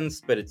for or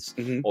against, but it's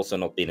also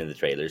not been in the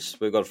trailers.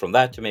 We've gone from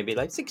that to maybe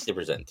like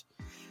 60%.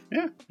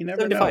 Yeah, you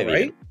never know, right?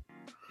 Even.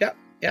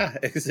 Yeah,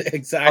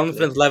 exactly.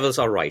 Confidence levels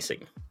are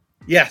rising.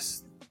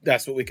 Yes,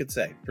 that's what we could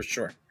say for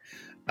sure.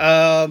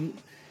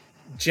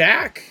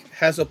 Jack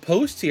has a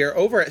post here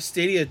over at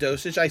Stadia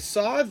Dosage. I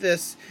saw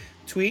this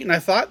tweet and I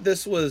thought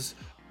this was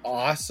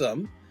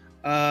awesome.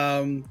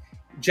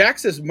 Jack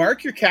says,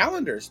 mark your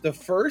calendars. The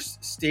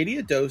first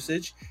Stadia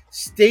Dosage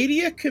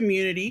Stadia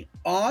Community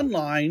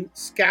Online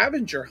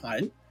Scavenger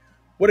Hunt.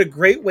 What a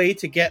great way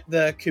to get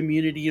the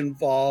community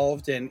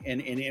involved and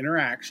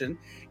interaction,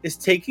 is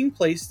taking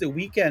place the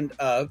weekend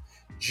of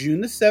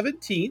June the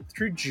 17th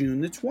through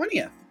June the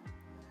 20th.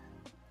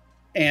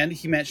 And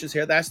he mentions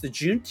here that's the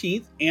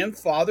Juneteenth and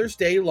Father's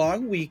Day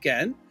long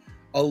weekend,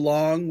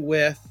 along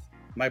with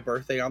my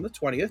birthday on the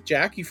 20th.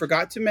 Jack, you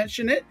forgot to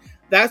mention it.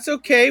 That's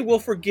okay. We'll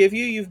forgive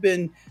you. You've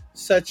been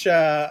such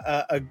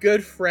a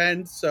good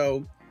friend.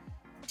 So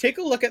take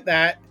a look at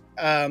that.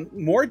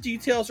 More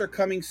details are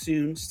coming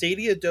soon.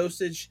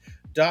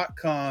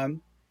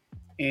 StadiaDosage.com.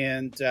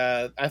 And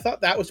I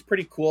thought that was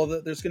pretty cool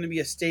that there's going to be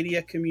a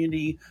Stadia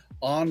Community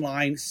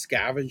Online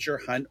Scavenger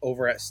Hunt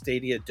over at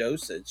Stadia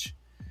Dosage.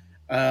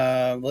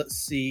 Let's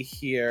see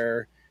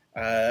here.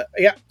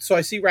 So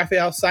I see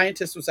Raphael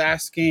Scientist was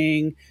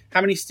asking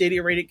how many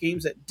Stadia rated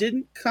games that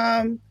didn't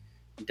come.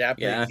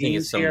 I think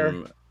it's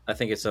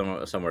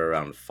somewhere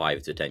around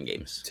 5 to 10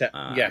 games.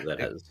 That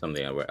has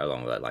something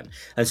along that line,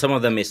 and some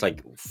of them is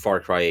like Far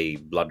Cry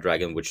Blood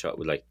Dragon, which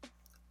would like,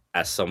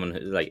 as someone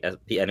as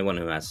anyone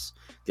who has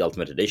the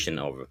Ultimate Edition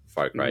of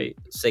Far Cry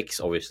 6,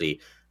 obviously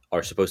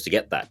are supposed to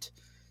get that.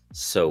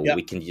 So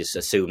we can just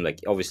assume, like,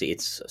 obviously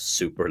it's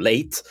super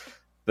late,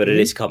 but it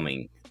is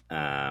coming.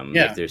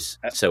 Like there's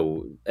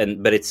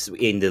but it's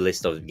in the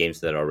list of games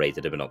that are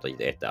rated but not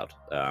yet out.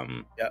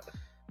 Yeah.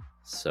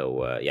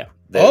 So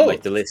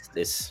the list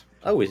is.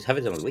 Oh, we have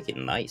it on the wiki.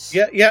 Nice.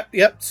 Yeah.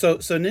 So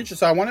Ninja.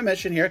 So I want to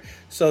mention here.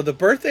 So the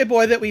birthday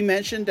boy that we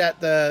mentioned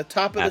at the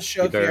top of the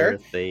show here,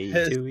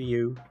 to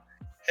you,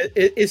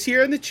 is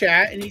here in the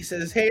chat, and he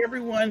says, "Hey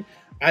everyone,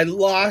 I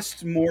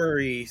lost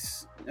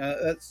Maurice."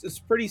 It's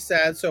pretty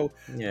sad. So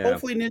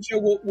hopefully Ninja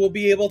will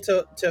be able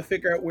to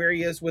figure out where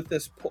he is with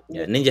this.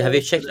 Ninja, have you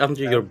checked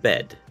under your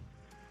bed?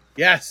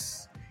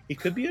 Yes, he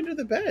could be under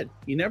the bed.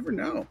 You never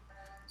know.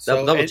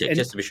 So double check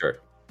just to be sure.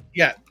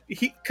 Yeah,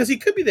 because he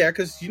could be there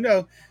because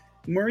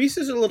Maurice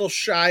is a little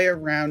shy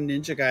around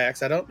Ninja Guy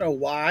X. I don't know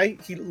why.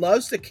 He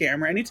loves the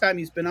camera. Anytime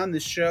he's been on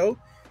this show,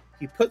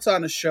 he puts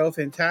on a show,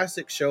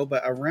 fantastic show.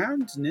 But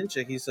around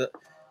Ninja, he's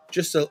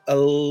just a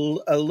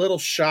little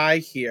shy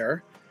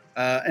here.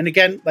 And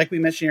again, like we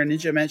mentioned here,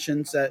 Ninja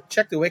mentions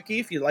check the wiki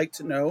if you'd like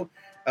to know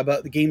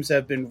about the games that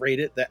have been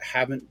rated that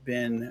haven't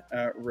been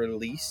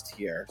released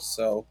here.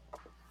 So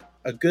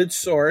a good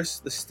source,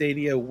 the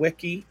Stadia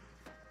wiki.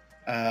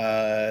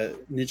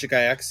 Ninja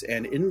Guy X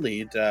and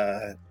InLead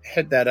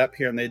head that up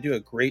here, and they do a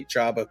great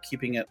job of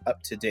keeping it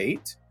up to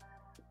date.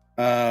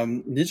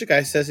 Ninja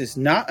Guy says he's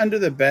not under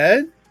the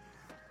bed,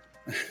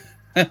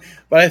 but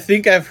I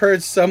think I've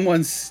heard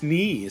someone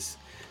sneeze.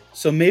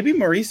 So maybe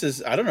Maurice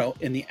is, I don't know,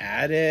 in the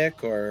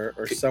attic or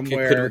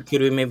somewhere.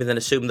 Could we maybe then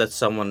assume that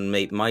someone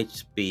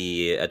might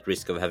be at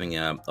risk of having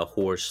a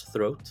hoarse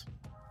throat?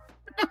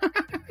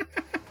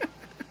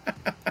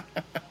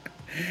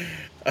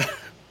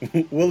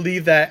 We'll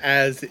leave that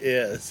as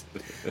is.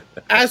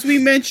 As we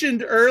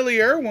mentioned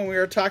earlier when we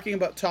were talking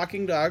about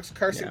talking dogs,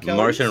 Carson Kelly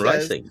Martian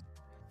Rising.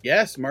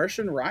 Yes,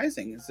 Martian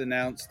Rising is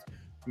announced.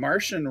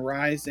 Martian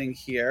Rising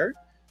here.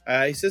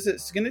 He says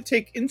it's going to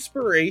take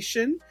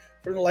inspiration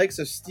from the likes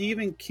of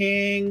Stephen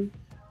King,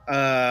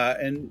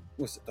 and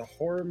was it the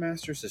Horror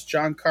Masters? It's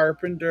John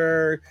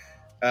Carpenter,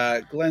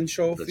 Glenn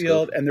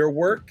Schofield, and their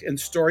work and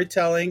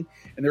storytelling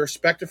and their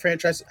respective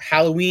franchises.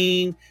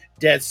 Halloween,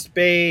 Dead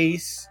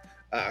Space,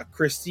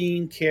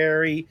 Christine,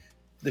 Carrie,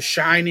 The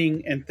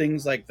Shining, and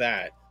things like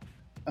that.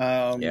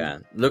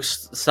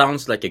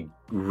 Sounds like a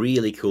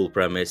really cool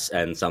premise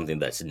and something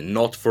that's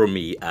not for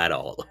me at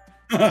all.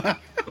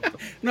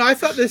 No, I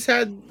thought this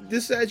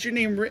had your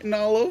name written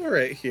all over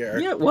it here.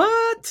 Yeah,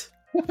 what?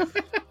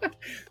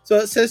 So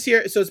it says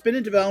here, so it's been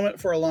in development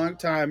for a long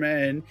time,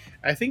 and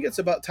I think it's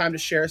about time to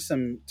share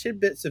some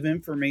tidbits of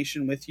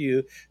information with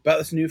you about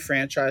this new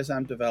franchise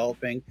I'm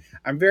developing.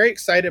 I'm very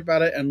excited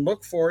about it and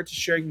look forward to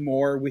sharing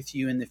more with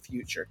you in the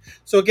future.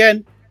 So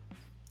again,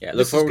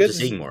 look forward to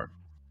seeing more.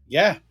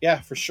 Yeah,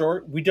 for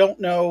sure. We don't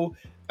know,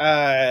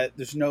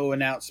 there's no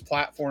announced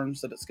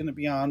platforms that it's going to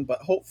be on, but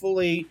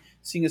hopefully,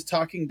 seeing as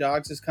Talking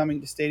Dogs is coming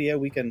to Stadia,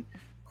 we can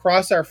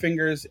cross our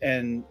fingers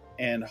and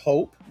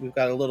hope. We've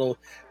got a little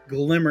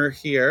glimmer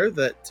here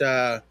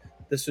that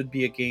this would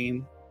be a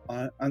game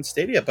on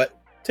Stadia. But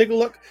take a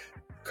look.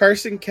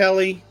 Carson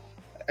Kelly,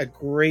 a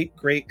great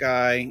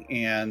guy,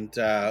 and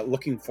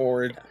looking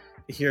forward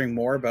to hearing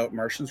more about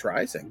Martians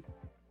Rising.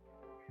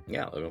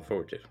 Yeah, looking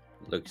forward to it.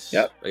 Looks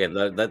again,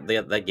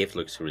 that gift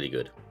looks really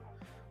good.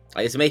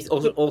 It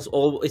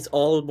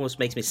almost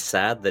makes me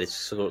sad that it's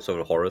sort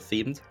of horror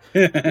themed.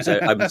 So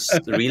I'm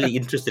really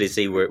interested to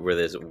see where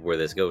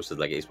this goes, to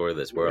like explore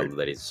this world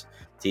that it's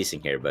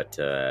teasing here. But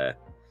I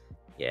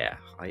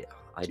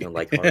don't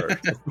like horror.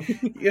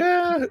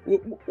 Yeah,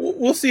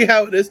 we'll see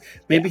how it is.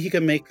 Maybe he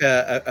can make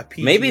a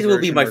PG. Maybe it will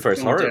be my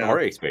first horror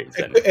experience.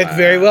 Then. It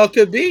very well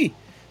could be.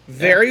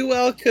 Very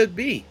well could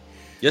be.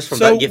 Just from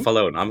that GIF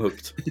alone, I'm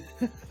hooked.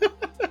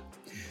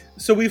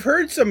 So we've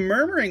heard some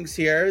murmurings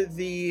here.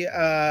 We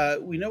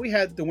know we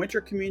had the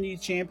Winter Community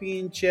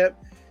Championship.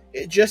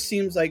 It just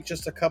seems like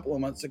just a couple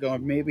of months ago,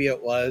 and maybe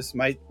it was.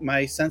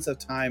 My sense of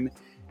time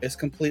is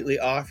completely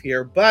off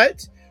here,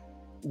 but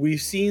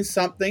we've seen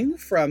something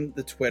from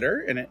the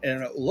Twitter, and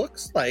it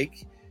looks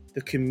like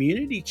the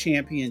Community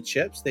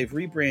Championships. They've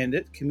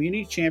rebranded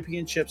Community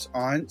Championships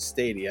on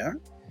Stadia,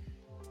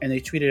 and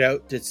they tweeted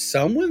out, "Did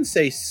someone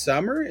say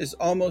summer is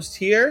almost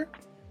here?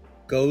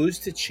 Goes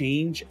to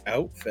change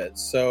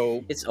outfits."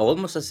 So it's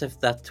almost as if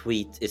that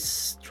tweet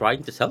is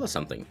trying to tell us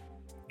something.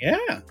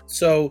 Yeah.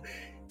 So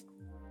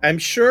I'm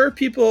sure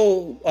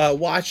people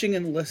watching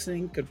and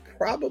listening could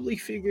probably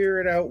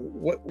figure it out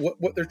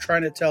what they're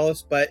trying to tell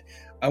us, but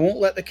I won't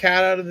let the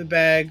cat out of the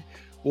bag.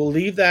 We'll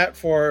leave that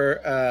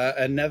for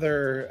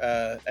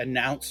another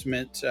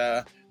announcement,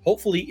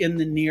 hopefully in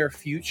the near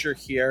future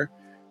here.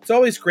 It's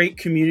always great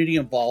community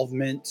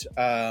involvement.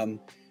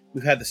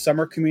 We've had the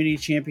Summer Community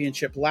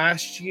Championship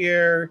last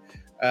year,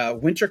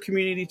 Winter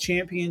Community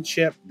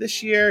Championship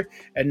this year,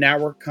 and now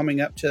we're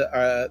coming up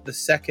to the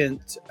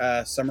second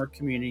Summer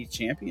Community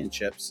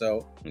Championship.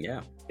 So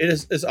yeah,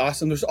 it is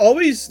awesome. There's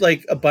always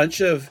like a bunch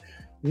of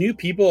new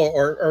people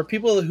or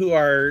people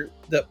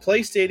that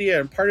play Stadia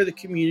and part of the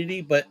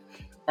community, but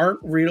aren't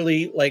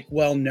really like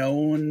well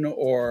known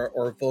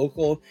or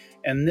vocal.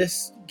 And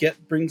this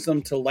brings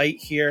them to light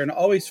here, and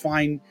always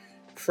find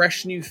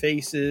fresh new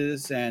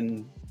faces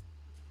and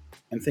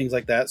and things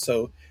like that.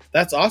 So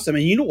that's awesome.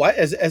 And you know what?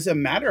 As a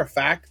matter of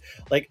fact,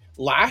 like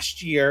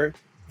last year,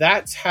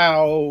 that's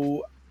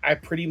how I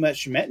pretty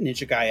much met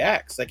Ninja Guy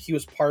X. Like he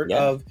was part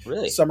of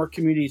really. Summer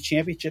Community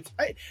Championships.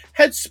 I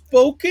had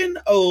spoken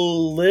a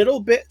little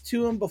bit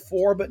to him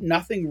before, but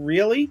nothing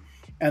really.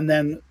 And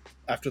then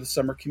after the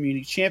Summer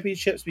Community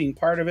Championships, being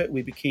part of it,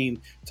 we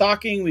became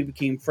talking, we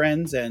became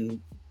friends, and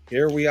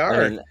here we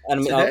are. Today.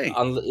 It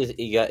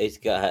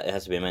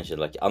has to be mentioned,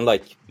 like,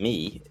 unlike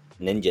me,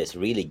 Ninja is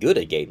really good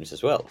at games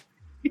as well.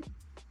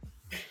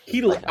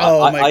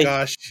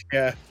 Gosh,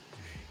 yeah.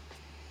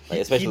 Like,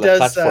 especially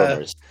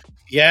platformers.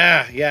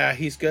 Yeah,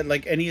 he's good.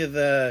 Like any of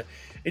the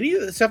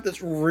stuff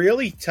that's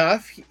really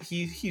tough,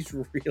 he's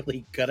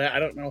really good at. I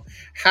don't know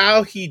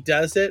how he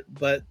does it,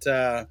 but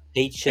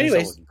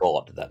patience of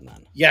God, that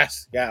man.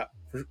 Yes, yeah,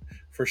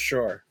 for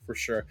sure.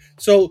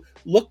 So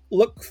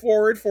look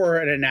forward for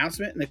an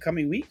announcement in the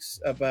coming weeks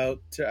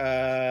about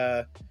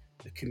the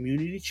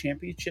Community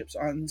Championships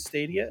on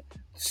Stadia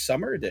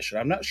Summer Edition.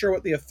 I'm not sure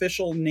what the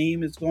official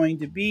name is going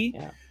to be.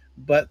 Yeah.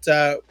 But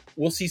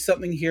we'll see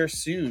something here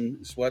soon,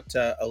 is what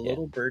a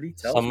little birdie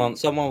tells me.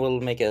 Someone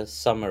will make a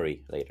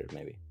summary later,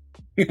 maybe.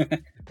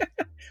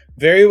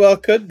 Very well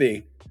could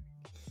be.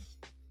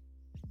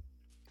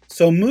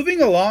 So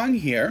moving along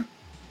here,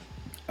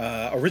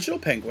 Original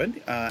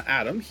Penguin,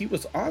 Adam, he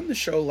was on the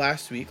show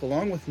last week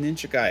along with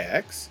Ninja Guy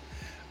X.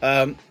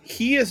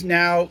 He has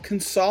now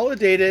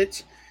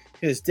consolidated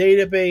his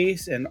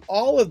database and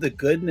all of the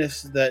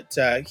goodness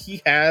that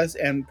he has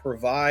and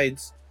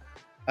provides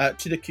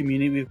to the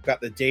community. We've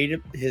got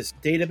his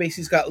database.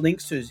 He's got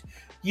links to his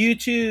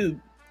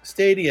YouTube,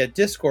 Stadia,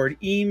 Discord,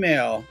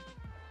 email.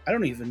 I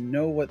don't even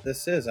know what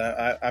this is.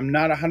 I'm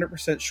not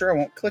 100% sure. I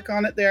won't click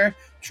on it there.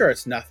 Sure,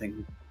 it's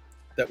nothing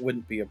that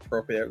wouldn't be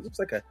appropriate. It looks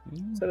like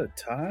is that a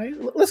tie?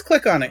 Let's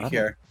click on it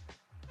here.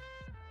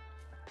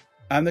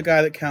 I'm the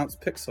guy that counts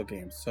pixel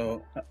games,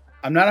 so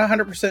I'm not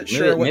 100%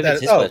 sure what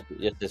that is.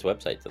 Just this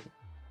website.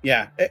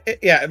 Yeah,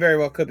 it very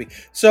well could be.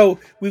 So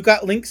we've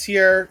got links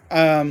here.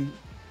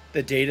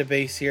 The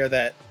database here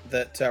that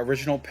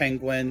Original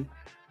Penguin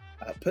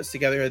puts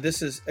together.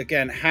 This is,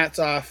 again, hats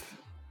off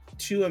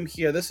to him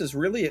here. This is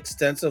really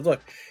extensive.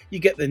 Look, you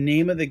get the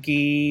name of the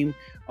game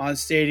on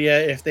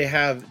Stadia, if they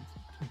have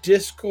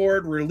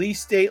Discord,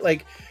 release date,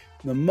 like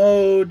the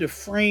mode, the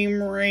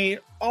frame rate,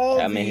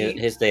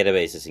 his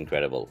database is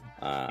incredible.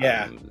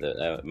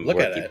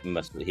 Look at it.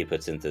 He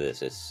puts into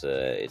this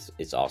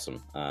it's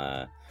awesome.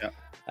 Yeah.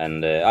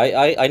 And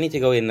I need to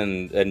go in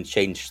and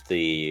change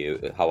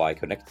how I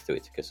connect to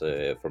it, because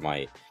I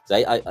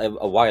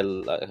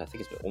think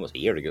it's almost a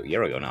year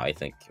ago now, I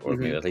think, or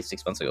maybe at least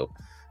 6 months ago,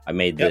 I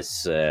made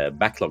this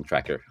backlog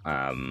tracker,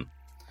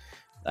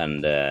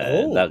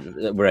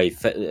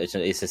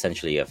 it's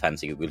essentially a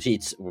fancy Google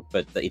Sheets,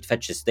 but it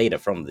fetches data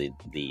from the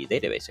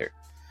database here.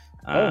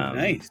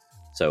 Nice.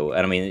 So,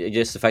 and I mean,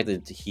 just the fact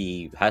that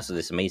he has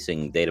this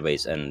amazing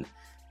database and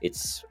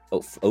it's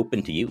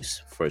open to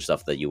use for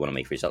stuff that you want to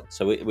make for yourself.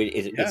 So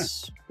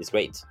it's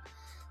great.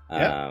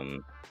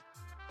 So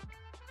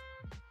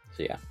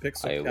yeah,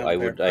 I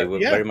would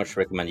very much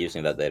recommend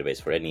using that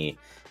database for any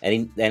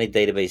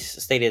database,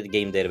 Stadia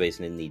game database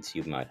needs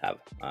you might have.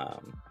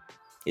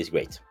 Is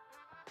great.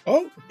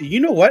 Oh,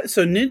 you know what?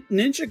 So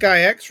Ninja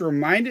Guy X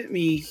reminded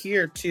me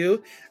here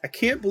too. I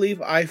can't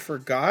believe I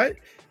forgot.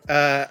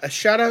 A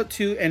shout out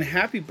to and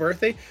happy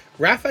birthday,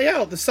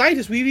 Raphael, the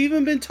scientist. We've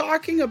even been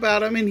talking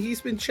about him and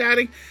he's been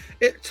chatting.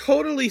 It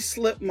totally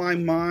slipped my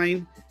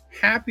mind.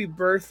 Happy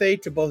birthday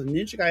to both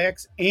Ninja Guy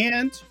X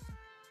and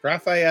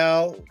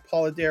Raphael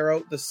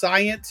Polidero, the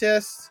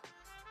scientist.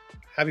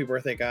 Happy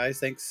birthday,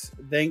 guys.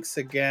 Thanks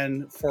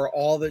again for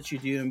all that you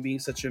do and being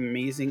such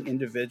amazing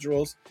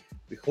individuals.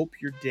 We hope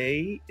your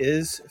day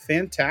is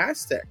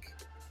fantastic.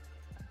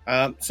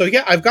 So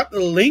yeah, I've got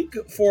the link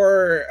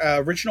for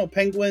Original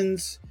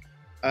Penguin's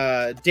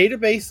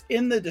database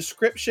in the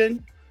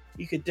description.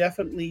 You could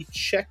definitely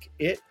check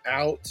it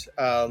out.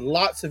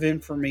 Lots of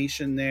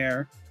information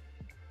there.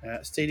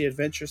 Stadia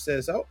Adventure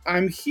says, "Oh,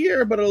 I'm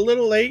here, but a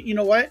little late. You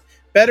know what?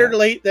 Better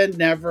late than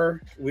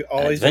never. We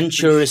always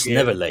Adventure is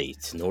never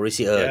late, nor is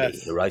he early.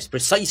 Yes. He arrives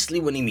precisely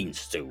when he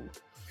means to."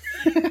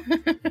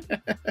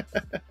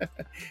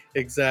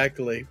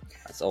 Exactly.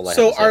 That's all I have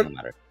to say on the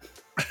matter.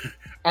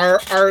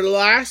 Our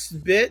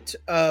last bit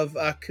of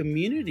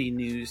community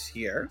news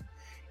here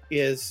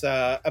is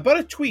about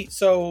a tweet.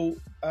 So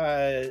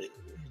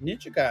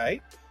Ninja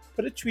Guy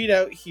put a tweet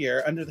out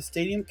here under the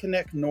Stadium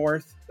Connect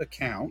North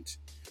account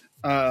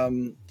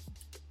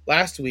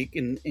last week,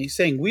 and he's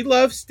saying, "We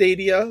love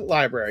Stadia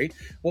Library,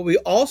 but we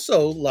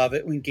also love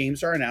it when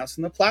games are announced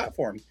on the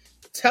platform.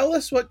 Tell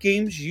us what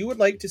games you would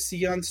like to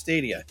see on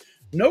Stadia.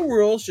 No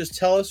rules, just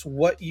tell us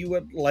what you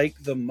would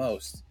like the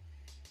most."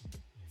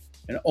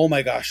 And oh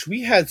my gosh,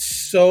 we had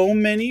so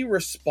many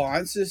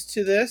responses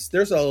to this.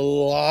 There's a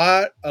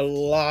lot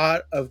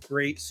of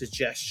great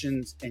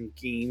suggestions and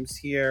games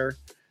here.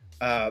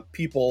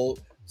 People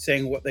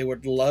saying what they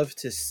would love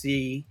to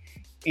see.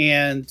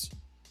 And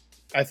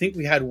I think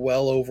we had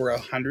well over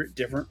 100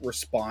 different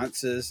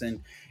responses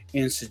and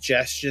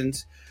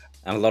suggestions.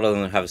 And a lot of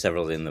them have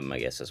several in them, I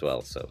guess, as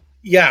well. So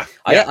Yeah,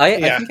 I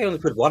think I only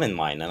put one in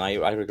mine, and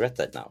I regret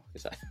that now.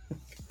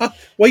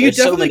 Well, you There's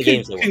so definitely many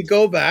games can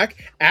go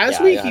back. As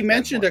Yeah, he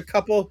mentioned a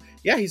couple.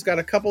 Yeah, he's got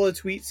a couple of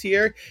tweets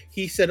here.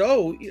 He said,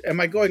 "Oh, am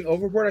I going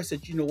overboard?" I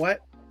said, "You know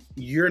what?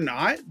 You're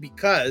not,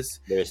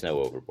 because there is no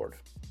overboard."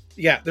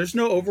 Yeah, there's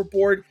no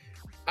overboard.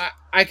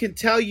 I can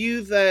tell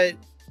you that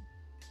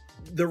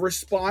the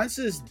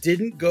responses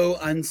didn't go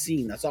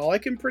unseen. That's all I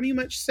can pretty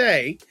much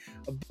say.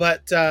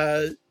 But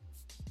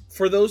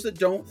for those that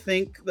don't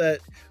think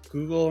that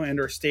Google and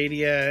or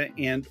Stadia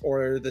and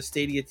or the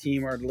Stadia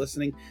team are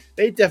listening,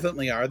 they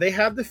definitely are. They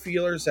have the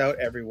feelers out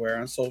everywhere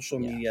on social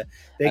media.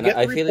 They and get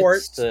the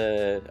reports.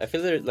 I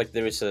feel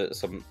there is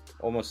some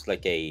almost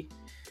like a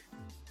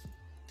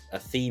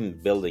theme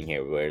building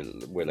here, where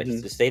like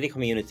the Stadia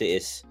community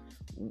is.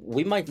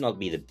 We might not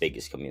be the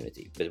biggest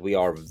community, but we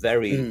are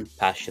very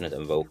passionate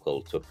and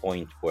vocal to a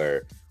point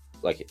where,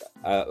 like,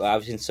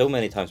 I've seen so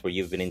many times where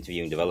you've been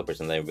interviewing developers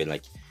and they've been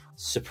like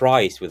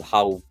surprised with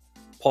how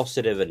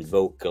positive and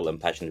vocal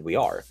and passionate we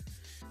are.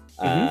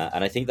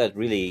 And I think that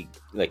really,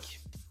 like,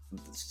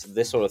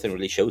 this sort of thing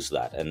really shows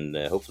that, and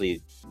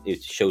hopefully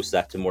it shows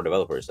that to more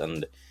developers.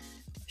 And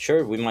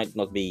sure, we might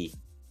not be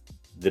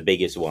the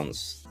biggest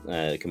ones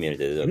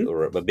community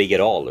or big at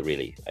all,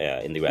 really,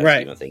 in the grand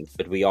scheme of things,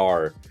 but we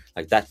are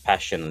like that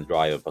passion and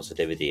drive and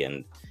positivity,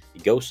 and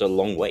it goes a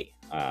long way,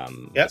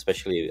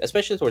 especially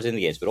towards indie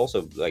games, but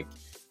also like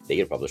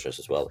bigger publishers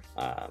as well,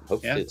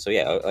 hopefully. So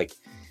like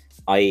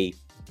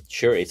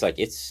it's like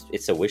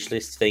it's a wish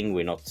list thing.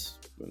 We're not,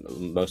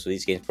 most of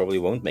these games probably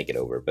won't make it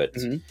over, but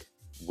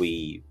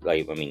we,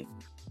 like, I mean,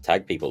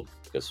 tag people,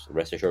 because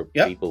rest assured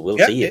people will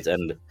see it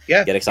and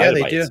get excited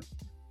by it.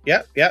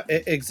 Yeah,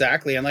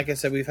 exactly. And like I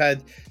said, we've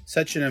had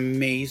such an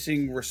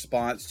amazing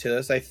response to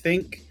this. I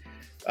think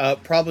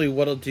probably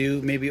what I'll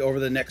do maybe over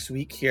the next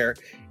week here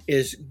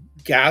is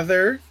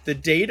gather the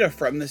data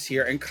from this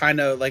year and kind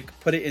of like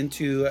put it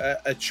into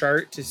a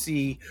chart to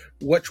see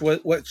which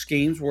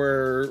games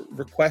were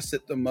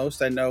requested the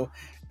most. I know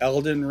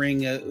Elden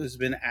Ring has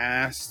been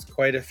asked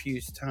quite a few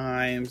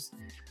times.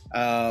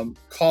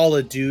 Call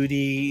of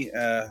Duty,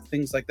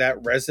 things like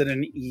that.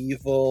 Resident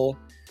Evil.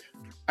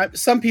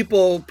 Some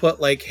people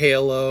put like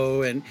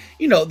Halo and,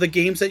 you know, the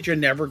games that you're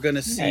never going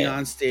to see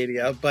on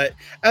Stadia. But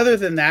other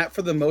than that,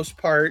 for the most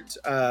part,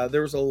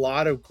 there was a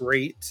lot of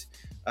great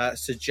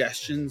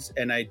suggestions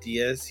and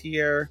ideas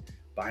here.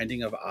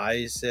 Binding of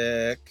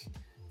Isaac,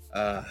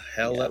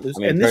 Hell Let Loose.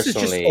 And this is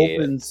just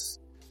opens.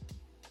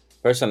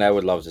 Personally, I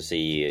would love to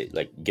see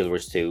like Guild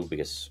Wars 2,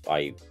 because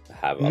I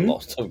have a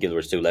lot of Guild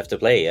Wars 2 left to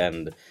play.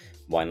 And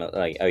why not?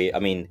 Like, I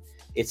mean,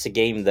 it's a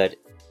game that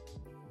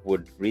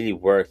would really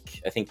work,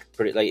 I think,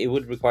 pretty, like, it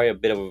would require a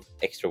bit of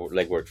extra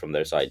legwork from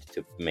their side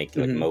to make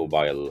like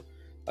mobile,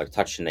 like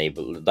touch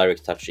enable,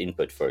 direct touch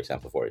input, for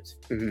example, for it.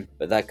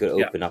 But that could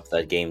open up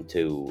that game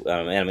to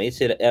I mean, it's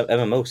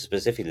MMO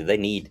specifically. They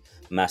need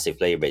massive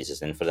player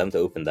bases, and for them to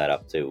open that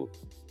up to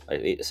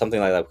something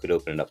like that could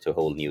open it up to a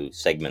whole new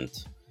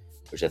segment,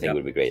 which I think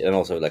would be great. And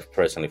also, like,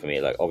 personally for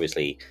me, like,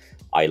 obviously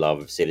I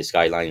love City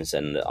Skylines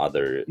and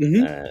other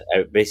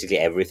basically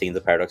everything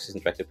the Paradox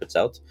Interactive puts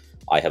out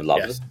I have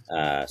loved.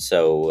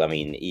 So I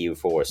mean,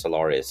 EU4,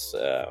 Solaris,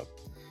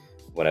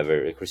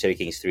 whatever, Crusader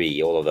Kings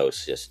 3, all of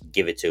those, just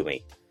give it to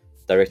me.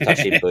 Direct touch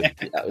input,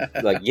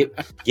 like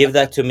give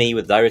that to me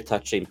with direct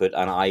touch input,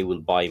 and I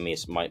will buy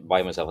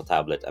myself a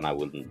tablet, and I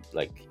will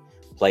like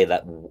play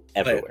that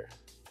everywhere.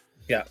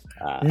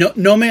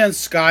 No Man's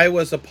Sky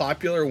was a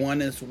popular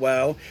one as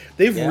well.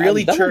 They've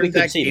really turned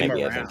that game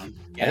around.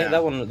 I think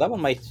that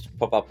one might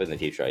pop up in the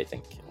future, I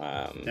think.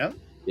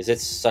 Because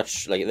it's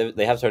such, like,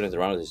 they have turned it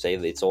around, as you say.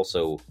 It's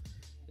also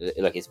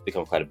like, it's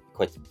become quite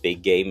a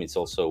big game. It's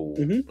also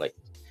like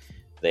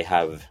they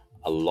have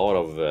a lot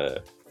of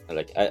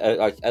like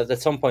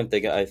at some point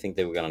I think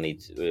they were gonna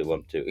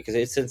want to,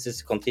 because since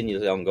it's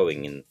continuously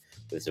ongoing in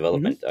this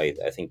development, I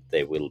think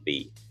they will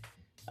be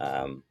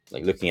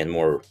like looking at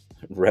more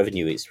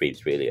revenue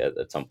streams really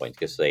at some point,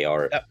 because they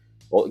are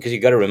because you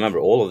got to remember,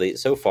 all of the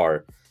so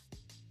far,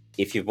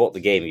 if you've bought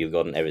the game, you've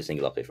gotten every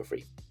single update for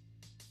free.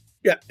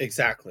 Yeah,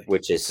 exactly.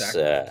 Which is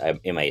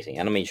amazing.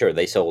 And I mean, sure,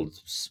 they sold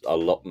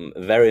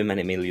very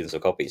many millions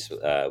of copies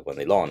when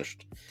they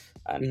launched,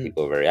 and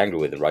people were very angry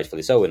with it,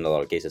 rightfully so in a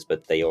lot of cases.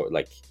 But they are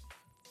like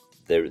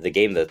the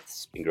game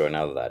that's been growing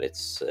out of that.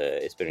 It's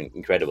been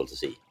incredible to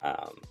see.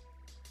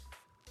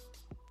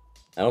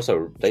 And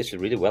also plays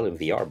really well in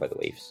VR, by the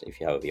way,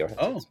 if you have a VR headset.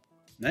 Oh,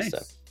 nice.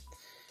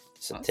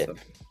 It's a tip.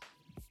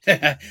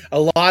 A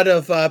lot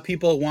of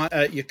people want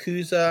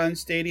Yakuza on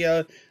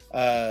Stadia.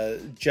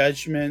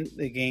 Judgment,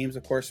 the games,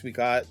 of course, we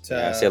got.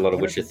 I see a lot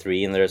of Witcher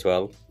 3 in there as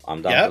well.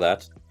 I'm down for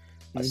that.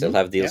 I still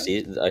have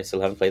DLC. I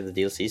still haven't played the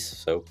DLCs,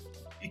 so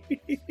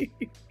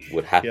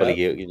would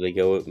happily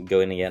go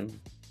in again.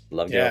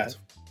 Love it.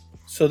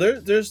 So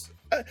there's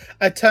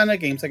a ton of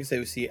games. Like I say,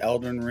 we see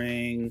Elden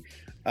Ring,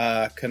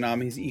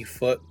 Konami's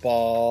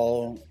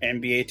eFootball,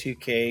 NBA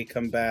 2K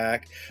come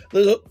back.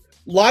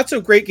 lots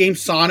of great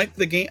games. Sonic,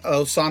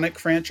 Sonic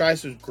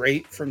franchise was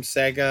great from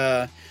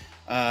Sega,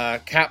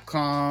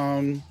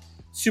 Capcom,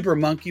 Super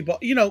Monkey Ball.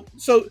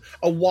 So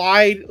a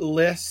wide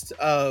list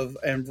of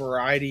and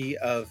variety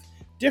of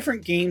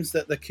different games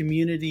that the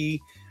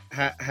community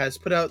has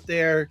put out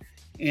there,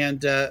 and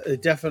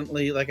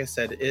definitely, like I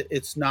said,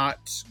 it's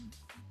not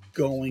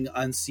going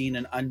unseen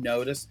and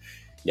unnoticed.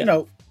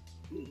 Yeah.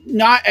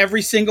 Not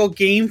every single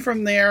game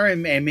from there,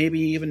 and maybe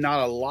even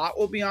not a lot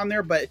will be on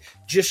there, but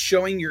just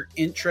showing your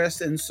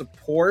interest and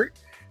support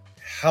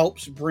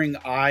helps bring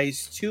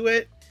eyes to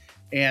it.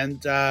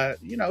 And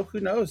who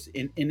knows,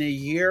 in a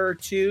year or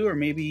two, or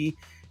maybe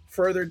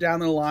further down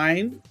the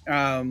line,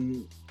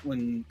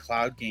 when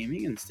cloud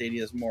gaming and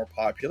Stadia is more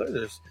popular,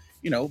 there's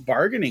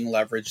bargaining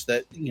leverage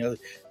that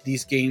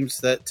these games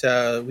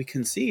that we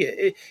can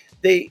see.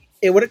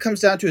 What it comes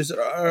down to is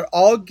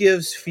all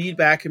gives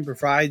feedback and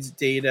provides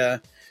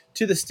data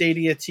to the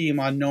Stadia team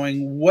on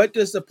knowing what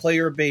does the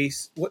player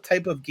base, what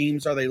type of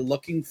games are they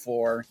looking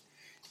for,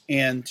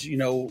 and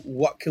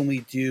what can we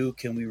do?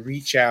 Can we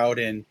reach out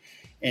and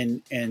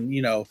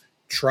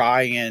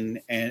try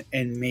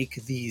and make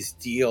these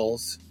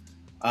deals?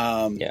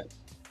 Yeah.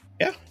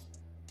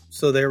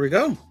 So there we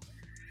go.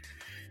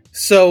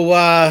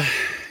 So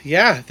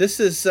this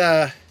is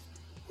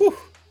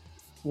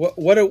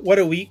what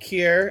a week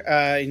here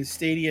in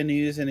Stadia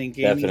news and in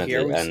gaming.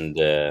 Definitely.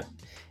 And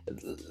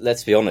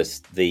let's be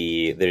honest,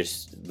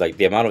 there's like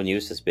the amount of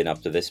news that's been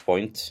up to this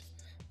point.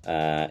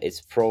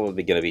 It's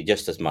probably going to be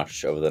just as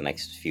much over the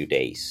next few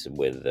days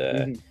with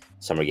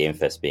Summer Game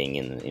Fest being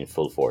in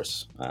full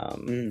force.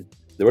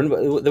 There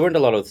weren't a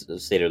lot of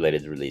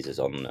Stadia-related releases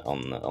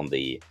on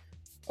the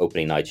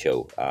opening night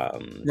show,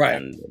 right?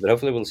 But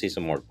hopefully we'll see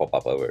some more pop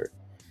up over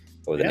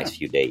the next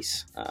few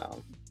days.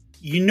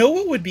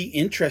 What would be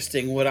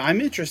interesting? What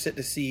I'm interested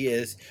to see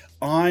is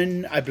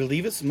on, I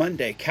believe it's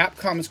Monday,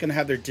 Capcom is going to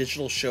have their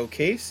digital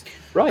showcase.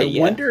 Right.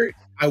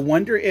 I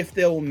wonder if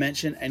they'll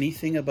mention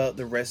anything about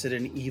the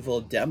Resident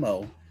Evil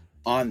demo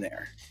on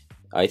there.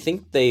 I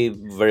think they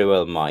very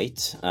well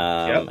might,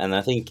 and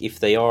I think if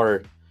they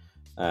are,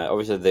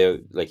 obviously they're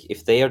like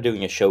if they are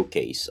doing a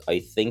showcase, I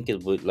think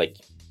it would like.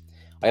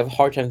 I have a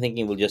hard time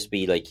thinking it will just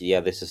be like,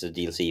 this is a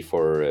DLC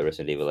for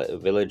Resident Evil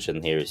Village,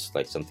 and here's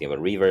like something of a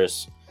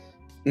reverse.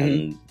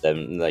 And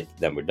then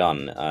we're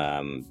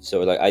done.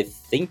 So like I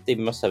think they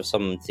must have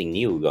something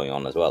new going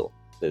on as well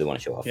that they want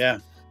to show off. Yeah,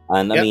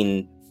 and I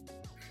mean,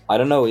 I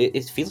don't know.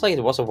 It feels like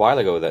it was a while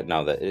ago that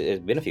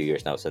it's been a few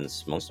years now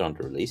since Monster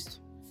Hunter released.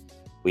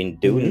 When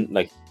doing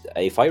like,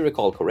 if I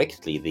recall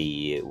correctly,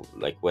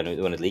 when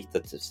it leaked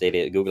that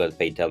Stadia, Google had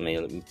paid $10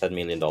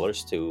 million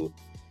to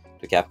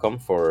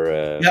Capcom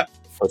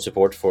for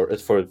support for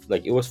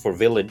like it was for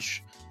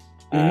Village,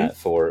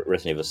 for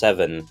Resident Evil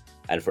 7.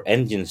 And for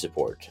engine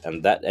support,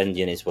 and that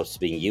engine is what's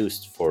being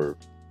used for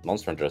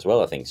Monster Hunter as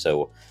well, I think.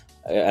 So,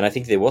 and I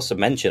think there was a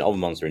mention of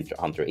Monster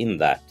Hunter in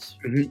that.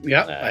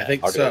 I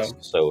think article.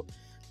 So,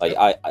 like,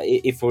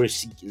 if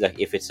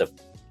it's a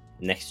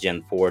next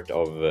gen port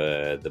of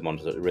the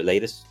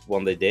latest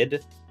one they did a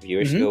few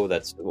years ago,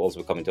 that's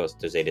also coming to us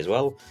to Stadia as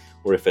well,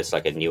 or if it's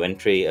like a new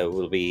entry, it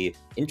will be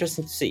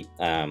interesting to see.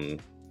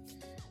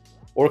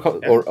 Or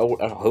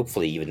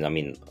hopefully even. I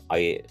mean,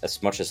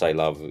 as much as I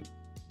love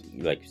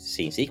like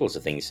seeing sequels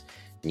to things,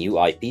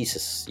 new IPs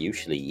is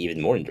usually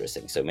even more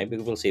interesting. So maybe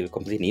we'll see a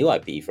completely new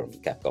IP from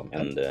Capcom,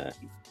 and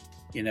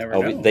you never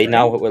know. They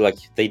now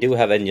they do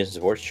have engine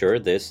support. Sure,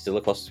 there's still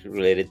a cost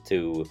related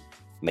to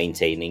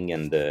maintaining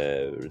and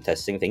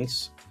testing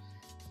things,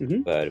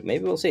 but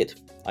maybe we'll see it.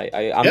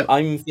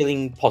 I'm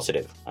feeling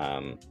positive.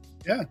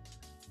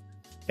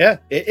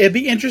 It'd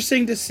be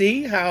interesting to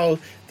see how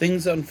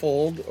things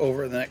unfold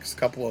over the next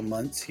couple of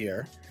months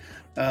here.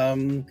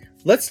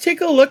 Let's take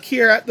a look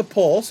here at the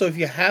poll. So if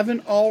you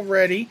haven't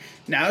already,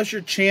 now's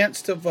your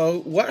chance to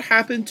vote. What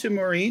happened to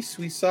Maurice?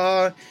 We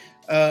saw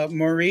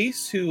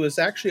Maurice, who was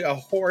actually a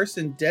horse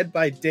in Dead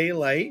by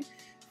Daylight.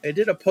 I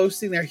did a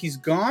posting there. He's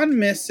gone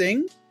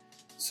missing.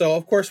 So,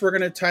 of course, we're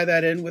going to tie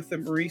that in with the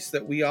Maurice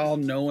that we all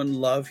know and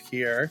love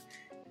here.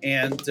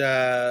 And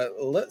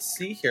let's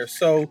see here.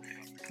 So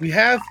we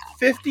have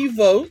 50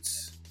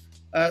 votes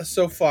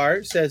so far.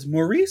 It says,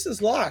 Maurice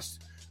is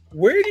lost.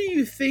 Where do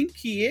you think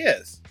he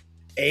is?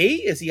 A,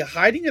 is he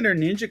hiding under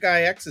Ninja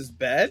Guy X's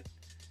bed?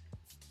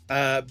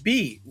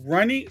 B,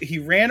 he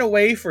ran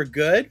away for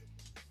good?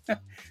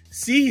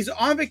 C, he's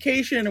on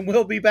vacation and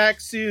will be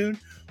back soon?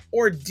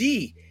 Or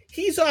D,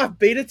 he's off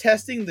beta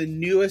testing the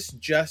newest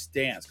Just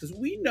Dance? Because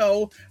we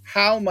know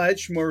how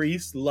much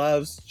Maurice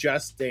loves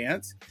Just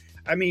Dance.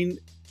 I mean,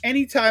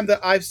 anytime that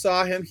I've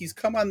saw him, he's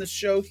come on the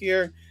show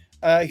here.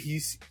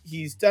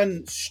 He's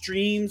done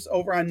streams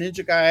over on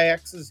Ninja Guy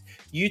X's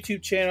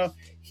YouTube channel.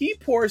 He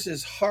pours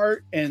his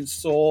heart and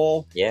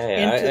soul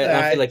into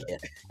that. I feel like,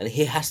 and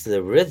he has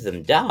the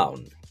rhythm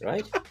down,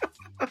 right?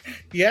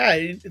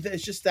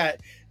 It's just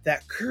that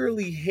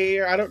curly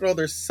hair. I don't know.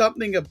 There's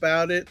something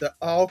about it that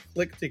all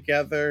click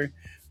together.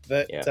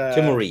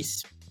 To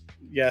Maurice.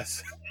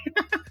 Yes.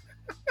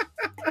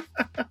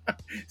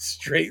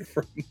 Straight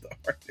from the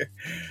heart.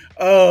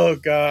 Oh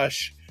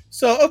gosh.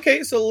 So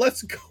okay, so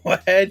let's go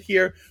ahead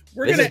here.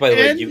 We're This gonna is, by the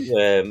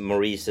way, end.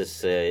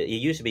 Maurice's. He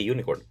used to be a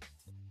unicorn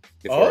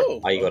before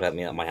I got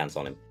my hands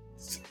on him.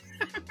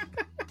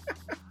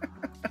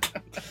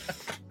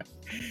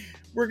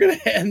 We're gonna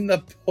end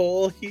the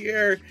poll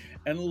here,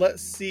 and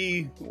let's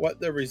see what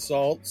the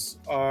results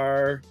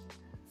are.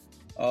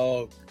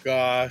 Oh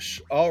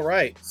gosh! All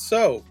right,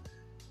 so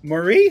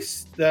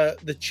Maurice,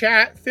 the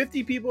chat,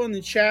 50 people in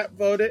the chat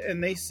voted,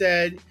 and they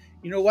said,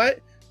 you know what?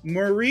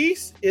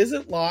 Maurice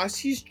isn't lost.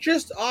 He's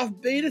just off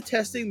beta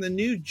testing the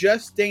new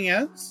Just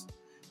Dance.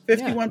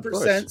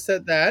 51%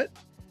 said that.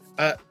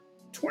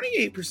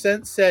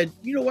 28% said,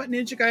 you know what,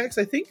 Ninja Guy X,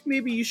 I think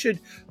maybe you should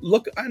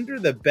look under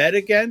the bed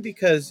again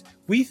because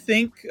we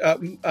think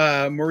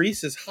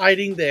Maurice is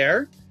hiding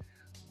there.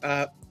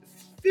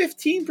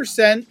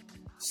 15%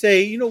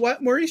 say, you know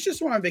what, Maurice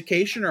just went on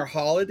vacation or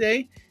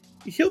holiday.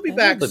 He'll be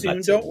back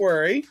soon. Don't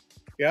worry.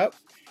 Yep.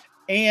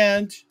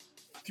 And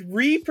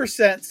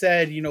 3%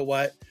 said, you know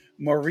what,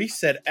 Maurice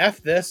said,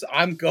 F this,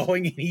 I'm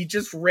going, and he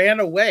just ran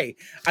away.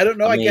 I don't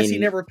know. I guess he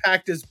never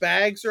packed his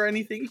bags or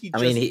anything. He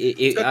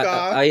took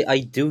off. I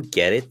do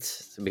get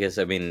it because,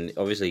 I mean,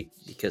 obviously,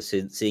 because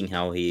seeing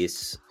how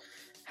he's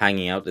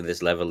hanging out in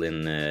this level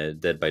in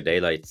Dead by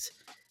Daylight,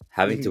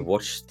 having to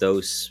watch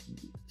those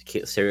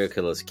serial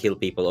killers kill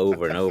people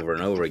over and over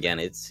and over again,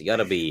 it's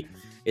gotta be...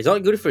 It's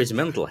not good for his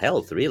mental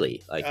health,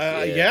 really. Like,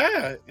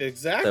 yeah,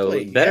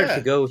 exactly. So better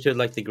to go to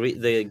like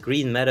the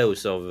green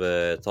meadows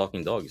of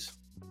talking dogs.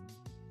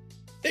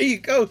 There you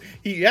go.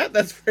 Yeah,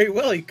 that's very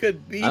well. He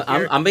could be.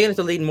 I'm beginning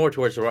to lean more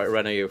towards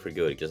Ranayo for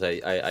good because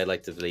I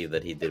like to believe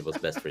that he did what's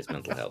best for his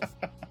mental health.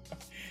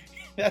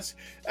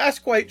 That's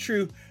quite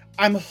true.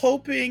 I'm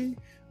hoping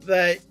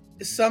that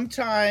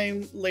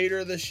sometime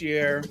later this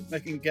year I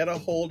can get a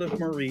hold of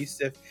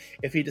Maurice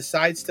if he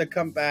decides to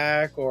come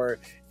back, or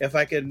if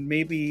I can,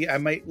 maybe I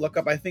might look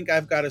up, I think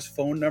I've got his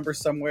phone number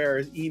somewhere,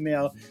 his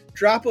email,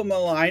 drop him a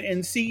line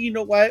and see, you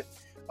know what,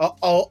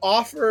 I'll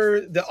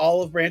offer the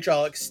olive branch.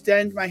 I'll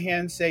extend my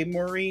hand, say,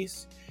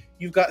 Maurice,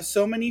 you've got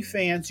so many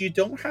fans, you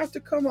don't have to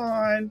come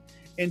on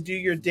and do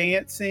your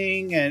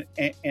dancing and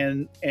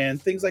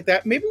things like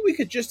that. Maybe we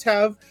could just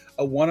have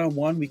a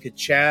one-on-one. We could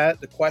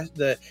chat.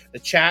 The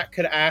chat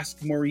could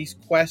ask Maurice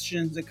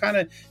questions and kind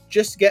of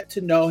just get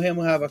to know him.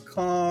 We'll have a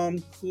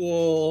calm,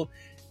 cool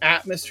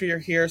atmosphere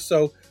here.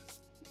 So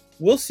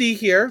we'll see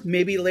here.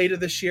 Maybe later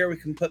this year we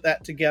can put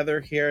that together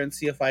here and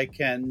see if I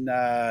can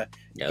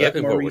get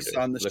Maurice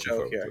on the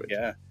show here.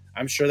 Yeah,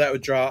 I'm sure that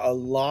would draw a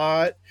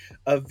lot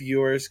of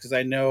viewers because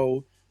I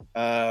know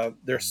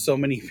there's so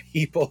many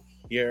people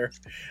here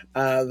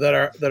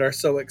that are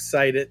so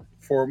excited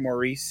for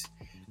Maurice.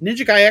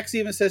 Ninja Guy X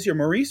even says here,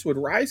 Maurice would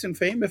rise in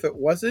fame if it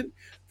wasn't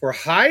for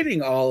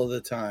hiding all of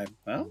the time.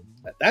 Well,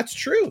 that's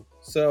true.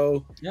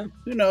 So yeah,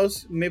 who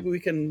knows? Maybe we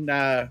can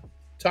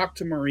talk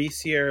to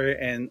Maurice here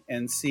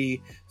and see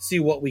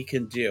what we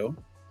can do.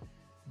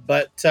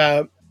 But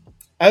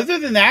other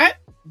than that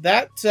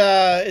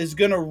is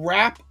going to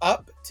wrap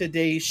up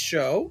today's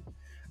show.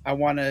 I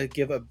want to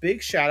give a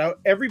big shout out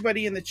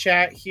everybody in the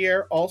chat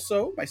here.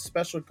 Also, my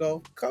special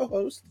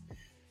co-host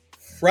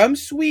from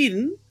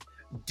Sweden,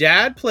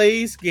 Dad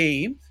Plays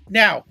Games.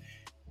 Now,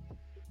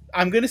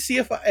 I'm going to see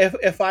if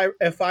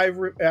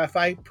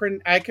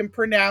I can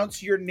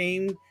pronounce your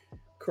name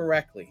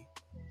correctly.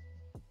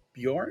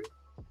 Bjorn?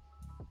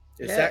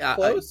 Is that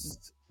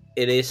close?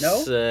 It is.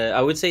 No?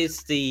 I would say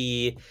it's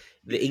the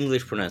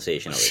English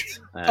pronunciation of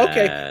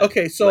it.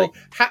 Okay. So like,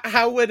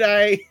 how would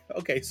I?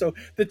 Okay, so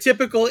the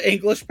typical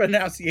English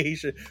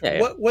pronunciation.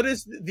 Yeah. What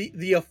is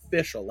the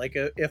official? Like,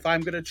 if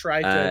I'm going to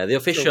try to. The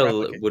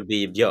official would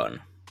be Björn.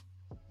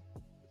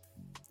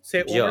 Say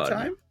it one more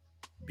time.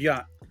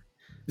 Björn.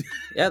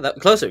 Yeah,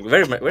 closer.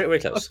 Very, very, very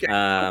close. Okay.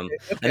 And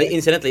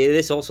incidentally, it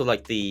is also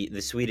like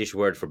the Swedish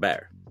word for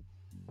bear.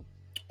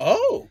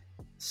 Oh.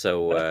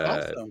 So.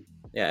 Awesome.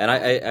 Yeah, and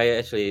I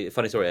actually,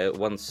 funny story, I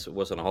once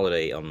was on a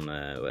holiday on,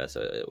 I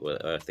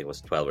think it was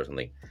 12 or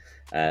something,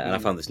 and I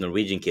found this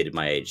Norwegian kid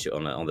my age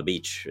on the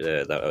beach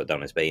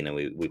down in Spain, and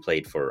we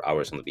played for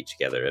hours on the beach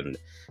together, and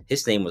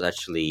his name was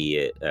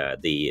actually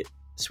the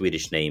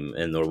Swedish name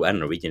and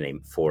Norwegian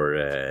name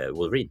for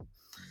Wolverine.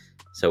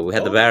 So we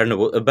had a bear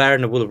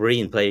and a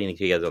Wolverine playing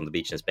together on the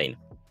beach in Spain.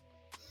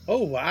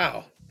 Oh,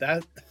 wow.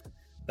 That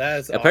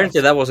is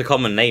apparently awesome. That was a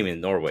common name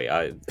in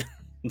Norway.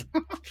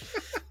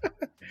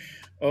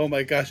 Oh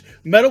my gosh.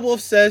 Metal Wolf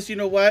says, you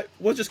know what?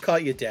 We'll just call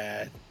you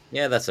Dad.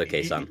 Yeah, that's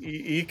okay, son.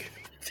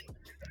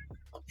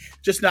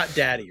 Just not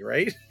Daddy,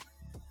 right?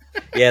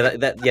 Yeah,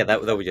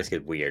 that would just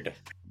get weird.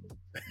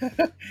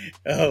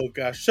 Oh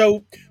gosh.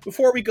 So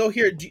before we go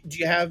here, do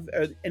you have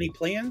any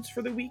plans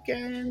for the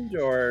weekend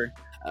or?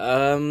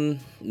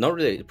 Not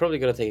really. Probably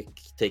gonna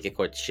take a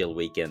quite chill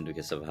weekend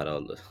because I've had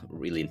a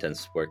really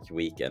intense work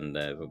week, and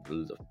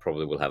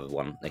probably will have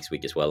one next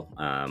week as well.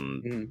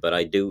 But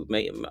I do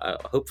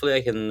hopefully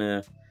I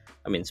can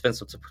spend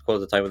some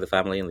quality time with the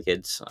family and the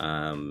kids.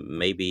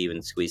 Maybe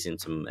even squeeze in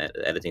some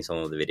editing some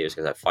of the videos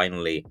because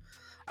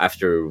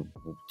after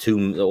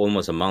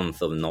almost a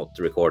month of not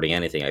recording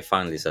anything, I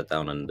finally sat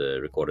down and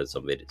recorded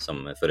some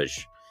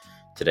footage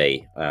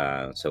today.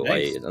 So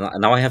Nice.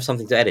 now I have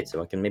something to edit,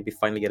 so I can maybe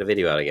finally get a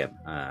video out again.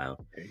 There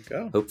you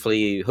go.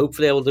 Hopefully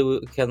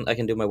I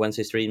can do my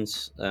Wednesday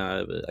streams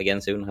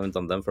again soon. I haven't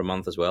done them for a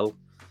month as well.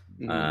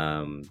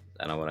 And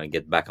I want to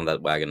get back on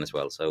that wagon as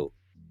well. So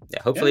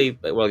yeah, hopefully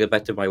we'll get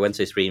back to my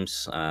Wednesday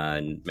streams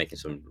and making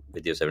some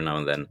videos every now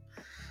and then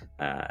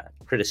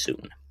pretty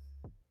soon.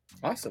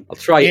 Awesome. I'll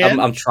try.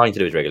 I'm trying to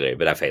do it regularly,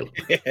 but I fail.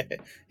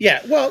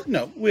 Yeah. Well,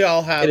 no, we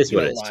all have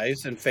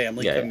lives and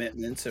family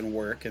commitments and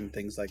work and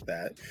things like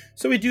that.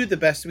 So we do the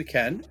best we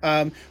can.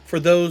 For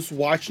those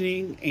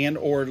watching and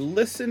or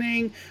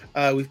listening,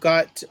 we've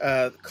got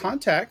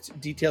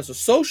contact details of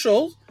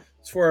socials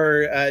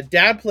for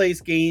Dad Plays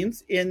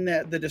Games in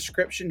the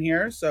description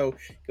here. So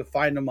you can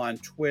find them on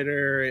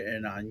Twitter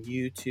and on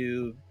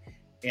YouTube.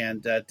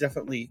 And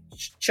definitely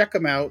check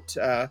them out.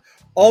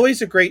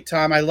 Always a great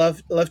time. I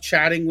love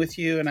chatting with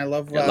you, and I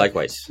love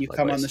likewise. You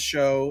come on the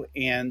show,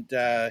 and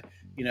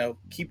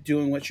keep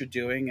doing what you're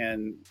doing,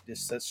 and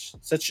just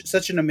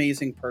such an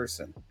amazing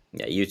person.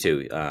 Yeah, you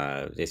too.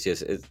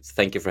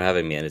 Thank you for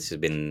having me, and it's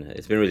been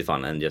really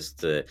fun, and just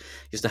to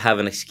have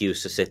an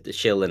excuse to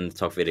chill and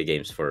talk video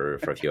games for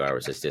a few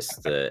hours. It's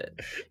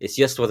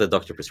just what the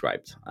doctor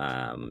prescribed.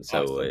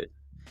 Awesome.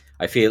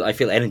 I feel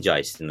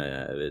energized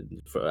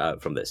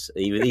from this,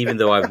 even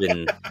though I've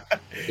been,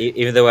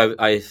 even though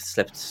I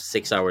slept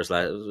 5 hours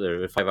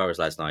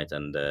last night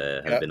and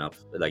have been up,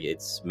 like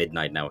it's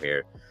midnight now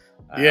here.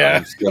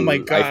 Oh my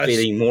gosh! I'm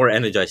feeling more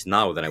energized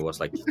now than I was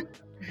like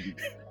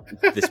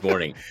this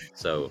morning.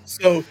 So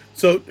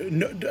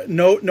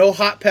no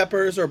hot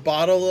peppers or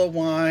bottle of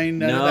wine.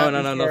 No,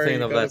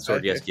 nothing of that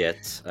sort just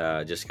yet.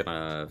 Just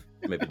gonna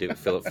maybe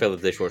fill the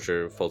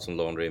dishwasher, fold some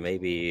laundry,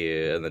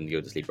 maybe, and then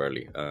go to sleep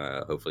early.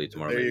 Hopefully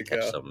tomorrow maybe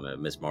catch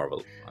some Miss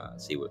Marvel.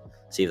 See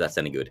if that's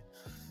any good.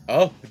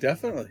 Oh,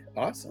 definitely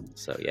awesome.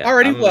 So yeah.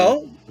 Alrighty,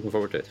 well, looking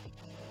forward to it.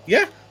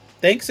 Yeah.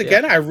 Thanks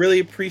again. Yeah. I really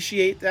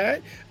appreciate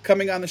that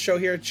coming on the show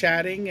here,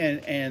 chatting,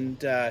 and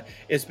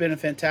it's been a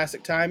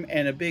fantastic time.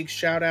 And a big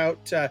shout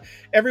out to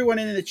everyone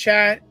in the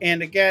chat.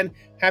 And again,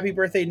 happy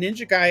birthday,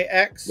 Ninja Guy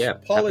X,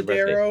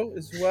 Polidero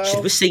as well.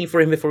 Should we sing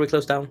for him before we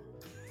close down?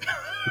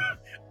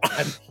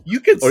 You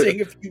can sing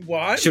if you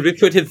want. Should we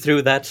put him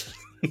through that?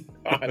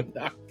 I'm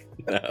not.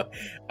 No.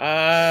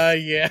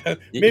 Yeah.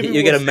 Maybe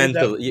you get a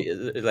mental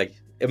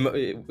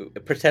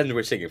pretend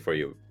we're singing for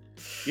you.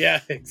 Yeah,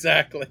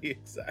 exactly.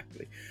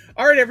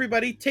 All right,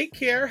 everybody, take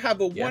care.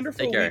 Have a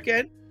wonderful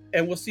weekend,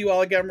 and we'll see you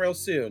all again real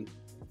soon.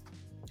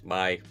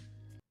 Bye.